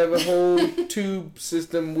guys have a whole tube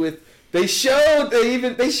system with. They show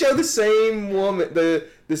the same woman,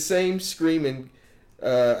 the same screaming.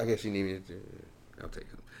 I guess you need me to. I'll take it.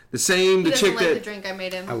 The chick like that the drink I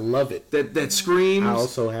made him. I love it. that screams. I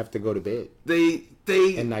also have to go to bed They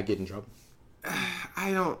and not get in trouble.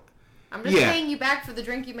 I don't. I'm just paying you back for the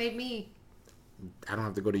drink you made me. I don't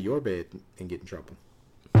have to go to your bed and get in trouble.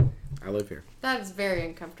 I live here. That is very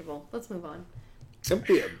uncomfortable. Let's move on.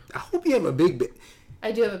 I hope you have a big bed.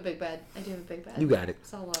 I do have a big bed. You got it.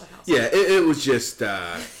 Saw a lot of houses. Yeah, it was just.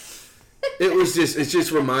 It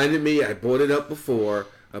just reminded me. I brought it up before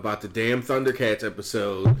about the damn Thundercats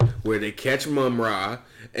episode where they catch Mum-Ra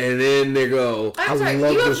and then they go. I'm sorry,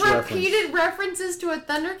 love you have this repeated references to a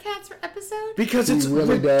Thundercats episode? Because it's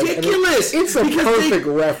really does. And ridiculous. it's a Because perfect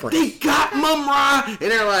reference. They got Mum-Ra and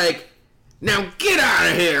they're like, now get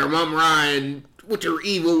out of here, Mum-Ra, and with your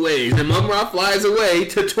evil ways. And Mum-Ra flies away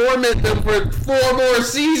to torment them for 4 more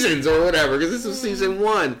seasons or whatever, because this was season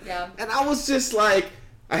 1. Yeah. And I was just like,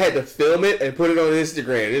 I had to film it and put it on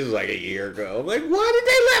Instagram. This was like a year ago. I'm like, why did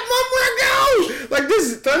they let Mum-Ra go? Like,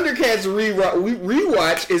 this Thundercats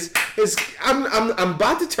rewatch is I'm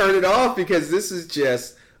about to turn it off because this is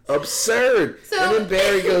just absurd. So, and then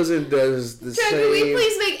Barry goes and does the Trey, same. can we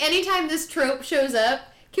please make anytime this trope shows up,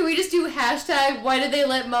 can we just do hashtag why did they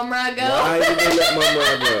let Mum-Ra go? Why did they let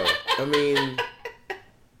Mum-Ra go? I mean,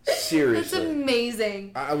 That's seriously.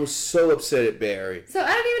 amazing. I was so upset at Barry. So I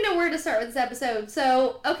don't even know where to start with this episode.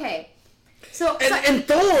 So, okay. And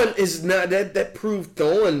Thorne is not that proved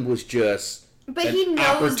Thorne was just but an he knows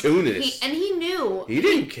opportunist. he knew.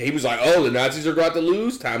 He was like, oh, the Nazis are about to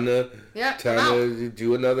lose. Time to Wow.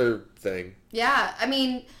 do another thing. Yeah, I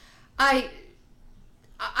mean, I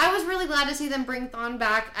was really glad to see them bring Thawne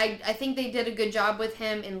back. I think they did a good job with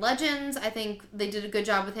him in Legends. I think they did a good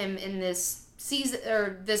job with him in this season,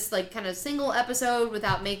 or this like kind of single episode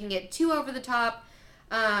without making it too over the top.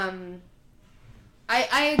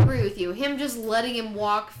 I agree with you. Him just letting him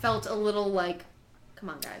walk felt a little like, come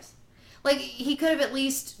on, guys. Like, he could have at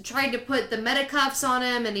least tried to put the metacuffs on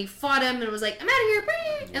him, and he fought him and was like, I'm out of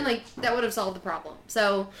here, and like, that would have solved the problem.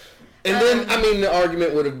 So... And then, I mean, the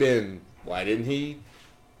argument would have been, why didn't he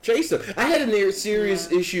chase him? I had a near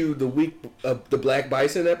serious issue the week of the Black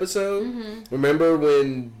Bison episode. Mm-hmm. Remember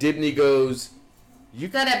when Dibney goes...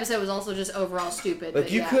 That episode was also just overall stupid.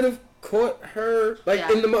 Like, you could have caught her... Like,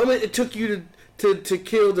 Yeah. in the moment it took you to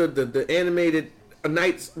kill the animated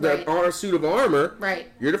knight's Right. suit of armor, Right.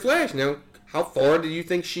 you're the Flash. Now, how far do you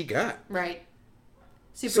think she got? Right.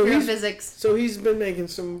 So Superhero he's- physics. So he's been making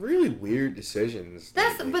some really weird decisions.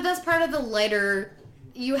 lately. But that's part of the lighter...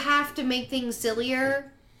 You have to make things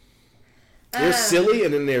sillier. There's silly,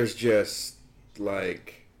 and then there's just,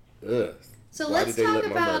 like, ugh. So Why let's did they talk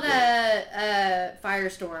let Mum-Ra about go?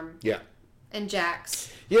 Firestorm Yeah. and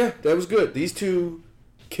Jax. Yeah, that was good. These two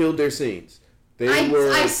killed their scenes.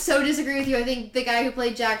 I so disagree with you. I think the guy who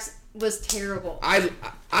played Jax was terrible.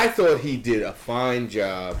 I thought he did a fine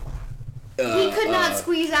job. He could not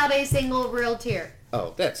squeeze out a single real tear.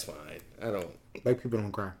 Oh, that's fine. I don't. Black people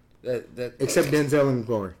don't cry. That Except Denzel and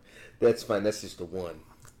Glory. That's fine. That's just the one.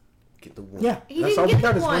 Get the one. Yeah, He that's didn't all we get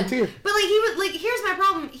got the is one tear. But like he was like, here's my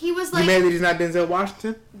problem. He was like, You mad that he's not Denzel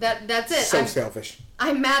Washington? that's it. So selfish.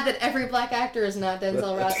 I'm mad that every black actor is not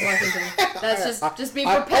Denzel Washington. That's just me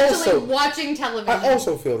I perpetually also- watching television. I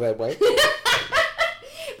also feel that way. But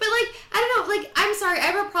like, I don't know. Like, I'm sorry. I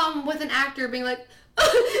have a problem with an actor being like,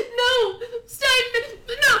 oh, no, stop,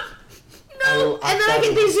 no. I And then thought they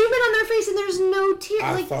it was- zoom in on their face and there's no tear.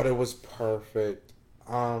 I Like, thought it was perfect.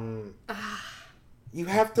 You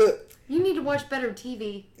have to. you need to watch better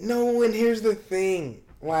TV. No, and here's the thing.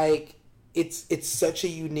 Like, it's such a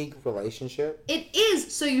unique relationship. It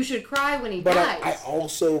is, so you should cry when he But dies. I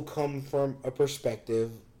also come from a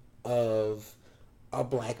perspective of a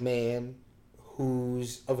black man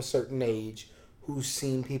who's of a certain age, who's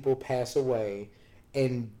seen people pass away,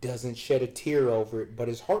 and doesn't shed a tear over it, but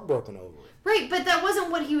is heartbroken over it. Right, but that wasn't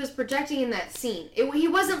what he was projecting in that scene. He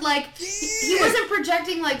wasn't like he wasn't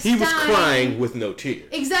projecting like He was Stein. crying with no tears.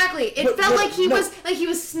 Exactly. It felt like he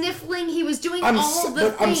was sniffling. He was doing all the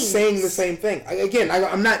things. I'm saying the same thing. Again,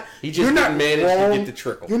 I'm not. He just didn't manage to get the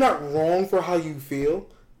trickle. You're not wrong for how you feel,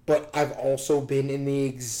 but I've also been in the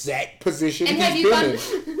exact position And he's have you been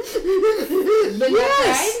in. But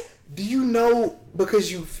Yes. Do you know,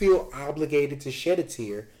 because you feel obligated to shed a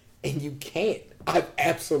tear and you can't? I've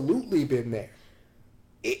absolutely been there.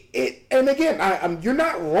 And again, you're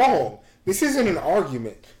not wrong. This isn't an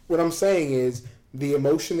argument. What I'm saying is the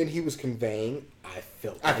emotion that he was conveying, I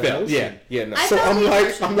felt. Yeah. No. So I'm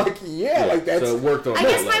like, like that's. So it worked on. I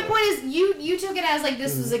guess my point is, you took it as like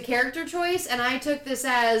this was a character choice, and I took this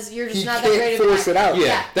as you're just not that great of force it out.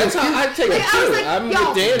 Yeah, that's how I take it too. Like, I'm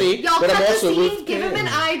with Danny, but I'm also with. Give him an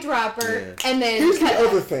eyedropper, and then. Here's the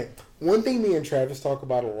other thing. One thing me and Travis talk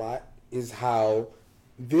about a lot is how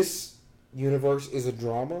this universe is a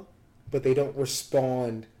drama, but they don't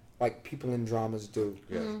respond like people in dramas do.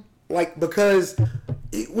 Yeah. Mm-hmm. Like, because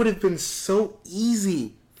it would have been so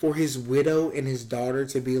easy for his widow and his daughter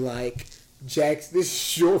to be like, Jax, this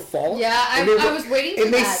is your fault. Yeah, I was waiting for that.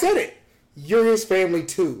 And they said it. You're his family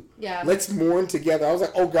too. Yeah. Let's mourn together. I was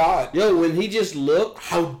like, oh God. Yo, when he just looked,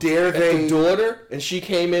 how dare they? At the daughter, and she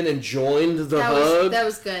came in and joined the hug. That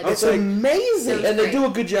was good. It's amazing. And they do a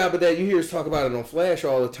good job of that. You hear us talk about it on Flash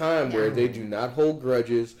all the time, where they do not hold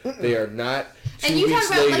grudges. They are not. And you talk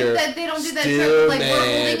about later, like that they don't do that trick, like mad.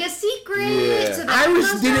 we're holding a secret. Yeah. So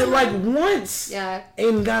Iris did it like once. Yeah.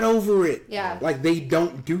 And got over it. Yeah. Like they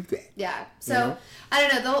don't do that. Yeah. So I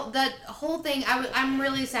don't know. That whole thing. I'm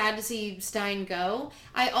really sad to see Stein go.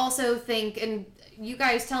 I also think, and you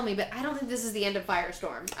guys tell me, but I don't think this is the end of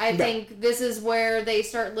Firestorm. I think this is where they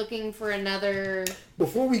start looking for another.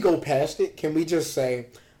 Before we go past it, can we just say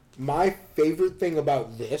my favorite thing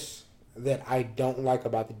about this that I don't like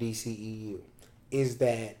about the DCEU is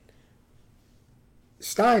that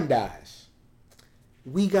Stein dies.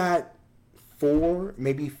 We got 4,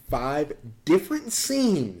 maybe 5 different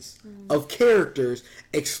scenes of characters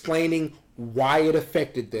explaining why it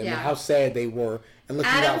affected them and how sad they were and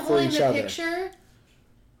looking out for each other. Picture.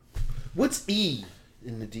 What's E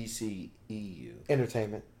in the DCEU?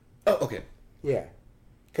 Entertainment. Oh, okay. Yeah.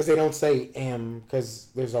 Because they don't say M, because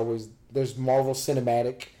there's Marvel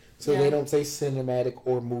Cinematic, so they don't say cinematic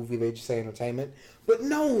or movie, they just say entertainment. But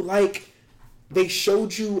no, like, they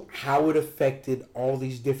showed you how it affected all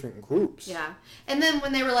these different groups. Yeah. And then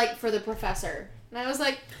when they were like, for the professor, and I was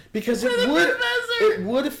like, because it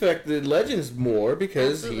would affect the Legends more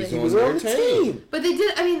because he was on their team. But they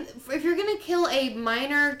did. I mean, if you're gonna kill a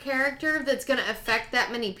minor character that's gonna affect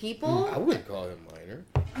that many people, I wouldn't call him minor.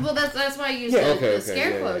 Well, that's why I use the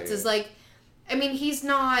scare quotes. Is like, I mean, he's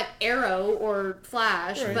not Arrow or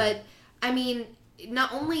Flash, but I mean,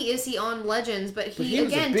 not only is he on Legends, but he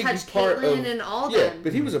again touched Caitlyn and all them. Yeah,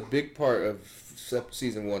 but he was a big part of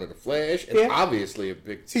season 1 of the Flash, and obviously a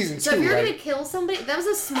big season 2. So if you're gonna kill somebody, that was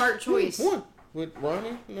a smart choice. One with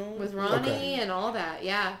Ronnie, with Ronnie and all that,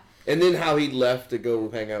 yeah. And then how he left to go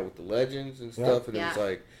hang out with the Legends and stuff, and it was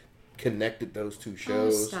like connected those two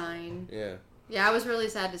shows. Stein. Yeah. Yeah, I was really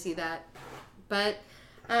sad to see that, but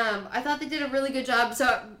I thought they did a really good job.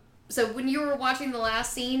 So when you were watching the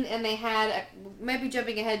last scene, and they had maybe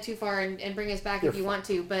jumping ahead too far and bring us back if you want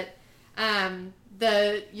to, but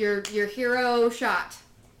your hero shot.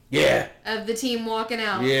 Yeah. Of the team walking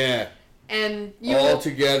out. Yeah. And you all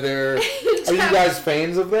together. Are you guys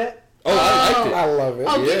fans of that? Oh, I liked it. I love it.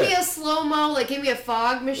 Oh, give me a slow-mo, like give me a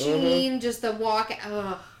fog machine, just the walk.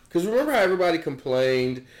 Because remember how everybody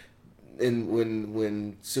complained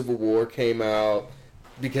when Civil War came out,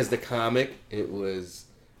 because the comic, it was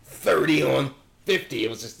 30 on 50. It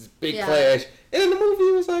was just this big clash. And in the movie,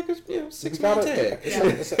 it was like a 6-man tag.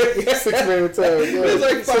 It's a 6-man tag. It was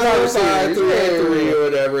like 5, 3 or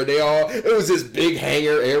whatever. It was this big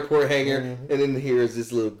airport hangar, and then here's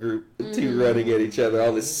this little group, 2 running at each other,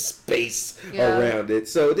 all this space around it.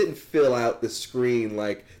 So it didn't fill out the screen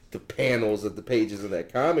like the panels of the pages of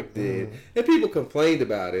that comic did, and people complained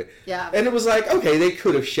about it. Yeah, and it was like, okay, they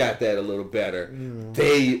could have shot that a little better.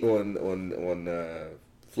 They on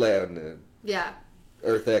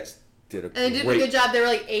Earth X did a good job. They were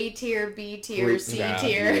like A tier, B tier, C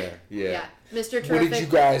tier. Yeah. Mr. Terrific. What did you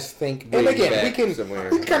guys think? And again, we can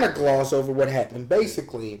kind of gloss over what happened.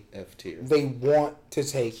 Basically, F tier. They want to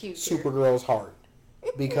take Supergirl's heart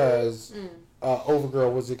because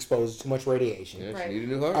Overgirl was exposed to too much radiation. Yeah, she needed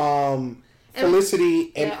a new heart.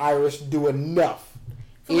 Felicity and Iris do enough.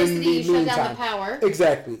 Felicity shut down the power.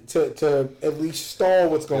 Exactly. To at least stall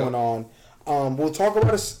what's going on. We'll talk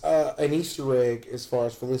about an Easter egg as far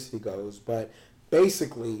as Felicity goes, but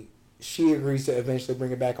basically, she agrees to eventually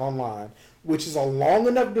bring it back online, which is a long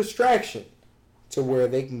enough distraction to where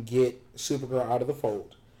they can get Supergirl out of the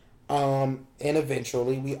fold. And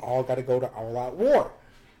eventually, we all got to go to all-out war.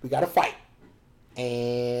 We got to fight.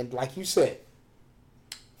 And like you said,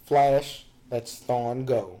 Flash lets Thawne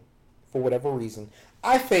go for whatever reason.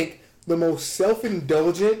 I think the most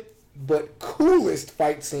self-indulgent but coolest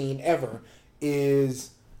fight scene ever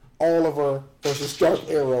is Oliver versus Dark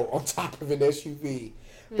Arrow on top of an SUV.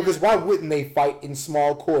 Because why wouldn't they fight in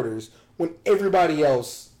small quarters when everybody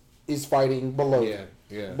else is fighting below them?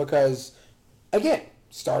 Yeah. Because, again,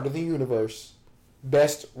 start of the universe,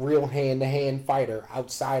 best real hand-to-hand fighter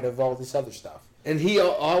outside of all this other stuff. And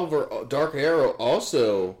Oliver, Dark Arrow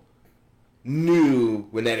also knew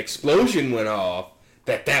when that explosion went off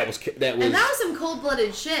that was and that was some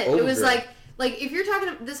cold-blooded shit. It was like if you're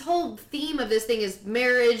talking, this whole theme of this thing is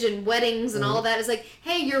marriage and weddings and all of that. It's like,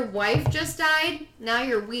 hey, your wife just died, now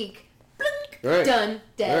you're weak. Blink, right. Done,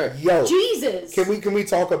 dead. Right. Yo, Jesus. Can we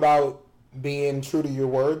talk about being true to your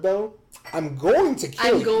word though? I'm going to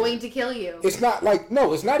kill you. I'm going to kill you. It's not like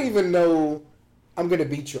it's not even I'm gonna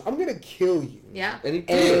beat you. I'm gonna kill you. Yeah. And he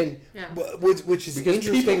did. Which is Because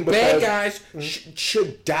interesting bad because guys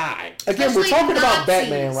should die. again, we're Especially talking about Nazis.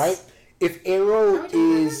 Batman, right? If Arrow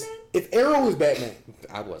is Batman,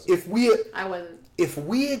 I wasn't. I wasn't. If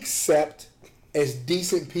we accept as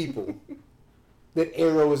decent people that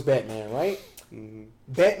Arrow is Batman, right? Mm-hmm.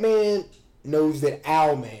 Batman knows that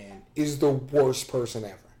Owlman is the worst person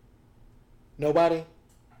ever. Nobody?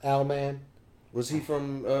 Owlman? Was he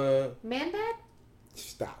from Man-Bat?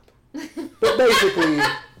 Stop. But basically,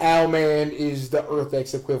 Owlman is the Earth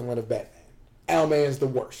X equivalent of Batman. Owlman is the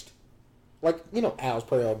worst. Like, owls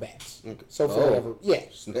prey on bats. Okay. So for whatever. Yeah.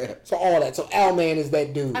 Snap. So all that. So Owlman is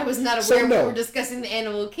that dude. I was not aware we were discussing the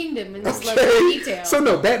animal kingdom in this level of detail. So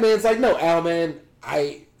no, Batman's like, no, Owlman,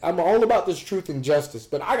 I'm all about this truth and justice,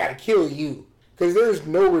 but I gotta kill you. Because there's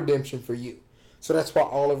no redemption for you. So that's why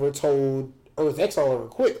Oliver told Earth X Oliver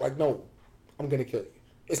quick, like, no, I'm gonna kill you.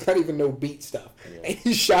 It's not even no beat stuff. Yeah. And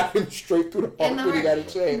he shot him straight through the heart when he got a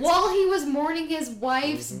chance. While he was mourning his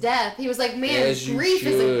wife's death, he was like, man, grief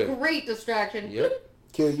is a great distraction. Yep.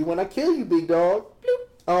 Kill you when I kill you, big dog.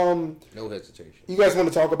 No hesitation. You guys want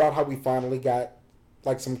to talk about how we finally got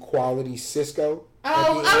like some quality Cisco?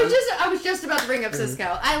 Oh, I was just about to bring up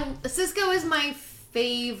Cisco. Cisco is my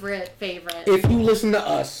favorite. If you listen to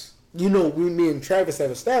us, me and Travis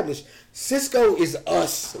have established Cisco is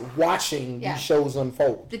us watching these shows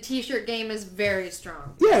unfold. The t-shirt game is very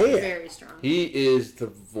strong. Yeah. Very strong. He is the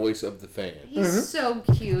voice of the fan. He's so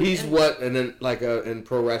cute. He's in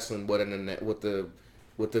pro wrestling, what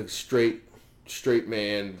the straight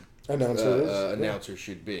man announcer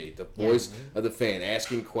should be. The voice of the fan,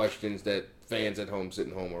 asking questions that fans at home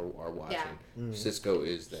sitting home are watching. Yeah. Cisco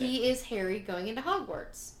is that. He is Harry going into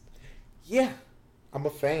Hogwarts. Yeah. I'm a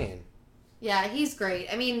fan. Yeah, he's great.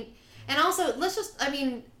 I mean, and also,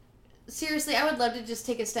 seriously, I would love to just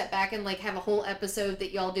take a step back and, have a whole episode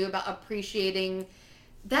that y'all do about appreciating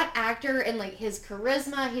that actor and, his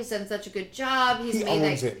charisma. He's done such a good job. He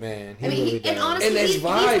owns it, man. And honestly, and his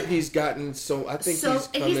vibe, he's gotten so, I think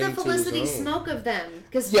he's the Felicity Smoke of them.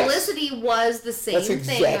 Because yes. Felicity was the same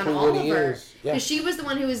thing on Oliver. Because she was the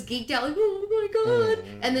one who was geeked out, like, oh my god,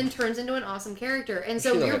 and then turns into an awesome character. And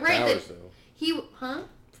so you're right powers, that... Though.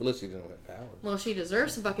 Felicity don't have powers. Well, she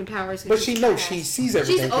deserves some fucking powers. But she sees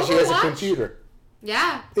everything because she has a computer.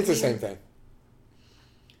 Yeah. It's the same thing.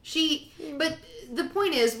 But the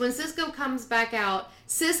point is, when Cisco comes back out,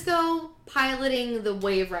 Cisco piloting the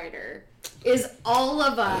Wave Rider is all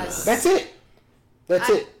of us. That's it.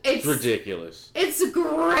 It's ridiculous. It's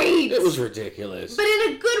great. It was ridiculous. But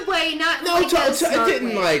in a good way, not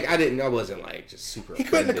I wasn't just super He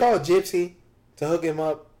couldn't have called Gypsy to hook him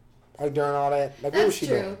up. During all that, what was she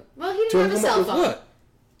doing? Well, he didn't have a cell phone. What?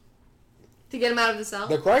 To get him out of the cell.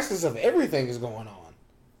 The crisis of everything is going on.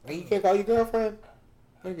 You can't call your girlfriend.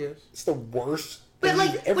 I guess it's the worst. But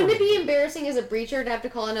wouldn't it be embarrassing as a breacher to have to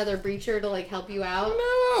call another breacher to help you out?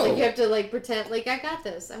 No. You have to pretend I got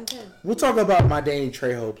this. I'm good. We'll talk about my Danny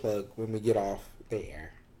Trejo plug when we get off the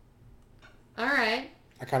air. All right.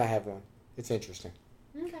 I kind of have one. It's interesting.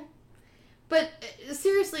 Okay. But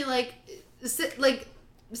seriously,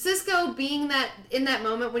 Cisco being in that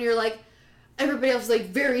moment when you're everybody else is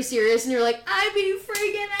very serious and you're I be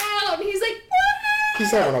freaking out and he's what?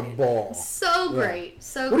 He's having a ball. So great.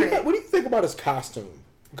 So great. What do you think about his costume?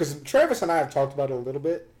 Because Travis and I have talked about it a little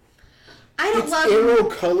bit. It's Arrow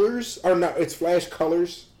colors, or no, it's Flash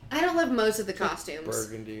colors. I don't love most of the costumes.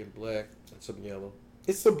 Burgundy and black and some yellow.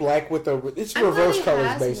 It's the black with the... It's I'm glad reverse he colors,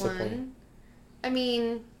 has basically. one. I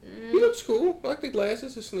mean... He looks cool. I like the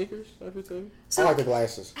glasses, the sneakers, everything. So, I like the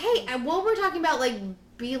glasses. Hey, and while we're talking about, like,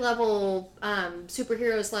 B-level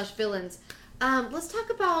superheroes / villains, let's talk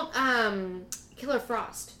about Killer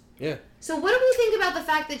Frost. Yeah. So what do we think about the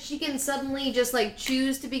fact that she can suddenly just, like,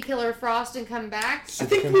 choose to be Killer Frost and come back? I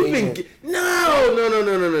think we've been...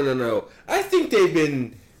 No. I think they've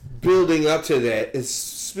been building up to that,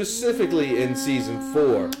 specifically in season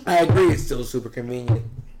 4. I agree. It's still super convenient.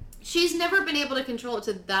 She's never been able to control it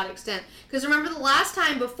to that extent. Because remember the last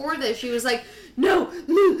time before this, she was like, no,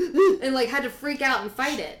 and like had to freak out and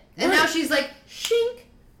fight it. And now she's like, shink,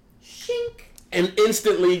 shink. And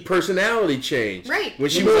instantly personality change. Right.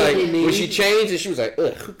 When she was like, when she changed and she was like,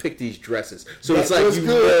 ugh, who picked these dresses? So it's like, you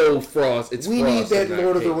know Frost, it's We Frost. need that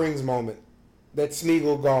Lord of the Rings moment. That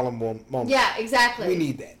Smeagol Gollum moment. Yeah, exactly. We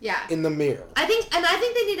need that. Yeah. In the mirror. I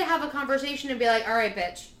think they need to have a conversation and be like, all right,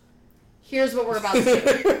 bitch, here's what we're about to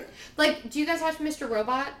do. Like, do you guys watch Mr.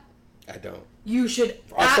 Robot? I don't. You should.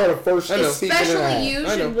 I saw the first season. Especially you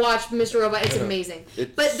should watch Mr. Robot. It's amazing.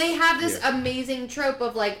 But they have this amazing trope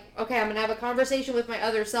of like, okay, I'm going to have a conversation with my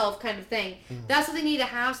other self kind of thing. That's what they need to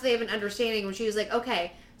have so they have an understanding when she was like,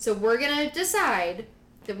 okay, so we're going to decide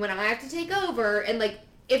that when I have to take over. And like,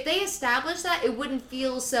 if they establish that, it wouldn't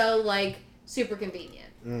feel so like super convenient.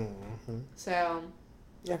 Mm-hmm. So,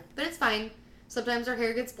 yeah. But it's fine. Sometimes our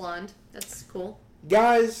hair gets blonde. That's cool.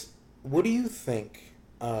 Guys, what do you think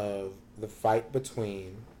of the fight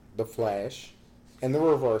between the Flash and the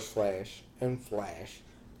Reverse Flash and Flash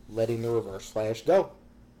letting the Reverse Flash go?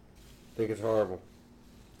 I think it's horrible.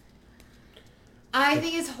 I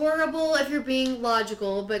think it's horrible if you're being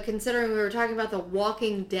logical, but considering we were talking about The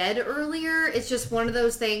Walking Dead earlier, it's just one of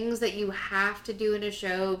those things that you have to do in a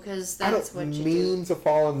show because that's what you do. I don't mean to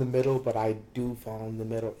fall in the middle, but I do fall in the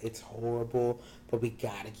middle. It's horrible, but we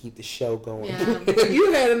gotta keep the show going. Yeah.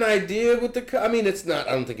 You had an idea with the... I mean, it's not...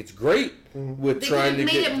 I don't think it's great with They trying to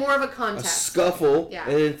made get it more of a a contest. scuffle, Yeah.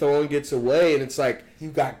 and then Thorne gets away, and it's like... You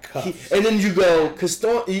got cuffed. And then you go... Because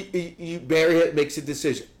Barry makes a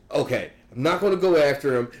decision. Okay, I'm not going to go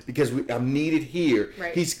after him because I'm needed here.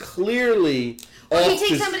 Right. He's clearly... Well, he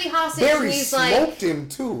takes somebody hostage Barry and he's smoked like... him,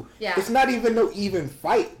 too. Yeah. It's not even no even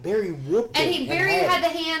fight. Barry whooped him. And Barry had the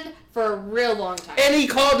hand for a real long time. And he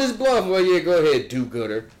called his bluff. Well, yeah, go ahead,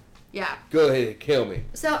 do-gooder. Yeah. Go ahead and kill me.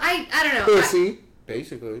 So, I don't know. Pussy,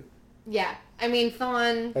 basically. Yeah. I mean,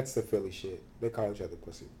 Thawne... That's the Philly shit. They call each other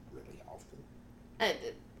pussy really often. I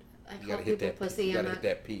You call gotta hit people that. pussy. You I'm gotta not... hit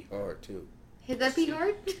that P hard too. Hit that P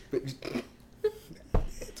hard? That's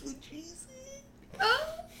what she said. Oh,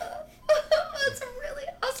 that's a really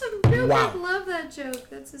awesome joke. Wow. I love that joke.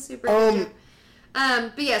 That's a super good joke.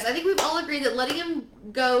 But yes, I think we've all agreed that letting him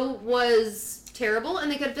go was terrible,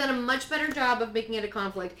 and they could have done a much better job of making it a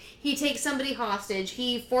conflict. He takes somebody hostage.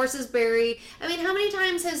 He forces Barry. I mean, how many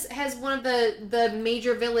times has one of the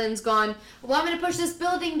major villains gone, well, I'm going to push this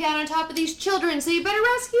building down on top of these children, so you better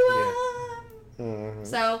rescue them. Mm-hmm.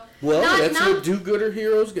 So, Well, that's not, what do-gooder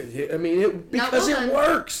heroes get. I mean, because well it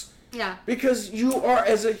works. Yeah. Because you are,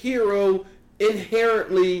 as a hero,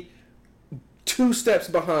 inherently 2 steps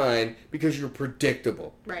behind because you're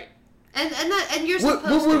predictable. Right. And you're supposed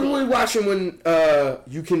to What be. were we watching when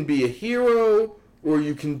you can be a hero or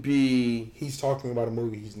you can be... He's talking about a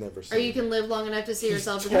movie he's never seen. Or you can live long enough to see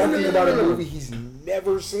yourself He's become a talking villain. about a movie he's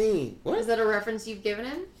never seen. What? Is that a reference you've given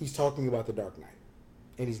him? He's talking about The Dark Knight.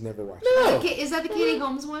 And he's never watched No. it. Is that the Katie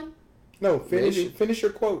Holmes one? No, finish Maybe.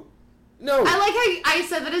 your quote. No. I like how I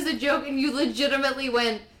said that as a joke and you legitimately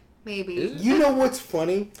went, maybe. Is it? You know what's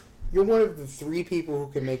funny? You're one of the 3 people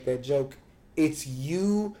who can make that joke. It's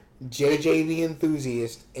you, JJ the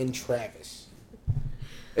Enthusiast, and Travis.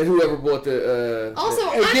 And whoever bought the... Also,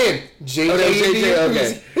 Again, JJ Oh, that's the JJ,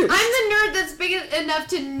 Enthusiast. I'm the nerd that's big enough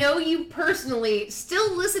to know you personally,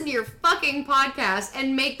 still listen to your fucking podcast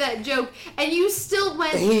and make that joke, and you still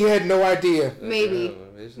went, He had no idea. maybe.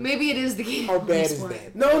 Maybe it is the Katie How bad Holmes is one.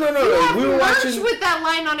 that? No. You have We were merch watching... with that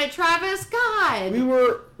line on it, Travis. God. We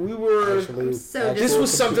were... Actually, so This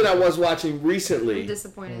was something I was watching recently. I'm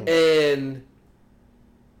disappointed. And...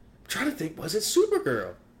 I'm trying to think, was it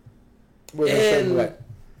Supergirl?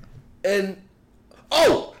 And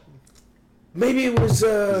oh, maybe it was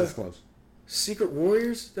Secret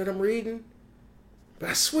Warriors that I'm reading, but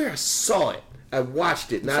I swear I saw it. I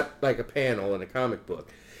watched it, not like a panel in a comic book.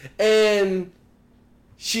 And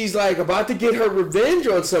she's like about to get her revenge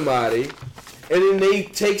on somebody, and then they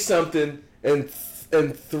take something and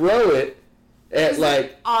throw it at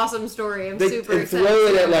like awesome story. I'm super and excited. throw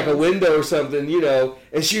it at like a window or something, you know,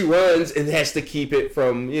 and she runs and has to keep it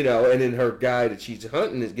from, you know, and then her guy that she's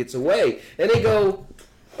hunting gets away, and they go,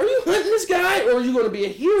 "Are you hunting this guy, or are you going to be a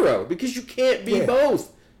hero? Because you can't be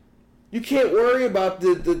both. You can't worry about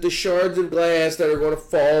the shards of glass that are going to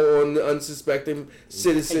fall on the unsuspecting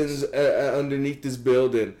citizens underneath this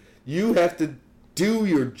building. You have to do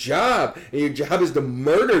your job, and your job is to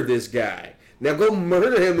murder this guy. Now go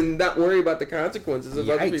murder him and not worry about the consequences of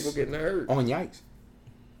other people getting hurt." On yikes.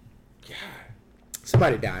 God.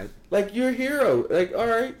 Somebody died. Like, you're a hero. Like, all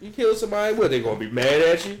right, you kill somebody, what, they going to be mad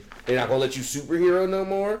at you? They're not going to let you superhero no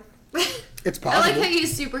more? It's possible. I like how you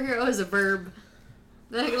use superhero as a verb.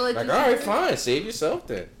 They're not gonna let Like, you all right, fine, save yourself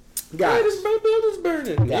then. Guys, this building's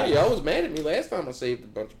burning. Guys. Yeah, y'all was mad at me last time I saved a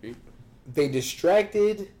bunch of people. they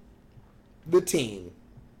distracted the team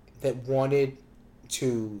that wanted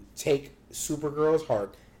to take Supergirl's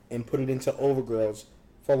heart and put it into Overgirl's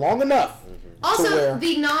for long enough. Also,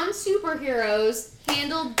 the non-superheroes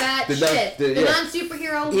handled that shit. The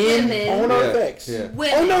non-superhero women. On our decks. Yeah.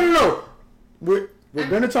 Oh, no. We're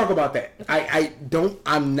going to talk about that. Okay.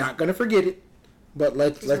 I'm not going to forget it. But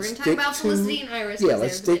let's we're going to talk about Felicity and Iris. Yeah,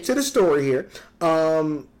 let's stick to the story here.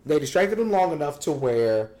 They distracted them long enough to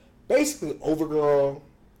where basically Overgirl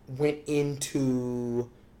went into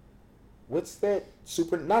what's that?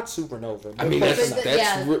 Not supernova. I mean, that's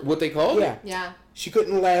what they call it. Yeah. She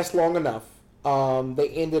couldn't last long enough. They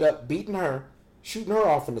ended up beating her, shooting her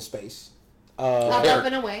off into space. Up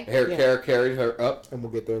and away. Carried her up, and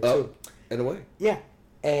we'll get there too. And away. Yeah,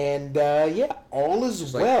 and all is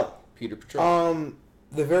just well. Like Peter Patrol.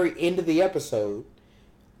 The very end of the episode,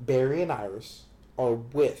 Barry and Iris are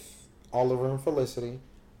with Oliver and Felicity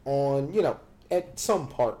on, at some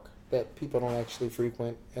park that people don't actually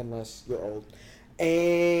frequent unless you're old.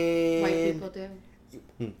 And white people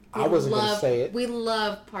do. I wasn't going to say it. We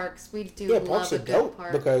love parks. We do love parks are a good dope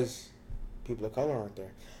park. because people of color aren't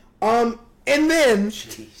there. And then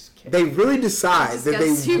they really decide that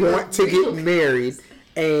they want to get married,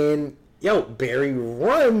 and Barry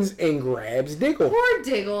runs and grabs Diggle. Poor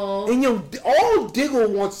Diggle. And all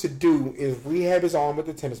Diggle wants to do is rehab his arm with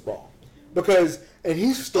the tennis ball. Because, and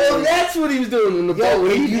he's still... Oh, that's what he was doing in the ball.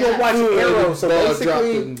 You don't watch Arrow, so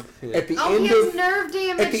basically, at the end of... nerve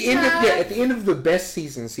damage, at the end of the best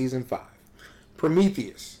season, season 5,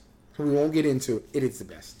 Prometheus, who we won't get into, it is the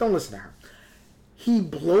best. Don't listen to her. He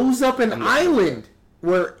blows up an island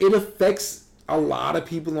where it affects a lot of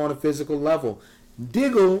people on a physical level.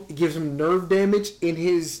 Diggle gives him nerve damage in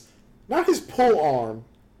his, not his pull arm,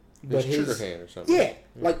 but his trigger hand or something. Yeah,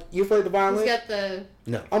 like you played the violin. He's got the.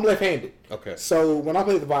 No, I'm left-handed. Okay. So when I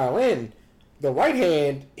play the violin, the right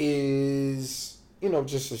hand is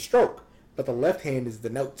just a stroke, but the left hand is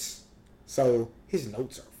the notes. So his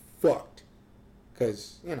notes are fucked,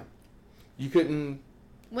 because you couldn't.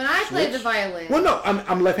 When I play the violin. Well, no,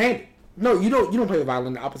 I'm left-handed. No, you don't play the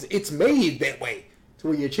violin the opposite. It's made that way to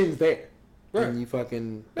where your chin's there. Right. And you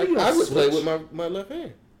fucking... I would play with my left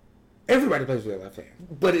hand. Everybody plays with their left hand.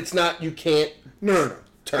 But it's not... You can't... No.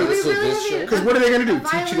 Turn it to this shit. Because what are they going to do?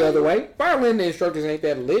 Teach you the other way? Violin instructors ain't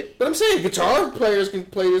that lit. But I'm saying guitar players can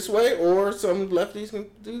play this way, or some lefties can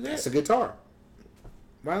do that. It's a guitar.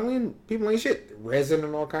 Violin, people ain't shit. Resin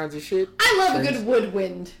and all kinds of shit. I love a good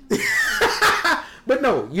woodwind. But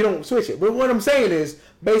no, you don't switch it. But what I'm saying is,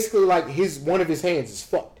 basically, like, one of his hands is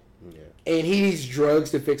fucked. And he needs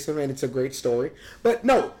drugs to fix him, and it's a great story. But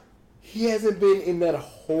no, he hasn't been in that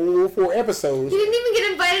whole 4 episodes. He didn't even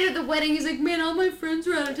get invited to the wedding. He's like, man, all my friends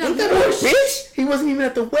are out of town. Bitch! He wasn't even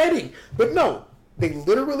at the wedding. But no, they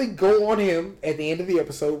literally go on him at the end of the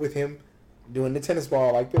episode with him doing the tennis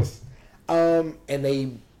ball like this. And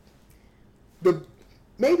maybe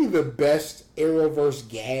the best Arrowverse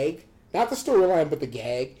gag, not the storyline, but the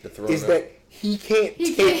gag, is that he can't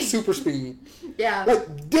take super speed. Yeah.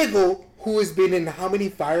 Like Diggle, who has been in how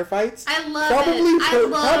many firefights? I love it. I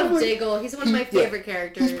love Diggle. He's one of my favorite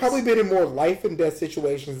characters. He's probably been in more life and death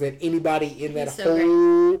situations than anybody in that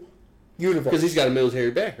whole universe. Because he's got a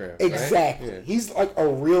military background. Exactly. Right? Yeah. He's like a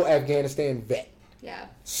real Afghanistan vet. Yeah.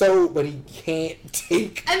 But he can't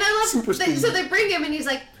take super speed. So they bring him and he's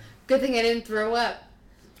like, good thing I didn't throw up.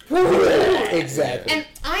 Exactly. And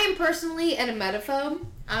I am personally an emetophobe.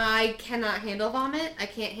 I cannot handle vomit. I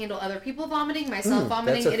can't handle other people vomiting. Myself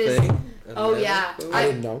vomiting. That's a thing? Oh yeah. I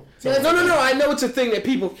didn't know. No. I know it's a thing that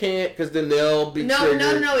people can't because then they'll be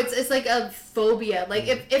triggered. No. It's like a phobia. Like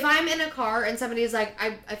if I'm in a car and somebody's like,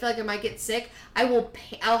 I feel like I might get sick.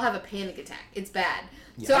 I'll have a panic attack. It's bad.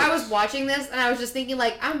 Yes. So I was watching this and I was just thinking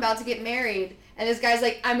like, I'm about to get married. And this guy's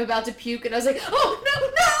like, I'm about to puke. And I was like, oh, no.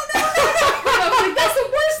 And I was like, that's the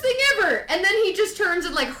worst thing ever. And then he turns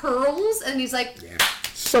and like hurls, and he's like, Yeah.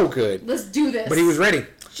 So good. let's do this. But he was ready.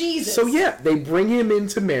 Jesus. So yeah, they bring him in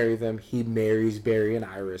to marry them. He marries Barry and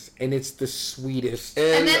Iris, and it's the sweetest.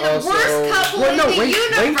 And then the worst couple in the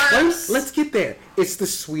universe. Let's get there. It's the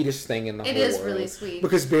sweetest thing in the whole world. It is really sweet.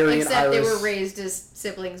 Because Barry and Iris. Except they were raised as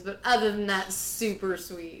siblings, but other than that, super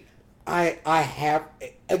sweet. I have,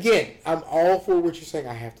 again, I'm all for what you're saying.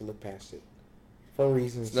 I have to look past it. For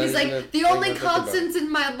reasons. He's like, the only constants in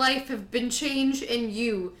my life have been change and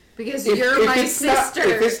you, because you're my sister.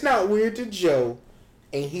 If it's not weird to Joe,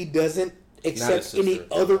 and he doesn't accept any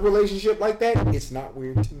other relationship like that, it's not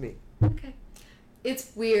weird to me. Okay.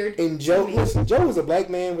 It's weird. And Joe, listen, Joe is a black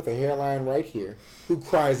man with a hairline right here who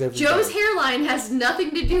cries every Joe's day. hairline has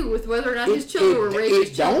nothing to do with whether or not his children were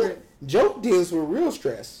raised as children. Joe deals with real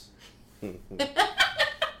stress.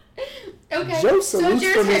 Okay. Joe salutes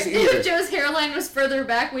from his ear. If Joe's hairline was further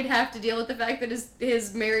back, we'd have to deal with the fact that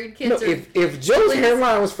his married kids are... If Joe's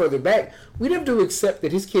hairline was further back, we'd have to accept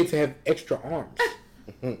that his kids have extra arms.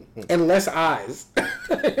 And less eyes.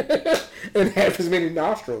 And half as many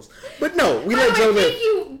nostrils. But no, we let Joe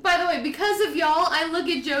live. By the way, because of y'all, I look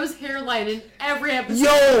at Joe's hairline in every episode.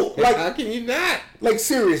 Yo, like, how can you not? Like,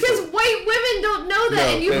 seriously. Because white women don't know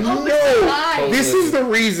that, and you open your eyes. This is the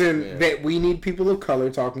reason that we need people of color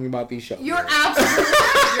talking about these shows. You're absolutely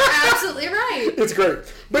right. You're absolutely right. It's great.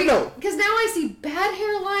 But no. Because now I see bad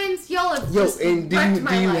hairlines. Y'all have Yo, just and do wrecked you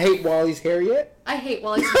my life. hate Wally's hair yet? I hate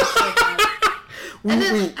Wally's hair. And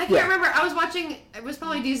then I can't remember. I was watching. It was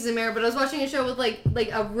probably Deezus and Mero, but I was watching a show with like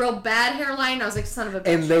a real bad hairline. I was like, son of a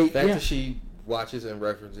bitch. And the fact that she watches and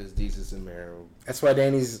references Deezus and Mero. That's why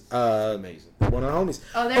Danny's amazing. One of the homies.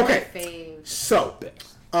 Oh, they're my faves. So,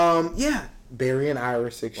 yeah, Barry and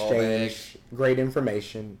Iris exchange great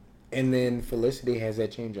information, and then Felicity has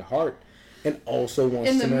that change of heart, and also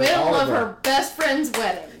wants to marry Oliver. In the middle of her best friend's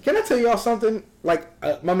wedding. Can I tell y'all something?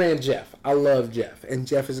 Like, my man Jeff. I love Jeff. And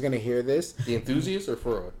Jeff is going to hear this. The enthusiast or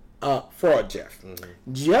fraud? Fraud Jeff.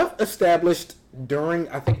 Mm-hmm. Jeff established during,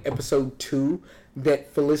 I think, episode 2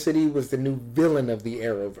 that Felicity was the new villain of the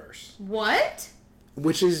Arrowverse. What?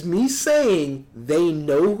 Which is me saying they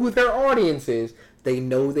know who their audience is. They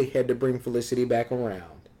know they had to bring Felicity back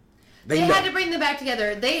around. They had to bring them back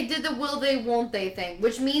together. They did the will they, won't they thing.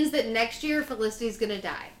 Which means that next year Felicity's going to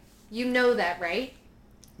die. You know that, right?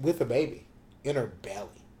 With a baby. In her belly.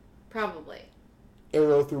 Probably.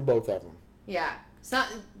 Arrow through both of them. Yeah. It's not,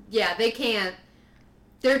 yeah, they can't.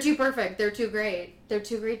 They're too perfect. They're too great. They're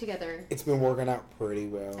too great together. It's been working out pretty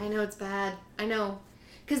well. I know it's bad. I know.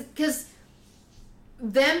 Because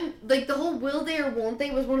them, like, the whole will they or won't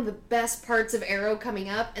they was one of the best parts of Arrow coming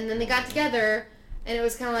up. And then they got together, and it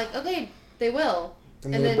was kind of like, okay, they will.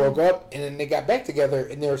 And then they broke up, and then they got back together,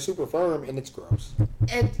 and they're super firm, and it's gross.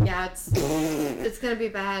 It's gonna be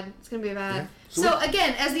bad. It's gonna be bad. Yeah. So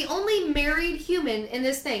again, as the only married human in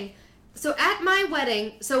this thing, so at my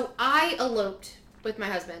wedding, so I eloped with my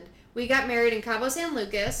husband. We got married in Cabo San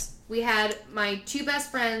Lucas. We had my two best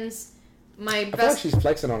friends. I feel like she's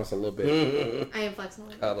flexing on us a little bit. I am flexing a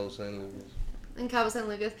little bit. Cabo San Lucas. In Cabo San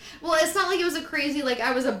Lucas. Well, it's not like it was a crazy, like,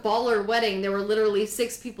 I was a baller wedding. There were literally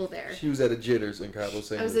 6 people there. She was at a Jitters in Cabo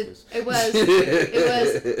San Lucas. It was,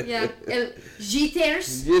 yeah.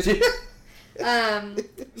 Jitters.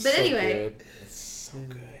 But anyway. It's so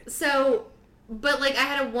good. So, but, like, I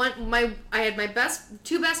had my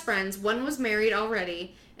 2 best friends. One was married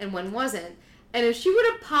already, and one wasn't. And if she would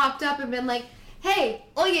have popped up and been like, hey,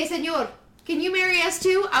 oye, señor, can you marry us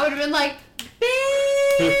too? I would have been like,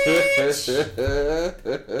 bitch!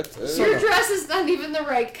 Your dress is not even the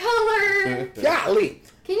right color. Golly.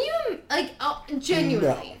 Can you, like,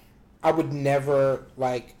 genuinely? No. I would never,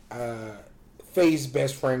 like, Faye's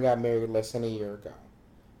best friend got married less than a year ago.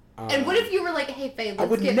 And what if you were like, hey, Faye,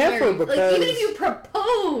 let's get married? Because, like, even if you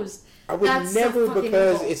proposed, I would never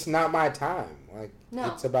because it's not my time. Like,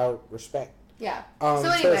 it's about respect. Yeah. So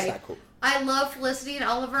anyway, that's not cool. I love Felicity and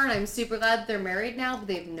Oliver, and I'm super glad they're married now, but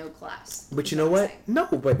they have no class. But you know what? No,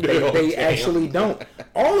 but they actually don't.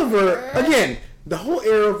 Oliver, again, the whole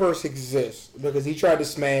Arrowverse exists because he tried to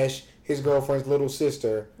smash his girlfriend's little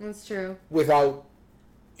sister. That's true. Without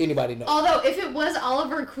anybody knowing. Although, if it was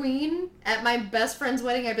Oliver Queen at my best friend's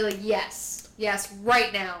wedding, I'd be like, yes,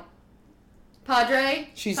 right now. Padre?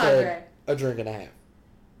 She said a drink and a half.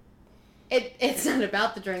 It's not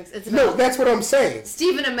about the drinks. It's about... No, that's what I'm saying.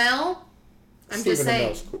 Stephen Amell? I'm just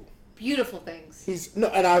saying. Amell's cool. Beautiful things.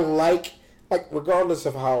 And I like regardless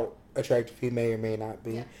of how attractive he may or may not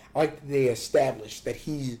be, I like that they established that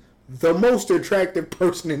he's the most attractive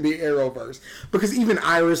person in the Arrowverse. Because even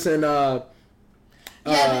Iris and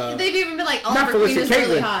Yeah, they've even been like, not Oliver Queen Felicity, is Caitlyn.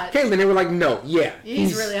 really hot. Caitlyn, they were like, no, yeah,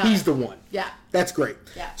 He's really hot. He's the one. Yeah. That's great.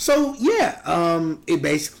 Yeah. So yeah, it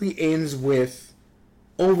basically ends with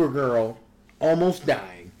Overgirl almost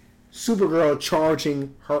dying, Supergirl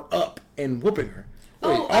charging her up and whooping her.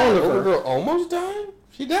 Wait, Overgirl almost died?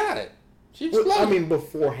 She died. She exploded. I mean,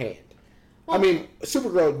 beforehand.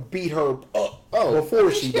 Supergirl beat her up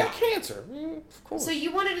before she got died. cancer. Of course. So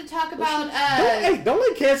you wanted to talk about Don't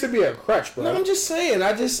let cancer be a crutch, bro. No, I'm just saying.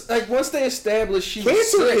 I just like once they established she was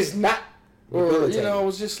Cancer sick, is not. or I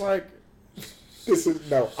was just like, This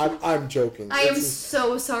is I'm joking. I am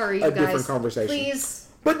so sorry, you a guys. different conversation. Please.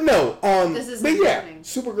 But no, This is but yeah, happening.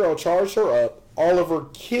 Supergirl charged her up. Oliver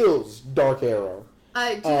kills Dark Arrow. Do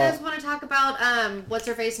you guys want to talk about what's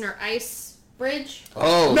her face in her ice bridge?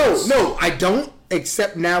 oh No, I don't.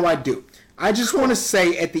 Except now I do. I just want to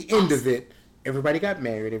say at the end of it, everybody got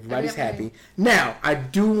married. Everybody's happy. Now I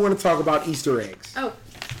do want to talk about Easter eggs Oh,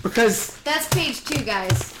 because that's page 2,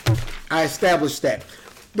 guys. I established that.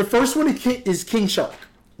 The first one is King Shark.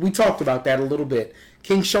 We talked about that a little bit.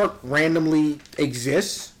 King Shark randomly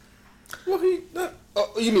exists. Well,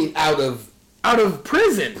 you mean out of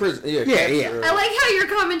prison. Yeah. I like how your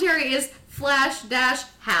commentary is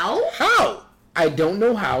 /how. How? I don't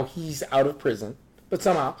know how he's out of prison, but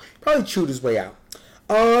somehow probably chewed his way out.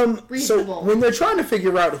 So Reasonable. when they're trying to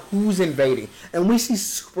figure out who's invading, and we see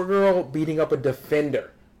Supergirl beating up a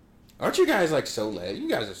defender. Aren't you guys like so late? You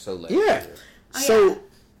guys are so late. Yeah. So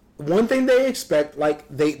one thing they expect, like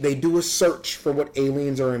they do a search for what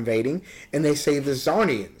aliens are invading, and they say the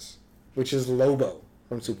Zarnians, which is Lobo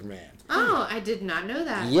from Superman. Oh, I did not know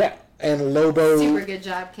that. Yeah, and Lobo. Super good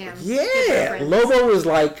job, Cam. Good Yeah, reference. Lobo is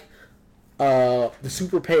like the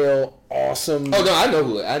super pale, awesome. Oh no,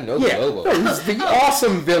 I know Lobo. No, he's the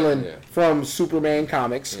awesome villain Yeah. from Superman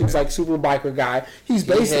comics. He's like super biker guy. He's He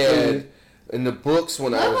basically had, in the books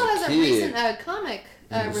when I Lobo was has a a kid. recent comic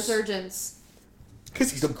resurgence.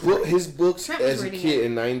 because he's His books Trent was as a reading kid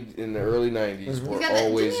in the early '90s He's were got that.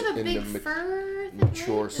 always Didn't he have a in big the fur thing,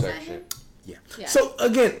 mature right? Is that section. him? Yeah. So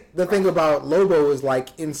again, the thing about Lobo is like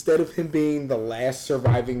instead of him being the last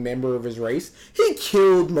surviving member of his race, he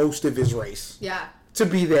killed most of his race Yeah. to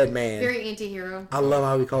be that man. Very anti-hero. I love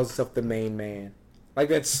how he calls himself the main man. Like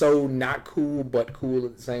that's so not cool, but cool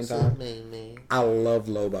at the same time. I love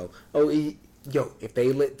Lobo. If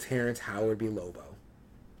they let Terrence Howard be Lobo,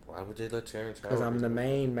 Why would they let Terrence Howard? because I'm the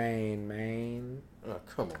main man. Oh,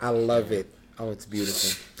 come on. I love it. Oh, it's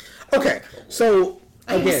beautiful. Okay, so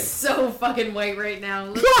I'm again, so fucking white right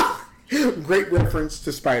now. great reference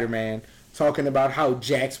to Spider-Man, talking about how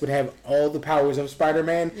Jax would have all the powers of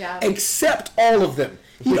Spider-Man, Yeah. except all of them.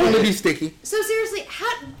 He'd only be sticky. So seriously,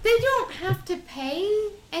 they don't have to pay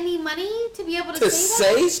any money to be able to, To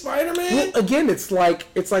say say Spider-Man? Well, again, it's like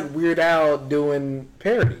Weird Al doing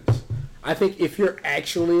parodies. I think if you're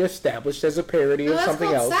actually established as a parody that? of Well, that's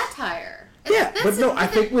something called else, satire. yeah. That's But no, a- I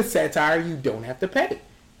think with satire you don't have to pay.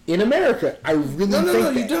 In America, I really No,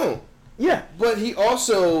 think you that. don't. Yeah. But he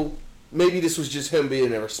also, maybe this was just him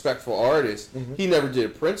being a respectful artist. Mm-hmm. He never did a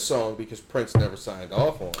Prince song because Prince never signed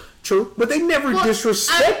off on it. True, but they never Well,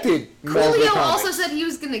 disrespected Marvel Coolio Comics. also said he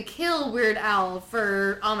was going to kill Weird Al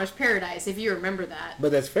for Amish Paradise, if you remember that.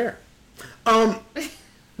 But that's fair.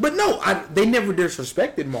 But no, they never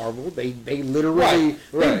disrespected Marvel. They literally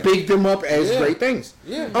Right. they bigged them up as Yeah. great things.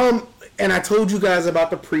 Yeah. And I told you guys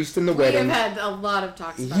about the priest and the We have wedding. had a lot of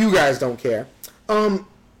talks about You that. guys don't care.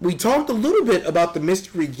 We talked a little bit about the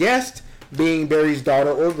mystery guest being Barry's daughter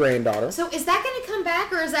or granddaughter. So is that going to come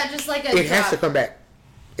back, or is that just like a It has drop? to come back.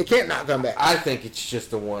 It can't not come back. I think it's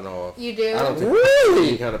just a one-off. You do? I don't think Really?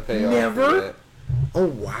 any kind of payoff. Never? For that. Oh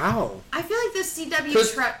wow. I feel like the CW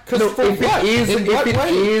Cause trap. for If what? it is In what way?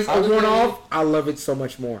 a How do they- one-off, I love it so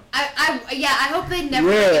much more. I hope they never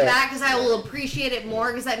Yeah. bring it back, because I will appreciate it more,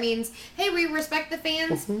 because that means, hey, we respect the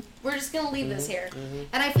fans. We're just gonna leave this here,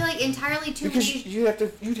 and I feel like entirely too Because many.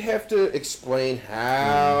 you'd have to explain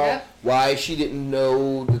how, Yep. why she didn't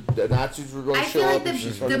know the Nazis were going I to show feel like up. if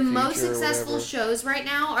she's from the future most or successful whatever. shows right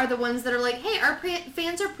now are the ones that are like, hey, our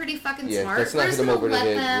fans are pretty fucking Yeah, smart. let's We're not just hit them gonna over the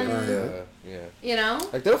let head them, with, yeah. you know,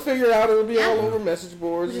 Like they'll figure it out. It'll be Yeah. all over message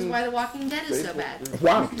boards. which is and why The Walking Dead is so Facebook. bad.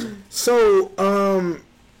 Wow. So,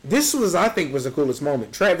 this was, I think, was the coolest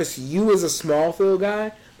moment. Travis, you as a Smallville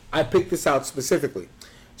guy, I picked this out specifically.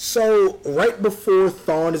 So, right before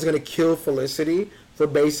Thawne is going to kill Felicity for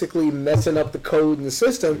basically messing up the code in the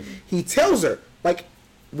system, he tells her, like,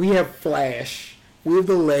 we have Flash, we have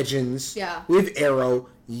the Legends, Yeah. we have Arrow.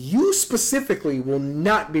 You specifically will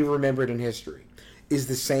not be remembered in history. Is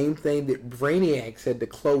the same thing that Brainiac said to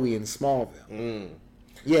Chloe in Smallville.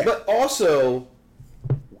 Yeah. But also,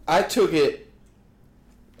 I took it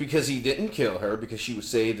because he didn't kill her because she was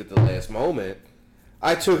saved at the last moment.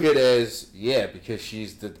 I took it as because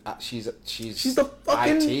she's the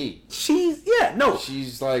fucking IT.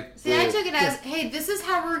 She's like. See, I took it as, hey, this is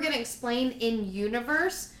how we're gonna explain in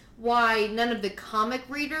universe why none of the comic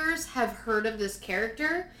readers have heard of this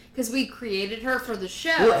character because we created her for the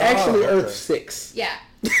show. We're actually Earth 6. Yeah.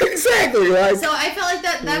 Exactly. Like. So I felt like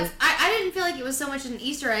that's. I didn't feel like it was so much an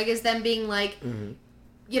Easter egg as them being like,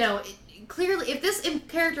 clearly, if this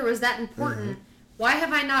character was that important. Why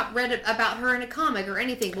have I not read about her in a comic or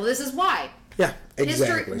anything? Well, this is why. Yeah,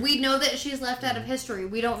 exactly. History, we know that she's left out of history.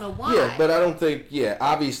 We don't know why. Yeah, but I don't think,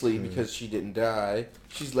 obviously because she didn't die,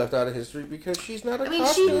 she's left out of history because she's not a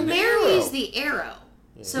she marries the Arrow.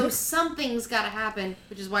 Yeah. So something's got to happen,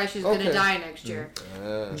 which is why she's going to die next year.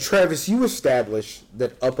 Travis, you established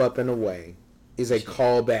that Up and Away is a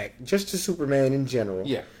callback just to Superman in general.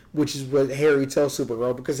 Yeah. Which is what Harry tells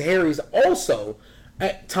Supergirl, because Harry's also,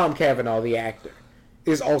 Tom Cavanaugh, the actor,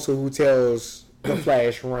 is also who tells the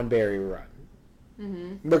Flash, run, Barry, run.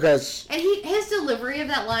 Mm-hmm. Because... And his delivery of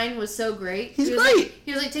that line was so great. He's great.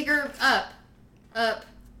 He was like, take her up,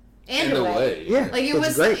 and away. Yeah, like it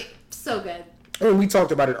was great. So good. And we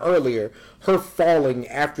talked about it earlier. Her falling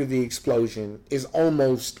after the explosion is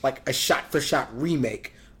almost like a shot-for-shot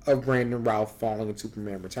remake of Brandon Routh falling in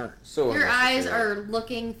Superman Returns. So your eyes are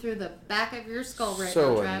looking through the back of your skull right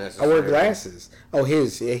now, Travis. I wear glasses. Oh,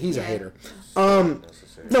 he's a hater.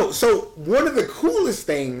 No, so one of the coolest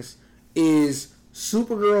things is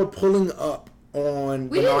Supergirl pulling up on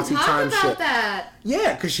the Nazi time ship. We didn't talk about that.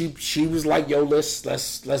 Yeah, because she was like, "Yo, let's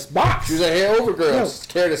box." She was like, "Hey, Overgirl,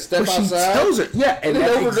 scared to step outside." She tells her, and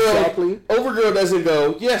then Overgirl doesn't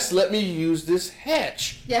go, "Yes, let me use this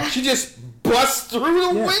hatch." Yeah, she just busts through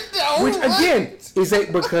the window. Which again is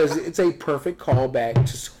because it's a perfect callback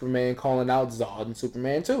to Superman calling out Zod in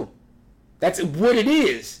Superman 2. That's what it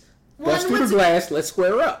is. Let's through the glass. Let's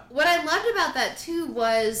square up. What I loved about that too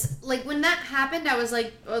was like when that happened, I was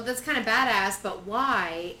like, "Oh, that's kind of badass," but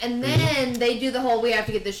why? And then they do the whole we have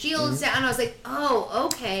to get the shields down. And I was like, "Oh,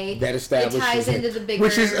 okay." That establishes it ties into the bigger,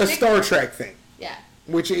 which is a Star Trek thing. Yeah.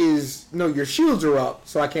 Which is your shields are up,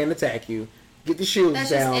 so I can't attack you. Get the shields down. That's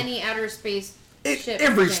just any outer space ship.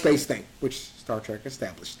 Every space thing, which Star Trek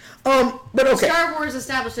established. But okay. Star Wars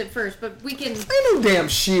established it first, but we can. Ain't no damn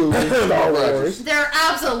shields in Star Wars. They're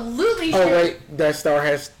absolutely. Oh wait, that star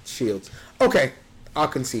has shields. Okay, I'll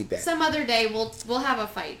concede that. Some other day we'll have a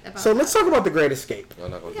fight about. So let's talk about The Great Escape.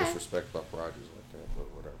 I'm not gonna disrespect Buck Rogers like that, but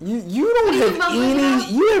whatever. You don't have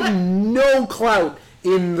any. You have no clout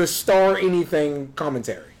in the Star anything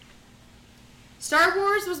commentary. Star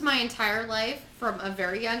Wars was my entire life from a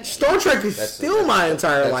very young age. Star Trek is still my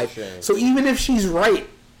entire life. So even if she's right,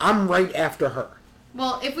 I'm right after her.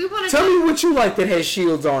 Well, if we want to... Tell me what you like that has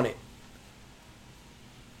shields on it.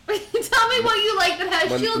 Tell me what you like that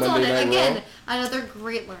has shields on it. Again, another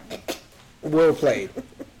great line. Well played.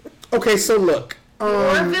 Okay, so look.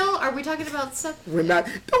 Orville? Are we talking about stuff? We're not.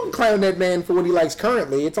 Don't clown that man for what he likes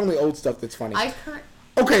currently. It's only old stuff that's funny.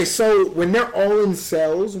 Okay, so when they're all in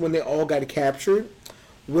cells, when they all got captured,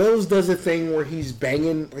 Wells does a thing where he's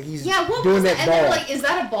banging, like he's doing that ball. And they're like, is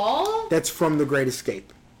that a ball? That's from The Great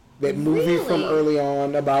Escape. That movie from early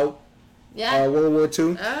on about World War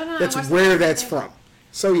II. I don't know. That's where that's from.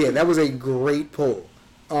 So yeah, that was a great pull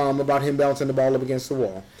about him bouncing the ball up against the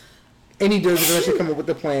wall. And he does eventually come up with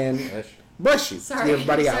the plan. Bless you. Sorry,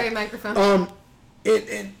 everybody sorry, out. Microphone.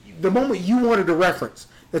 The moment you wanted to reference,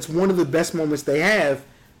 that's one of the best moments they have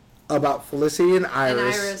about Felicity and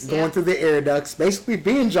Iris going through the air ducts, basically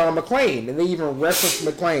being John McClane, and they even reference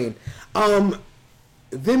McClane.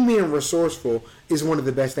 Them being resourceful is one of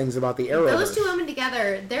the best things about the Arrowverse. Those two women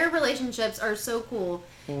together, their relationships are so cool.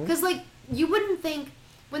 Because, like, you wouldn't think,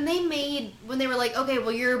 when they were like, okay,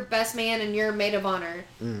 well, you're best man and you're maid of honor.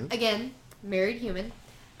 Again, married human.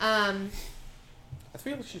 I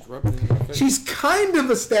feel like she's rubbing it in my face. She's kind of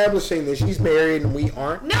establishing that she's married and we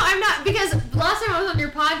aren't. No, I'm not, because last time I was on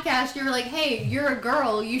your podcast, you were like, hey, you're a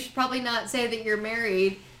girl, you should probably not say that you're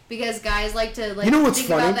married, because guys like to, like, think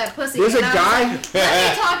about that pussy. There's a guy... Like,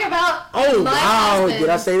 let me talk about Oh, my husband. Did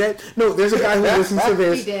I say that? No, there's a guy who listens to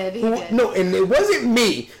this. He did. No, and it wasn't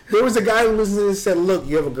me. There was a guy who listens to this and said, look,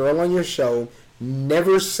 you have a girl on your show,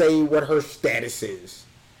 never say what her status is.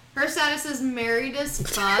 Her status is married as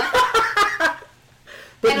fuck.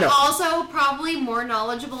 And also probably more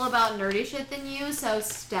knowledgeable about nerdy shit than you, so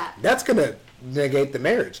step. That's going to negate the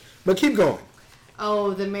marriage. But keep going.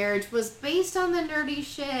 Oh, the marriage was based on the nerdy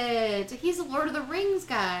shit. He's a Lord of the Rings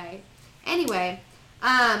guy. Anyway,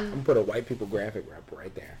 I'm going to put a white people graphic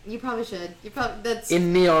right there. You probably should. That's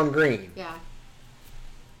in neon green. Yeah.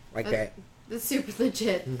 Like that. It's super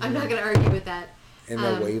legit. I'm not gonna argue with that. And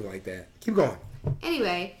they'll wave like that. Keep going.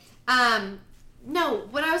 Anyway, no,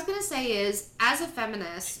 what I was gonna say is, as a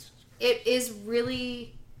feminist, it is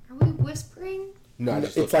really. Are we whispering? No,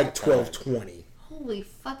 it's like 12:20. Holy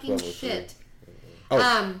fucking shit.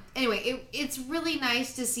 Oh. Anyway, it's really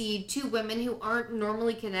nice to see two women who aren't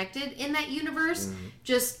normally connected in that universe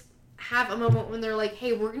just have a moment when they're like,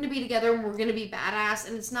 hey, we're gonna be together and we're gonna be badass,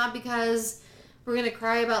 and it's not because we're gonna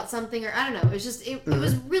cry about something, or I don't know. It's just it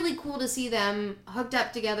was really cool to see them hooked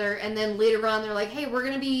up together, and then later on they're like, hey, we're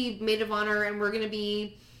gonna be maid of honor, and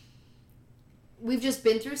we've just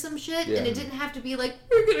been through some shit, and it didn't have to be like,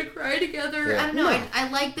 we're gonna cry together. I don't know. I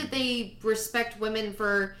like that they respect women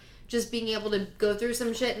for just being able to go through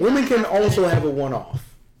some shit. And women can also have a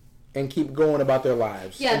one-off and keep going about their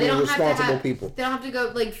lives. Yeah, they don't responsible have to have, people. They don't have to go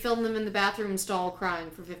like film them in the bathroom stall crying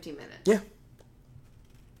for 15 minutes. Yeah.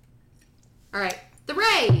 All right, the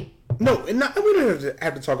Ray. No, we don't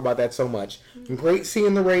have to talk about that so much. Great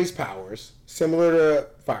seeing the Ray's powers, similar to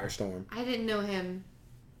Firestorm. I didn't know him.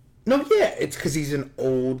 No, yeah, it's because he's an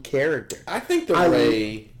old character. I think the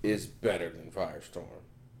Ray is better than Firestorm.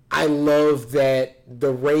 I love that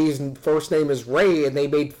the Ray's first name is Ray, and they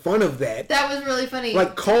made fun of that. That was really funny.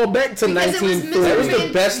 Like, call back to 1940. That was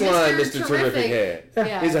the best line Mr. Mr. Terrific had.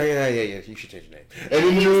 Yeah. He's like, yeah, you should change your name. Yeah, And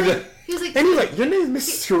then he was like, your name is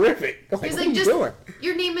Mr. Terrific. I'm like, he's what like, are you doing?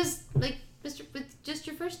 your name is like Mr. with just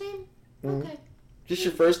your first name? Okay. Just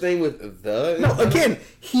your first name with the? No, again,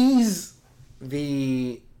 he's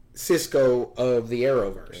the Cisco of the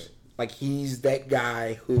Arrowverse. Like, he's that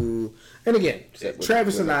guy who... And again,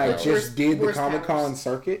 Travis and I just did the Comic-Con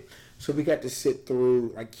circuit, so we got to sit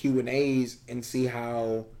through, like, Q&As and see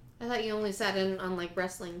how... I thought you only sat in on, like,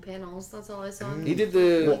 wrestling panels. That's all I saw. He did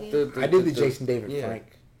I did the Jason David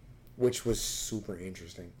Frank, which was super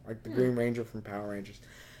interesting. Like, the Green Ranger from Power Rangers.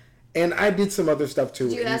 And I did some other stuff, too.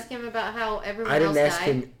 Did you ask him about how everyone else died? I didn't ask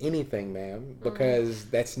him anything, ma'am, because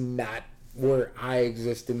that's not where I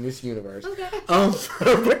exist in this universe. Okay.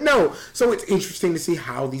 But no, so it's interesting to see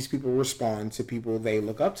how these people respond to people they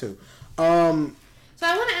look up to. So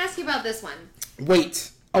I want to ask you about this one.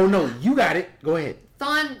 Wait. Oh no, you got it. Go ahead.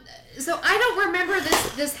 Thawne. So I don't remember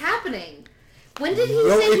this happening. When did he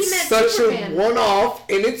say he met it's such Superman? a one-off,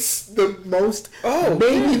 and it's the most,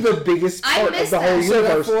 maybe the biggest part of the whole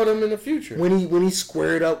universe. I fought him in the future. When he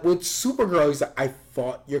squared up with Supergirl, he's like, I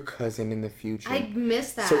fought your cousin in the future. I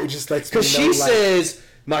missed that. So it just lets me know. Because she says,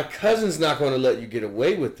 my cousin's not going to let you get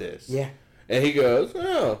away with this. Yeah. And he goes,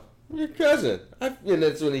 oh, your cousin. And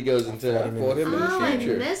that's when he goes into, I fought him in the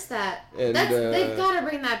future. I missed that. And, they've got to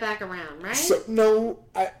bring that back around, right? So, no,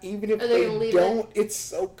 even if they don't, it's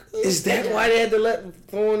so good. Is that why they had to let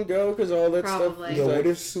Thawne go? Because all that stuff? Yo, what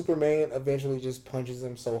if Superman eventually just punches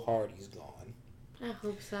him so hard he's gone? I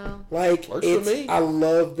hope so. Like, works for me. I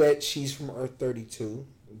love that she's from Earth 32,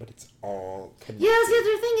 but it's all connected. Yeah, that's the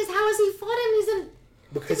other thing is, how has he fought him? He's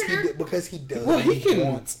in... Because he does well, what he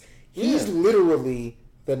wants. He's literally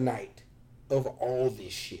the knight of all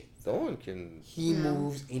this shit. Thawne can... He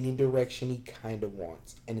moves any direction he kind of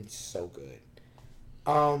wants, and it's so good.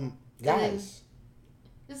 Guys.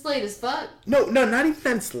 It's late as fuck. No, not even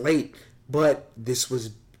that it's late, but this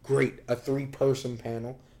was great. A 3-person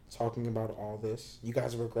panel talking about all this. You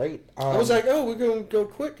guys were great. I was like, we're going to go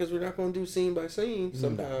quick because we're not going to do scene by scene.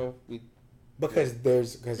 Somehow Because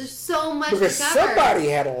there's so much because to cover. somebody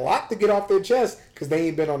had a lot to get off their chest because they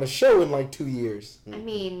ain't been on a show in like 2 years. I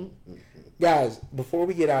mean, guys, before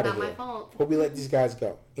we get out of not here, my fault. before we let these guys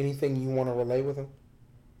go, anything you want to relay with them?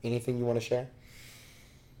 Anything you want to share?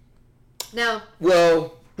 No.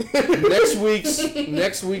 Well, next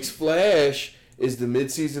week's Flash is the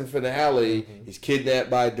mid-season finale. He's kidnapped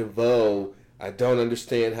by DeVoe. I don't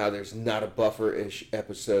understand how there's not a buffer-ish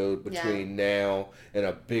episode between now and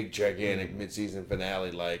a big, gigantic mid-season finale.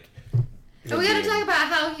 Like, And we gotta talk about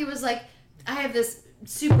how he was like, I have this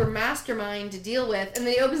super mastermind to deal with, and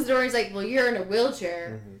then he opens the door and he's like, well, you're in a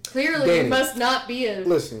wheelchair. Clearly, Danny, you must not be a...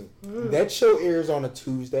 Listen, that show airs on a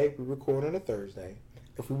Tuesday. We record on a Thursday.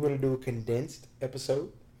 If we were to do a condensed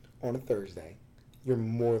episode on a Thursday, you're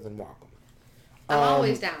more than welcome. I'm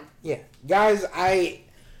always down. Yeah. Guys,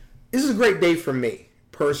 this is a great day for me,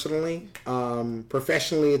 personally.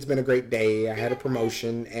 Professionally, it's been a great day. I had a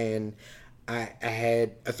promotion, and I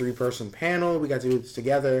had a 3-person panel. We got to do this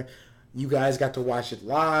together. You guys got to watch it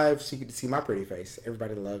live, so you get to see my pretty face.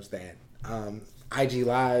 Everybody loves that. IG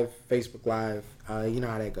Live, Facebook Live, you know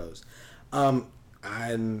how that goes.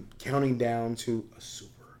 I'm counting down to a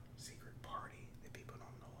super secret party that people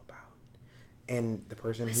don't know about. And the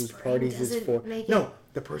person whose parties it's for... No,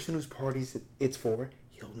 the person whose parties it's for,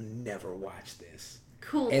 he'll never watch this.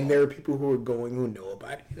 Cool. And there are people who are going who know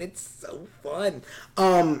about it, and it's so fun.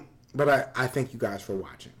 But I thank you guys for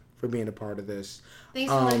watching, for being a part of this.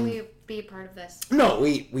 Thanks for letting me be a part of this. No,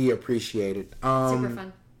 we appreciate it. Super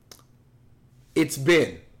fun. It's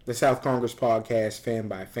been the South Congress Podcast Fan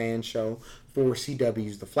by Fan show for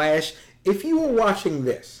CW's The Flash. If you are watching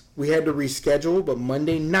this, we had to reschedule, but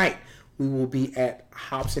Monday night we will be at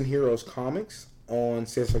Hobson Heroes Comics on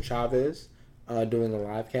Cesar Chavez, doing a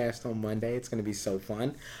live cast on Monday. It's going to be so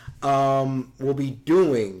fun. We'll be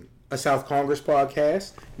doing a South Congress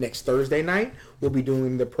podcast next Thursday night. We'll be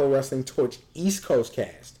doing the Pro Wrestling Torch East Coast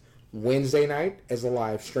cast Wednesday night as a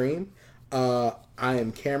live stream. I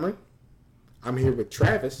am Cameron. I'm here with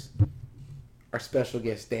Travis, our special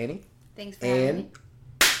guest Danny. Thanks for having me.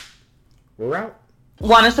 We're out.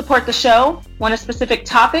 Want to support the show? Want a specific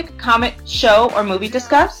topic, comic, show, or movie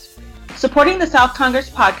discussed? Supporting the South Congress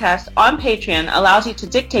Podcast on Patreon allows you to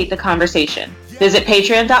dictate the conversation. Visit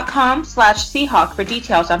patreon.com/Seahawk for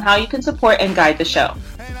details on how you can support and guide the show.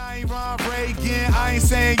 I ain't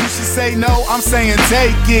saying you should say no, I'm saying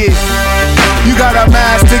take it. You got a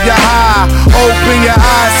mask to your high. Open your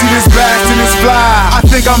eyes, see this blast and this fly. I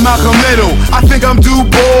think I'm Malcolm Little, I think I'm Du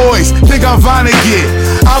Bois, think I'm Vonnegut,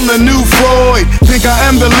 I'm the new Freud, think I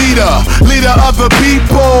am the leader of the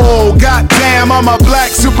people. Goddamn, I'm a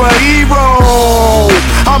black superhero.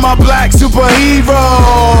 I'm a black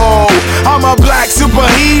superhero.